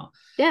old they are.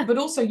 Yeah. But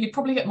also, you'd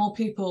probably get more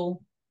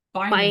people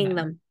buying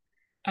them,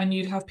 and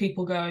you'd have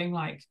people going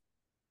like,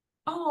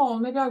 "Oh,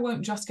 maybe I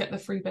won't just get the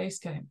free base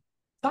game.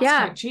 That's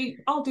quite cheap.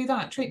 I'll do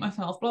that. Treat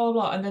myself. Blah blah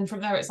blah." And then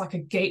from there, it's like a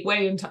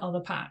gateway into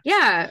other packs.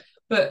 Yeah.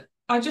 But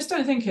I just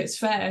don't think it's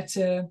fair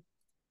to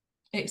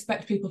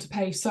expect people to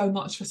pay so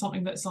much for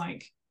something that's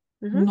like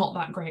not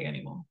that great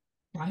anymore,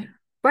 right?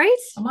 Right?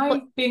 Am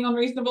I being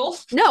unreasonable?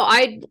 No,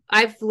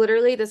 I've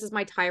literally, this is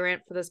my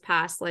tyrant for this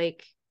past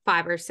like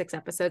 5 or 6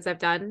 episodes I've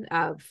done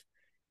of,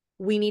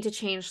 we need to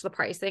change the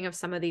pricing of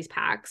some of these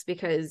packs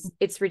because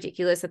it's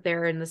ridiculous that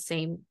they're in the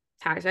same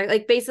tax. Right?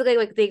 Like basically,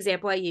 like the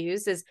example I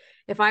used is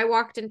if I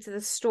walked into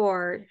the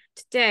store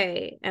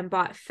today and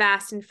bought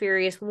Fast and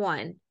Furious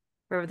 1,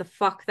 whatever the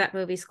fuck that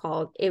movie's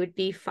called, it would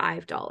be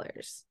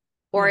 $5.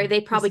 Or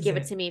they probably give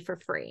it to me for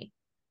free.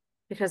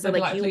 Because they're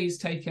like, please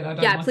take it. I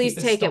don't want please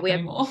take it. We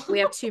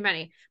have too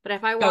many. But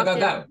if I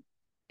walked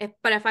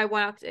if I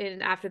walked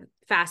in after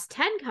Fast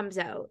 10 comes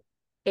out,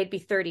 it'd be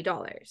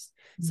 $30.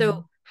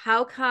 So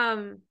how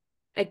come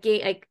a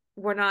game like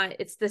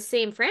it's the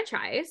same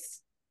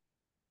franchise,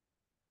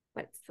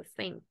 but it's the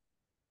same,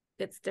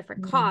 it's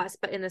different cost.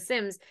 But in The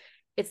Sims,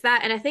 it's that.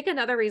 And I think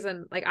another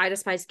reason, like I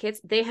despise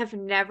kits, they have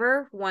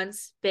never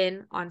once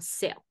been on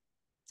sale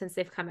since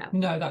they've come out.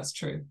 No, that's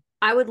true.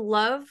 I would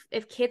love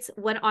if kits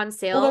went on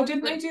sale. Although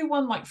didn't they do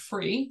one like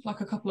free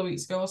like a couple of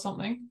weeks ago or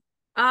something?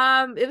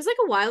 It was like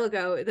a while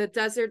ago. The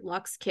Desert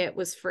Lux kit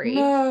was free.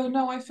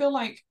 No, I feel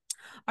like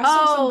I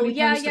saw somebody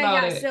post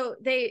about it. So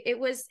it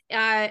was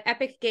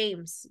Epic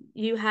Games.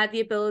 You had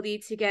the ability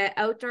to get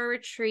Outdoor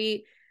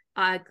Retreat,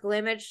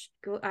 Vintage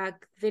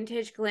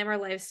Glamour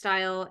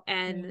Lifestyle,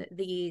 and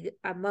the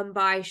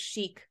Mumbai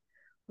Chic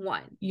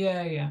one.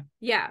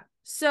 Yeah.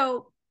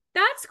 So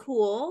that's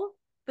cool,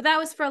 but that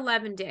was for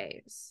 11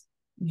 days.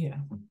 Yeah.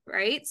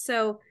 Right.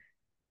 So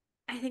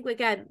I think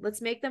again,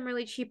 let's make them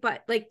really cheap.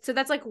 But like, so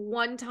that's like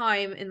one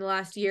time in the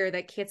last year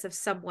that kits have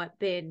somewhat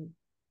been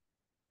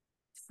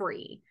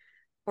free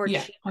or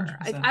cheaper.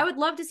 I would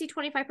love to see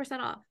 25%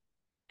 off.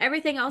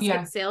 Everything else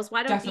gets sales.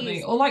 Why don't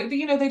definitely? Or like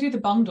they do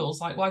the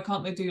bundles. Like why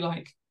can't they do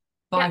like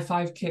buy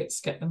 5 kits,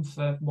 get them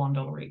for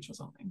 $1 each or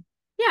something?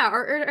 Yeah.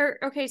 Or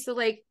okay, so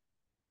like,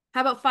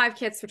 how about 5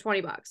 kits for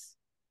 $20?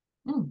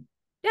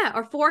 Yeah,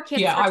 or 4 kits.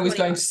 Yeah, I was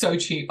going so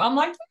cheap. I'm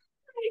like,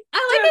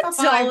 I like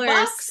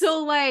 $1.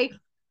 So like,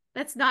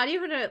 that's not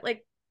even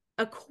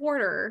a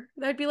quarter.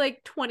 That'd be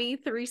like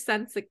 23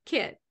 cents a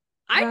kit.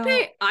 I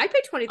pay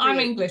 23. I'm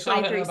English.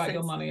 I don't know about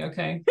your money.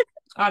 Okay,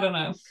 I don't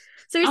know.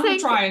 So you're saying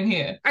trying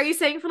here? Are you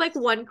saying for like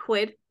 £1?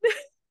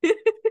 Yeah,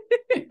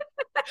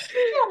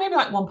 maybe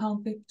like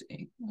 £1.50.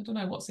 I don't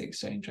know what's the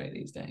exchange rate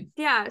these days.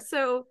 Yeah,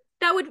 so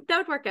that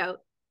would work out.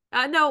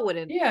 No, it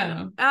wouldn't.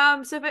 Yeah.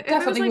 So if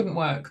definitely wouldn't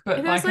work.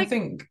 But like I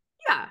think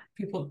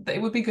people,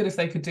 it would be good if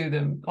they could do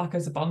them like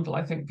as a bundle.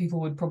 I think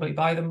people would probably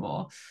buy them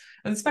more,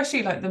 and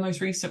especially like the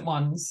most recent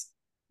ones.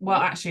 Well,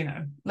 actually,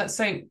 no. Let's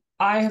say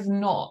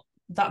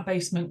that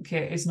basement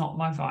kit is not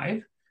my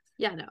vibe.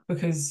 Yeah, no.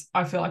 Because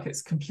I feel like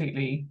it's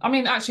completely. I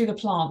mean, actually, the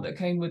plant that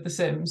came with the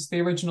Sims, the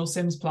original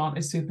Sims plant,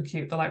 is super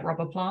cute. The like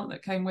rubber plant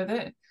that came with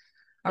it.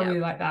 I really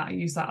like that. I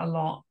use that a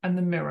lot. And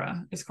the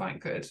mirror is quite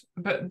good.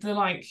 But the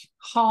like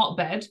heart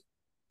bed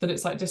that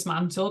it's like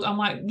dismantled, I'm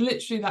like,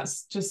 literally,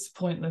 that's just a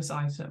pointless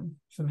item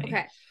for me.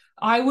 Okay.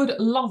 I would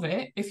love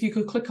it if you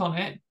could click on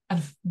it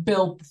and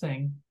build the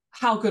thing.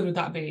 how good would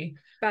that be?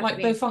 Like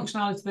Bethany, the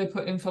functionality they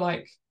put in for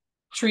like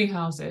tree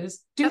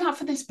houses, do Yep. that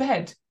for this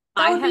bed.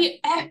 That I would have be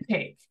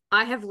epic.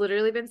 I have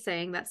literally been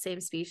saying that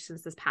same speech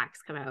since this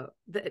pack's come out.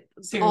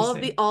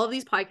 Seriously. All of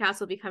these podcasts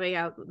will be coming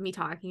out, me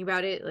talking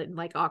about it in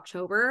like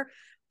October.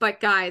 But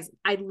guys,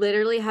 I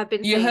literally have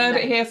been You saying heard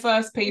it that. here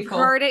first, You've people.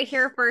 heard it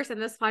here first in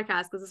this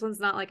podcast because this one's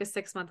not like a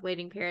 6-month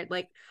waiting period.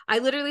 Like I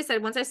literally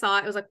said, once I saw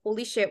it, I was like,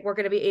 holy shit, we're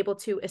going to be able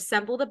to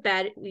assemble the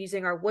bed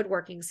using our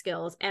woodworking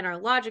skills and our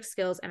logic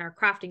skills and our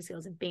crafting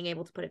skills and being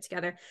able to put it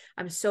together.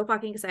 I'm so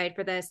fucking excited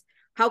for this.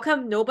 How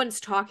come no one's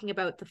talking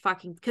about the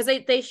fucking, because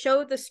they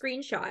showed the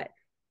screenshot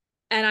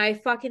and I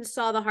fucking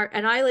saw the heart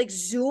and I like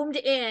zoomed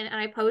in and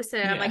I posted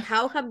it. And I'm like, Yeah.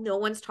 how come no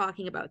one's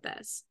talking about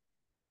this?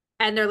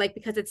 And they're like,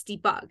 because it's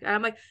debugged. And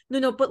I'm like,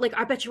 no, but like,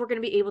 I bet you we're going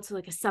to be able to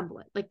like assemble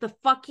it. Like the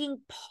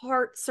fucking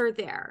parts are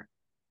there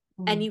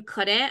and you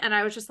couldn't. And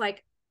I was just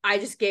like, I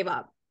just gave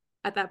up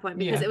at that point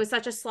because Yeah. it was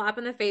such a slap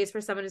in the face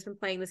for someone who's been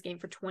playing this game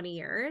for 20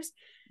 years.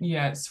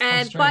 Yeah, it's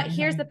But frustrating.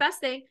 here's the best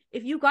thing.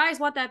 If you guys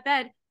want that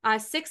bed,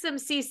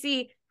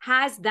 6MCC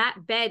has that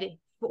bed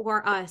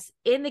for us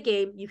in the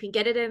game. You can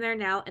get it in there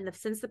now. And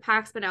since the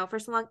pack's been out for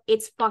so long,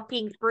 it's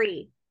fucking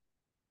free.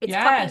 It's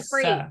fucking Yes,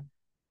 free.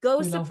 Go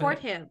we love support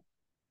it. him.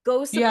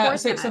 Go Yeah, support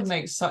Sixon that.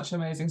 makes such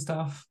amazing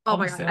stuff. Oh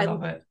my God. Honestly, I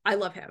love it. I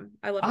love him.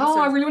 I love him Oh,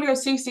 so I much. really want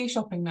to go CC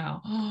shopping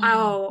now.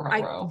 Oh,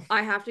 Bro.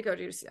 I have to go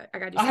do, I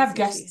gotta do I some have sushi.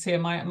 guests here.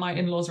 My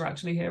in-laws are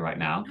actually here right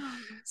now.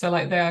 So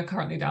like they're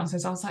currently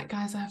downstairs. I was like,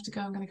 guys, I have to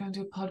go. I'm gonna go and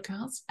do a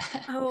podcast.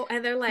 Oh,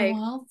 and they're For a like,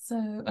 while.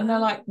 And they're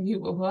like,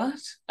 you were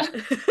what?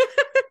 CC.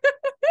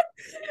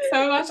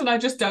 So imagine I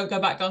just don't go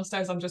back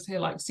downstairs. I'm just here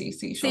like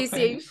CC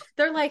shopping.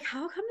 They're like,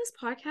 how come this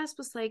podcast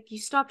was like, you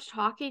stopped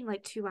talking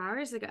like 2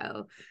 hours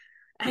ago?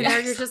 And Yeah,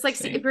 then you're just like,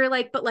 exactly. if you're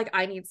like, but like,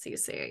 I need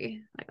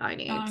CC. Like, I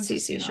need I'm just,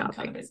 CC shopping. I'm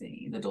kind of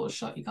busy. The door's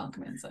shut. You can't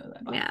come in. So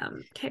then bye. Yeah.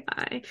 Okay.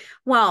 Bye.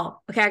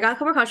 Well, okay. I got a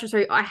couple questions for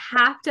you. I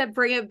have to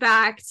bring it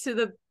back to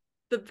the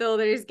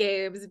builders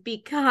games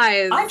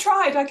because I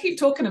tried. I keep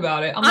talking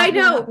about it. I'm I like,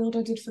 know that build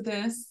I did for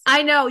this.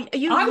 I know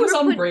I was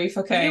on put, brief.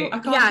 Okay, I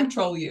can't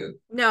control you.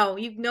 No,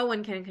 no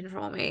one can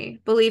control me.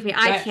 Believe me,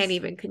 I can't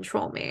even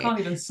control me. Can't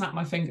even snap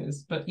my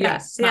fingers. But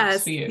yes,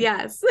 snaps for you.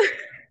 Yes.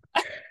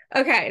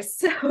 Okay,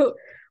 so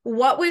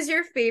what was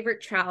your favorite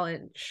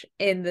challenge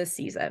in this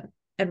season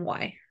and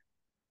why?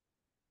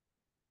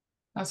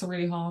 That's a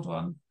really hard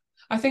one.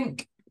 I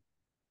think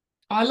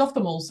I love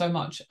them all so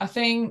much. I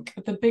think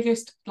the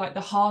biggest, like the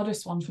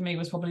hardest one for me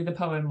was probably the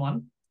poem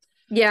one.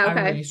 Yeah,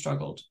 okay. I really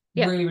struggled.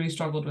 Yeah. Really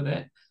struggled with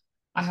it.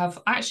 I have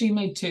actually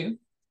made two.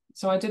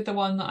 So I did the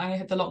one that I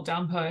had the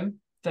lockdown poem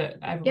that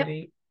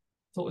everybody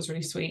thought was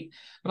really sweet.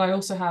 But I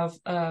also have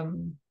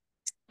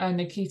a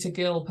Nikita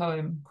Gill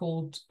poem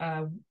called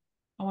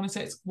I want to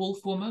say it's Wolf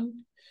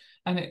Woman.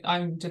 And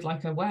I did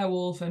like a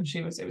werewolf, and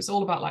it was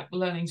all about like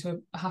learning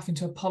to having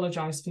to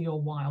apologize for your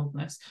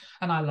wildness.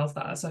 And I love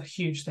that. That's a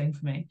huge thing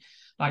for me.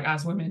 Like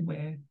as women,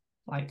 we're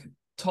like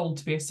told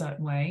to be a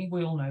certain way.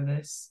 We all know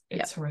this.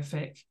 It's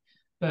horrific.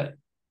 But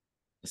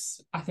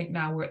I think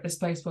now we're at this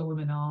place where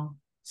women are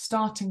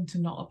starting to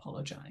not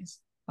apologize.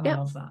 And I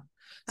love that.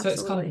 So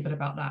It's kind of a bit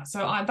about that. So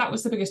that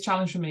was the biggest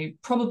challenge for me,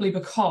 probably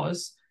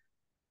because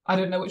I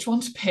don't know which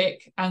one to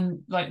pick.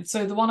 And like,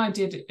 so the one I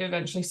did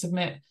eventually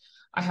submit,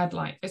 I had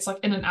like, it's like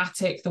in an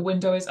attic, the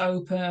window is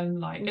open,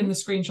 like in the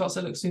screenshots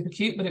it looks super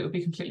cute, but it would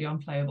be completely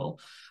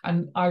unplayable.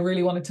 And I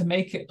really wanted to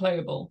make it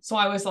playable. So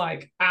I was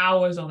like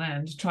hours on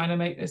end trying to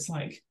make this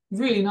like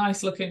really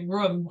nice looking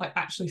room, like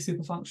actually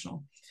super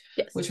functional,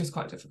 which was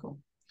quite difficult.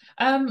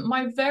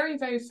 My very,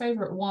 very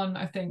favorite one,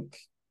 I think,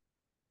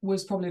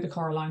 was probably the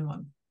Coraline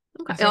one.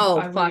 Okay.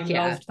 I really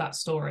loved that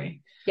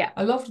story. Yeah.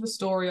 I loved the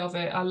story of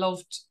it.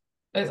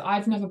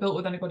 I've never built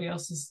with anybody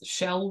else's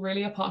shell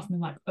really, apart from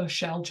like a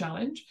shell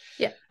challenge.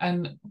 Yeah.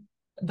 And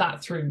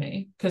that threw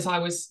me because I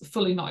was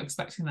fully not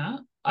expecting that.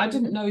 I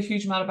didn't know a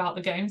huge amount about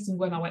the games, and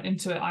when I went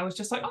into it, I was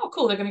just like, oh,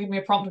 cool, they're going to give me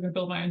a prompt, I'm going to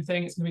build my own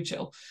thing, it's going to be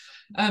chill.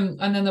 And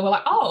then they were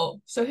like, oh,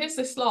 so here's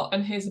this slot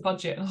and here's a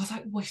budget. And I was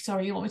like, wait,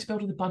 sorry, you want me to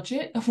build with a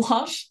budget?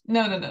 What?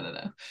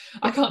 No.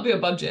 I can't do a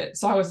budget.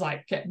 So I was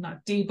like getting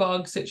that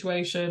debug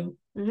situation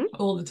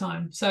all the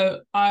time.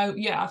 So I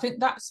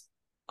think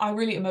I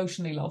really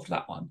emotionally loved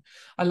that one.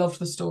 I loved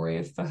the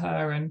story for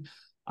her, and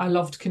I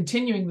loved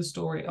continuing the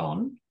story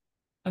on.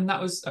 And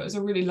that was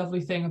a really lovely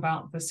thing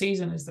about the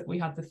season, is that we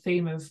had the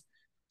theme of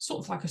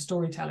sort of like a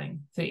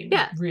storytelling theme,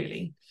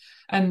 really.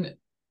 And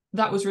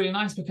that was really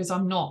nice because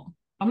I'm not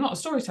a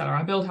storyteller.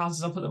 I build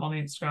houses, I'll put them on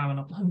the Instagram, and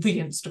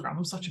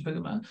I'm such a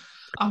boomer.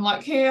 I'm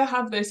like, here,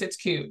 have this, it's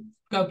cute,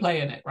 go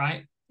play in it,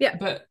 right? Yeah.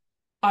 But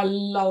I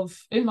love,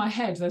 in my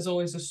head, there's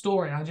always a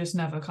story. I just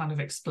never kind of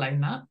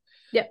explain that.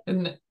 Yeah.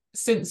 And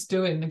since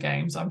doing the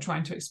games, I'm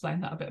trying to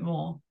explain that a bit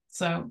more.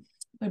 So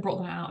they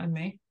brought that out in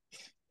me.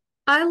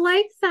 I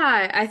like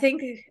that. I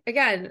think,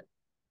 again,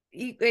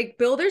 like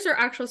builders are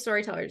actual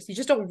storytellers. You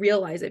just don't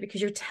realize it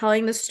because you're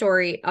telling the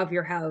story of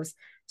your house.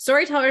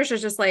 Storytellers are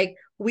just like,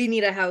 we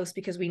need a house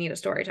because we need a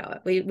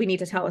storyteller. We need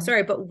to tell a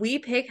story, but we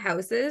pick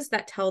houses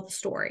that tell the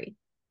story.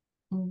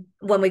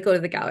 when we go to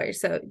the gallery.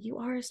 So you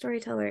are a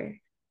storyteller,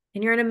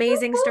 and you're an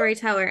amazing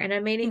storyteller and an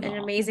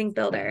amazing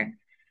builder.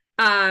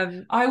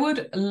 I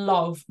would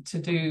love to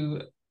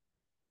do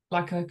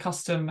like a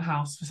custom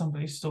house for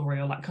somebody's story,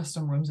 or like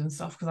custom rooms and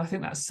stuff, because I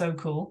think that's so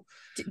cool.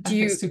 I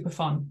think it's super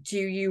fun. Do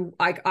you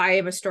like, I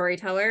am a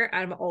storyteller,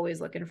 I'm always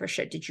looking for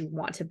shit. Did you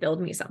want to build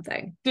me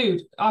something?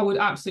 Dude, I would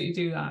absolutely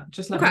do that.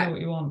 Just let me know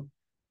what you want.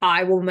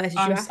 I will message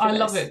you after I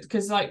love it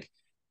because like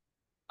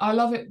I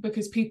love it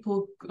because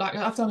people, like,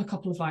 I've done a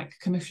couple of like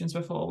commissions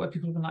before where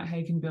people have been like,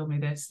 hey, can you build me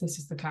this? This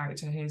is the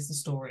character, here's the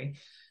story.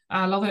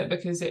 And I love it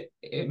because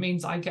it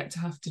means I get to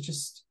have to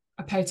just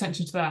I pay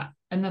attention to that,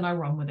 and then I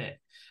run with it.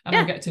 And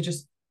I get to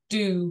just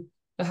do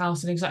the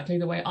house in exactly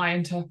the way I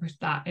interpret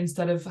that,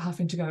 instead of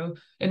having to go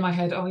in my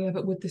head, oh yeah,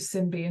 but would this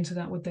sim be into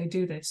that? Would they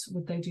do this?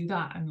 Would they do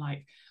that? And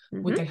like,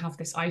 would they have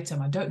this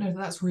item? I don't know that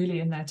that's really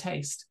in their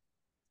taste.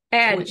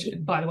 And which,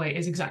 by the way,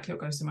 is exactly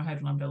what goes through my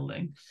head when I'm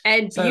building.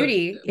 And so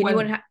beauty,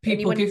 when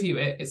people give you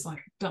it, it's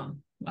like done.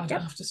 I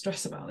don't have to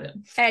stress about it.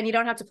 And you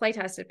don't have to play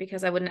test it,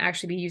 because I wouldn't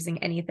actually be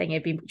using anything.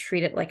 It'd be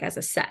treated like as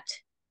a set.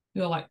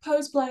 You're like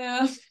pose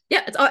player.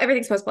 Yeah, it's all,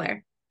 everything's pose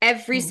player.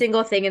 Every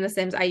single thing in The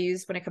Sims I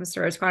use when it comes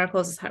to Rose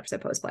Chronicles is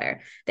 100% pose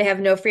player. They have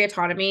no free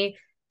autonomy.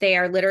 They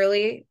are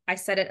literally, I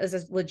set it as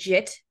a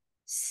legit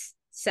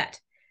set.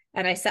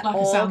 And I set like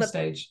all a sound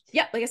stage.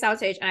 Yeah, like a sound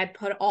stage. And I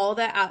put all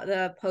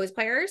the pose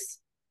players.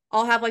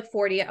 I'll have like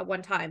 40 at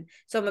one time.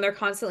 So when they're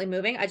constantly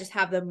moving, I just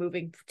have them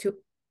moving to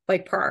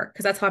like per,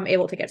 because that's how I'm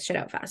able to get shit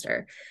out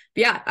faster.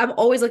 But yeah, I'm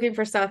always looking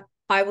for stuff.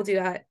 I will do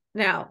that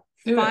now.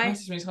 Do it.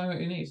 Message me, tell me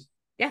what you need.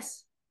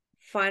 Yes.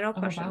 Final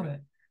question. About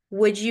it.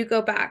 Would you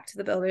go back to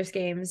the Builders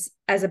games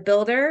as a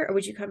builder, or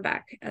would you come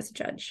back as a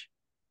judge?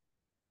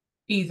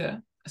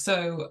 Either.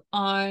 So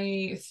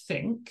I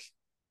think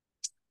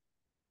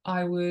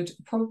I would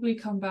probably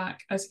come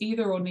back as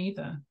either or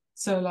neither.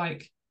 So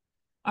like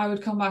I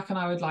would come back and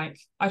I would like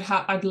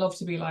I'd love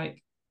to be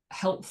like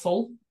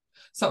helpful.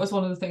 So that was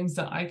one of the things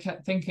that I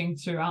kept thinking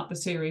throughout the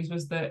series,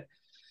 was that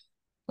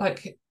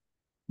like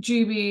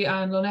Juby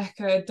and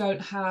Loneka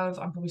don't have,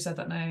 I probably said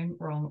that name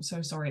wrong,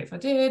 so sorry if I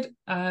did.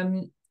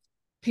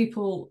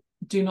 People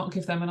do not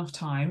give them enough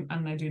time,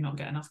 and they do not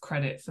get enough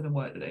credit for the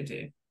work that they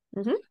do.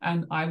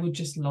 And I would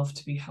just love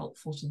to be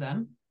helpful to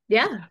them.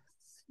 Yeah.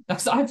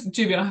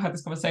 Juby and I had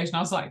this conversation.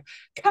 I was like,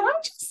 can I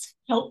just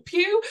help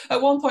you?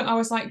 At one point I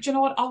was like, do you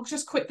know what? I'll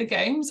just quit the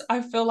games.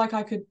 I feel like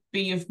I could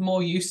be of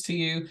more use to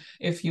you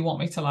if you want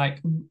me to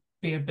like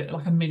be a bit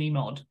like a mini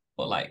mod,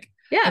 or like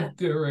a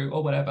guru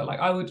or whatever. Like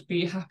I would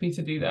be happy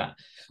to do that.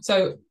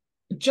 So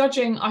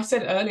judging, I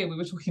said earlier we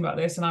were talking about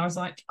this, and I was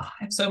like, I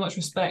have so much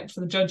respect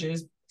for the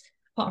judges,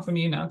 apart from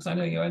you now, because I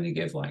know you only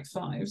give like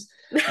 5s.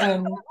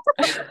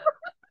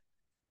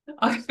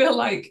 I feel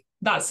like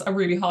that's a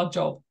really hard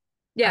job.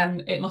 Yeah.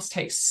 And it must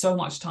take so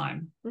much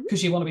time,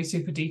 because you want to be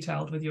super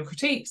detailed with your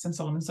critiques and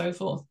so on and so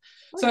forth.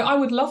 So I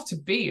would love to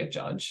be a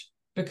judge,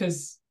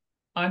 because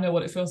I know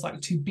what it feels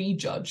like to be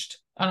judged,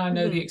 and I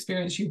know the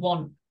experience you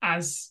want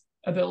as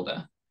a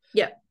builder.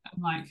 Yeah.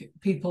 And like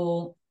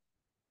people,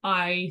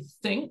 I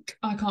think,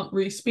 I can't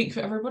really speak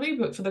for everybody,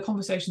 but for the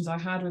conversations I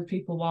had with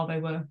people while they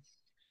were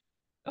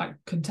like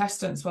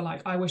contestants, were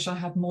like, I wish I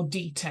had more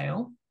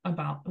detail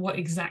about what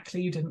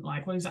exactly you didn't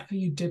like, what exactly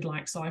you did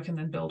like, so I can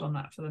then build on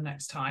that for the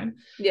next time.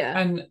 Yeah.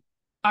 And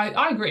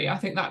I agree. I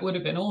think that would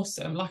have been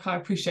awesome. Like I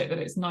appreciate that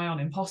it's nigh on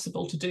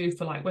impossible to do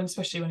for like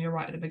especially when you're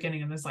right at the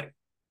beginning and there's like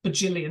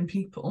bajillion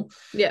people.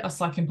 Yeah. That's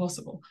like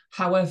impossible.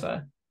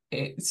 However,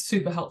 it's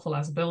super helpful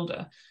as a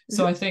builder.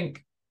 So I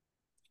think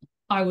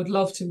I would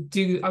love to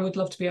be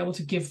able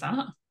to give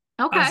that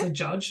as a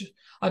judge.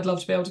 I'd love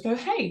to be able to go,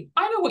 hey,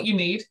 I know what you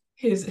need.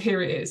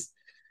 Here it is.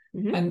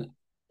 And,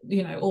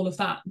 you know, all of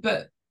that.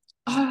 But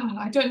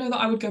I don't know that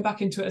I would go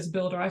back into it as a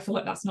builder. I feel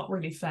like that's not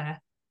really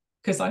fair,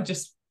 because I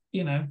just,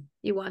 you know,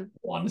 you won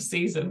one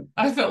season.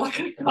 I feel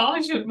like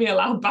I shouldn't be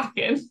allowed back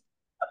in.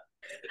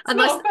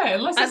 Unless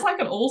it's like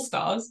an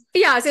all-stars.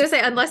 Yeah, I was gonna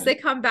say, unless they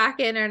come back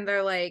in and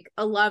they're like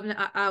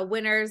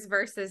winners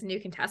versus new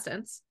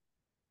contestants.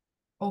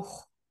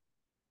 Oh,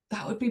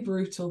 that would be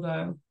brutal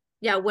though.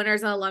 Yeah,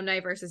 winners and alumni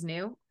versus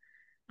new.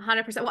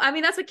 100%. Well, I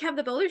mean, that's what Kev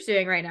the Builder's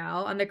doing right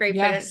now on the Great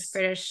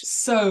British.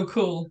 So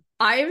cool.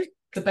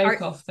 The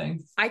bake-off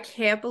thing. I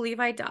can't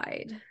believe I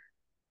died.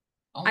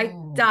 Oh. I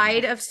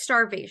died of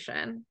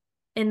starvation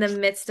in the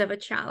midst of a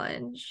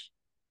challenge.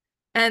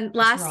 And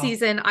last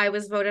season, I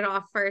was voted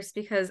off first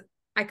because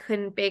I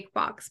couldn't bake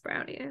box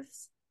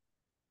brownies.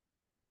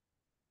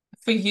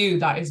 For you,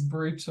 that is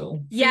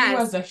brutal. Yes. For you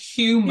as a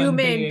human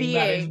being,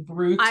 that is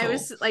brutal. I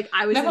was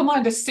never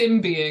mind a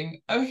sim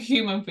being, a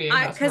human being.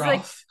 That's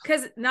rough.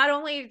 Because not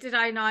only did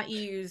I not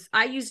use,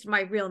 I used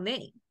my real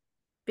name,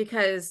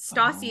 because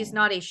Stassi is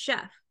not a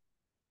chef.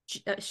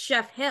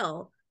 Chef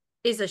Hill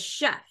is a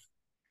chef.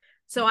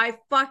 So I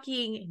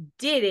fucking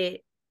did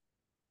it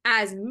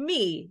as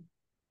me,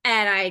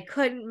 and I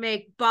couldn't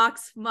make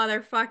box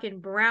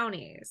motherfucking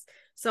brownies.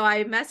 So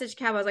I messaged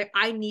Kev. I was like,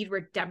 I need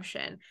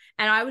redemption.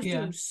 And I was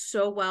doing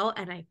so well,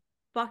 and I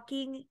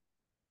fucking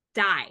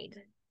died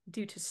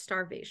due to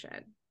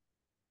starvation.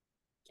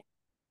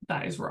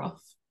 That is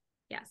rough.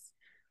 Yes.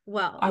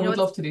 Well, I would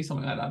love to do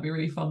something like that. It'd be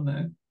really fun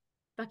though.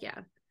 Fuck yeah.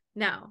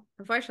 Now,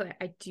 unfortunately,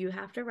 I do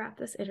have to wrap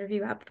this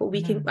interview up, but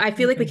I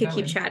feel like we could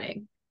keep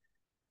chatting.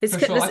 For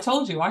sure. I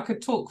told you I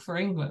could talk for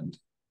England.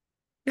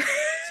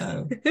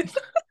 So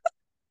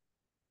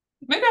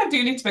maybe I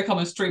do need to become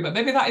a streamer.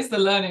 Maybe that is the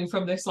learning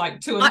from this like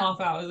 2.5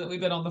 hours that we've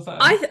been on the phone.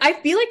 I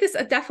feel like this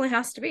definitely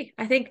has to be.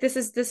 I think this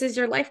is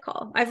your life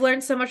call. I've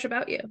learned so much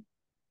about you.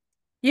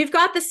 You've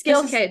got the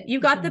skill, kid.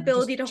 You've got the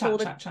ability to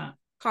hold a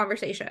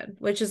conversation,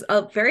 which is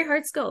a very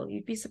hard skill.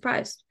 You'd be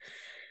surprised.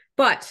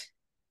 But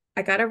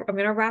I'm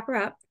gonna wrap her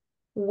up.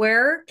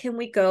 Where can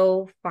we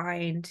go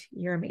find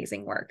your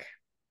amazing work?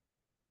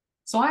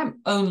 So I'm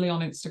only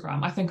on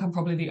Instagram. I think I'm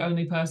probably the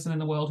only person in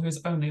the world who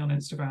is only on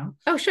Instagram.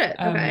 Oh shit.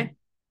 Okay.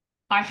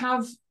 I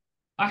have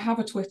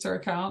a Twitter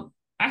account.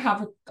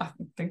 I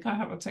think I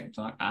have a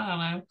TikTok. I don't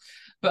know.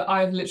 But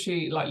I've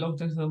literally like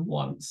logged into them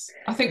once.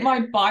 I think my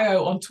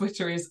bio on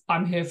Twitter is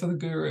I'm here for the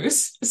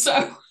gurus.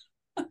 So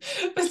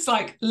it's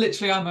like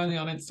literally I'm only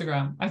on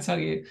Instagram, I tell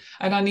you.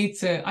 And I need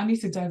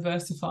to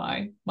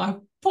diversify my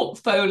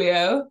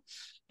portfolio.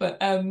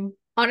 But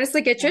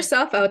honestly, get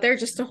yourself out there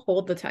just to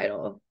hold the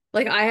title.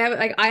 Like I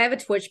have a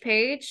Twitch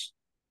page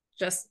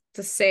just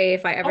to say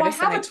if I ever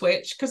decide. I have a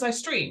Twitch because I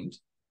streamed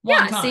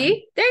one time.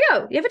 See? There you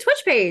go. You have a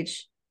Twitch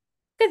page.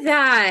 Look at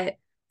that.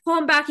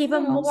 Pulling back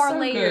even more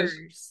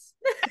layers.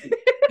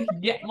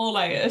 Yeah, more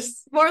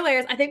layers. More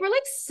layers. I think we're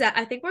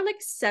like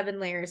 7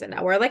 layers in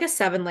now. We're like a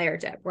 7-layer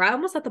dip. We're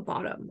almost at the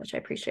bottom, which I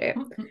appreciate.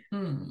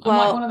 I'm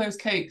like one of those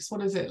cakes.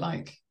 What is it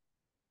like?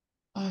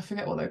 Oh, I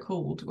forget what they're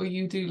called. Where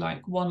you do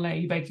like one layer,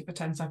 you bake it for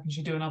 10 seconds,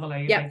 you do another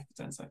layer, you bake it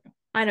for 10 seconds.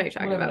 I know what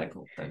you're talking about. They're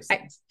called, those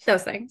things.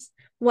 Those things.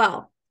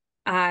 Well,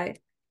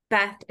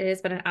 Beth, it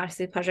has been an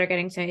absolute pleasure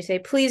getting to know you today.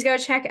 Please go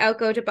check out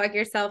Go Debug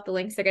Yourself. The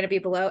links are going to be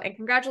below. And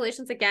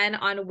congratulations again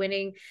on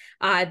winning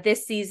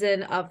this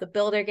season of the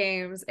Builder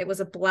Games. It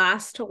was a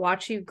blast to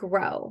watch you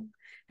grow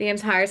the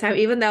entire time.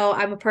 Even though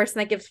I'm a person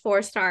that gives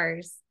 4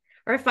 stars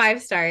or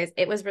 5 stars,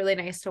 it was really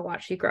nice to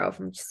watch you grow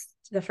from just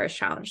the first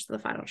challenge to the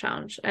final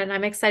challenge. And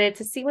I'm excited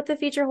to see what the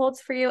future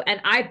holds for you.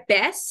 And I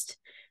best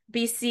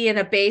be seeing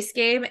a base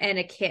game and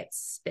a kit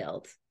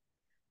build.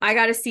 I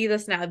got to see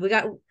this now.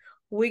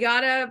 We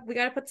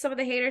gotta put some of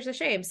the haters to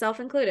shame, self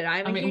included.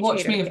 I mean,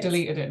 watch me have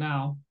deleted it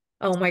now.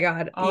 Oh my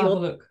god!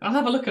 I'll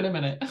have a look in a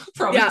minute.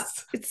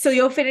 Promise. Yeah. So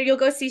you'll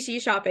go CC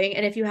shopping,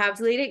 and if you have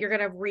deleted it, you're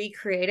gonna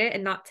recreate it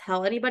and not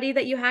tell anybody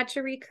that you had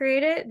to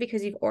recreate it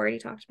because you've already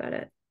talked about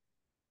it.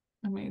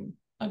 I mean,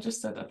 I just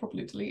said I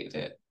probably deleted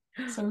it,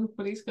 so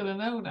everybody's gonna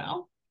know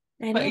now.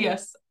 But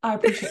yes, I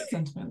appreciate the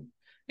sentiment.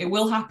 It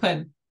will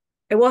happen.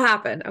 It will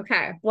happen.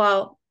 Okay.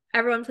 Well,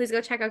 everyone, please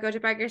go check out Go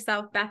Debug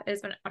Yourself. Beth, it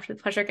has been an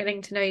absolute pleasure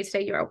getting to know you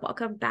today. You are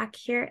welcome back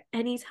here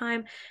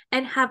anytime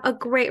and have a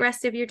great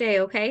rest of your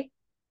day, okay?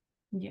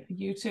 Yeah,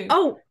 you too.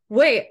 Oh,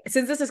 wait.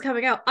 Since this is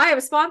coming out, I have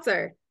a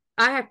sponsor.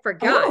 I have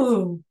forgot.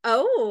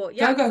 Oh,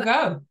 yeah.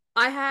 Go.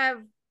 I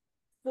have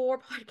 4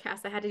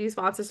 podcasts I had to do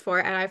sponsors for,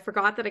 and I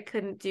forgot that I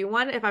couldn't do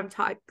one if I'm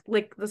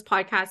like this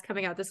podcast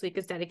coming out this week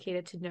is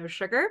dedicated to no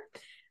sugar.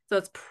 So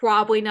it's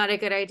probably not a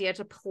good idea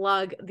to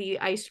plug the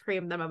ice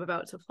cream that I'm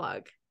about to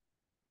plug.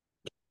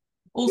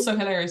 Also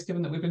hilarious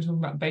given that we've been talking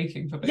about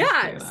baking for basically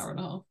an hour and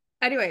a half.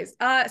 Anyways,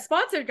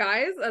 sponsored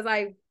guys, as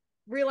I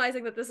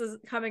realizing that this is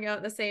coming out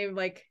in the same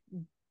like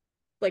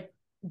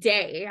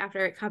day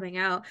after it coming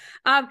out.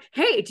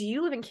 Hey, do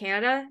you live in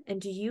Canada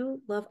and do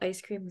you love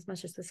ice cream as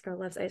much as this girl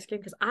loves ice cream?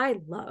 Because I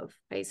love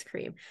ice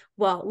cream.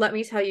 Well, let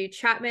me tell you,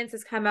 Chapman's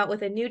has come out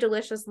with a new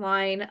delicious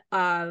line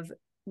of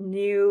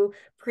new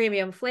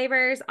premium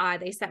flavors.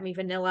 They sent me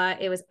vanilla.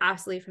 It was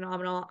absolutely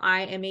phenomenal.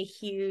 I am a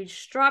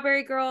huge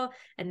strawberry girl,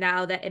 and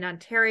now that in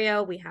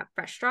Ontario we have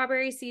fresh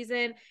strawberry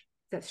season,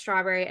 the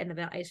strawberry and the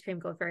vanilla ice cream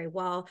go very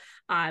well.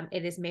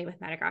 It is made with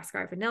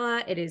Madagascar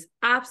vanilla. It is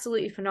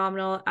absolutely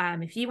phenomenal.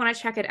 If you want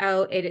to check it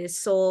out, it is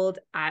sold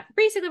at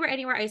basically where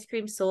anywhere ice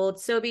cream sold.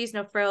 Sobeys,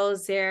 No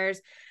Frills, Zares,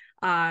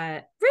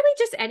 really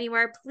just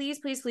anywhere. Please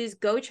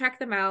go check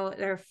them out.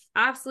 They're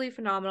absolutely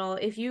phenomenal.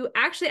 If you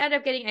actually end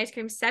up getting ice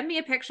cream, send me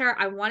a picture.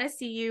 I want to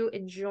see you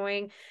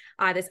enjoying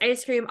this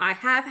ice cream. I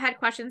have had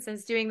questions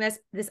since doing this.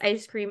 This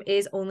ice cream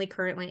is only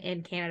currently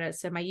in Canada.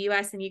 So my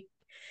US and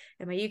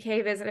my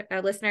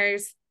UK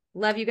listeners,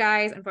 love you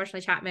guys.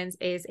 Unfortunately, Chapman's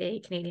is a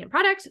Canadian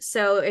product.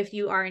 So if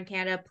you are in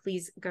Canada,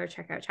 please go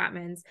check out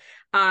Chapman's.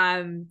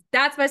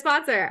 That's my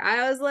sponsor.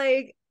 I was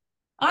like,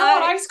 I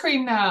want ice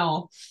cream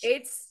now.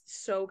 It's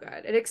so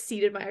good. It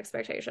exceeded my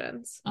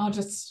expectations. I'll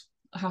just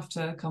have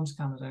to come to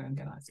Canada and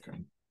get ice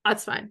cream.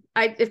 That's fine.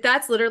 If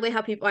that's literally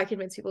how I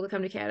convince people to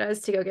come to Canada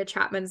is to go get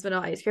Chapman's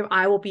vanilla ice cream,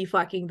 I will be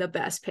fucking the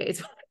best paid.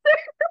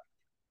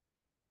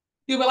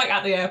 You were like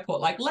at the airport,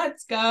 like,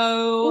 let's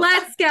go.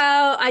 Let's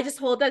go. I just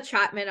hold that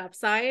Chapman up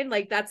sign.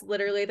 Like that's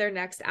literally their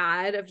next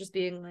ad of just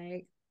being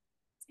like,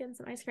 let's get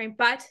some ice cream.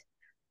 But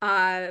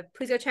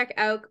please go check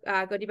out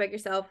Go Debug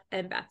Yourself.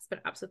 And Beth, it's been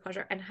an absolute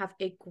pleasure and have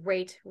a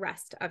great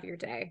rest of your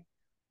day.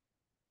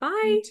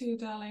 Bye. You too,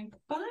 darling.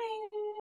 Bye.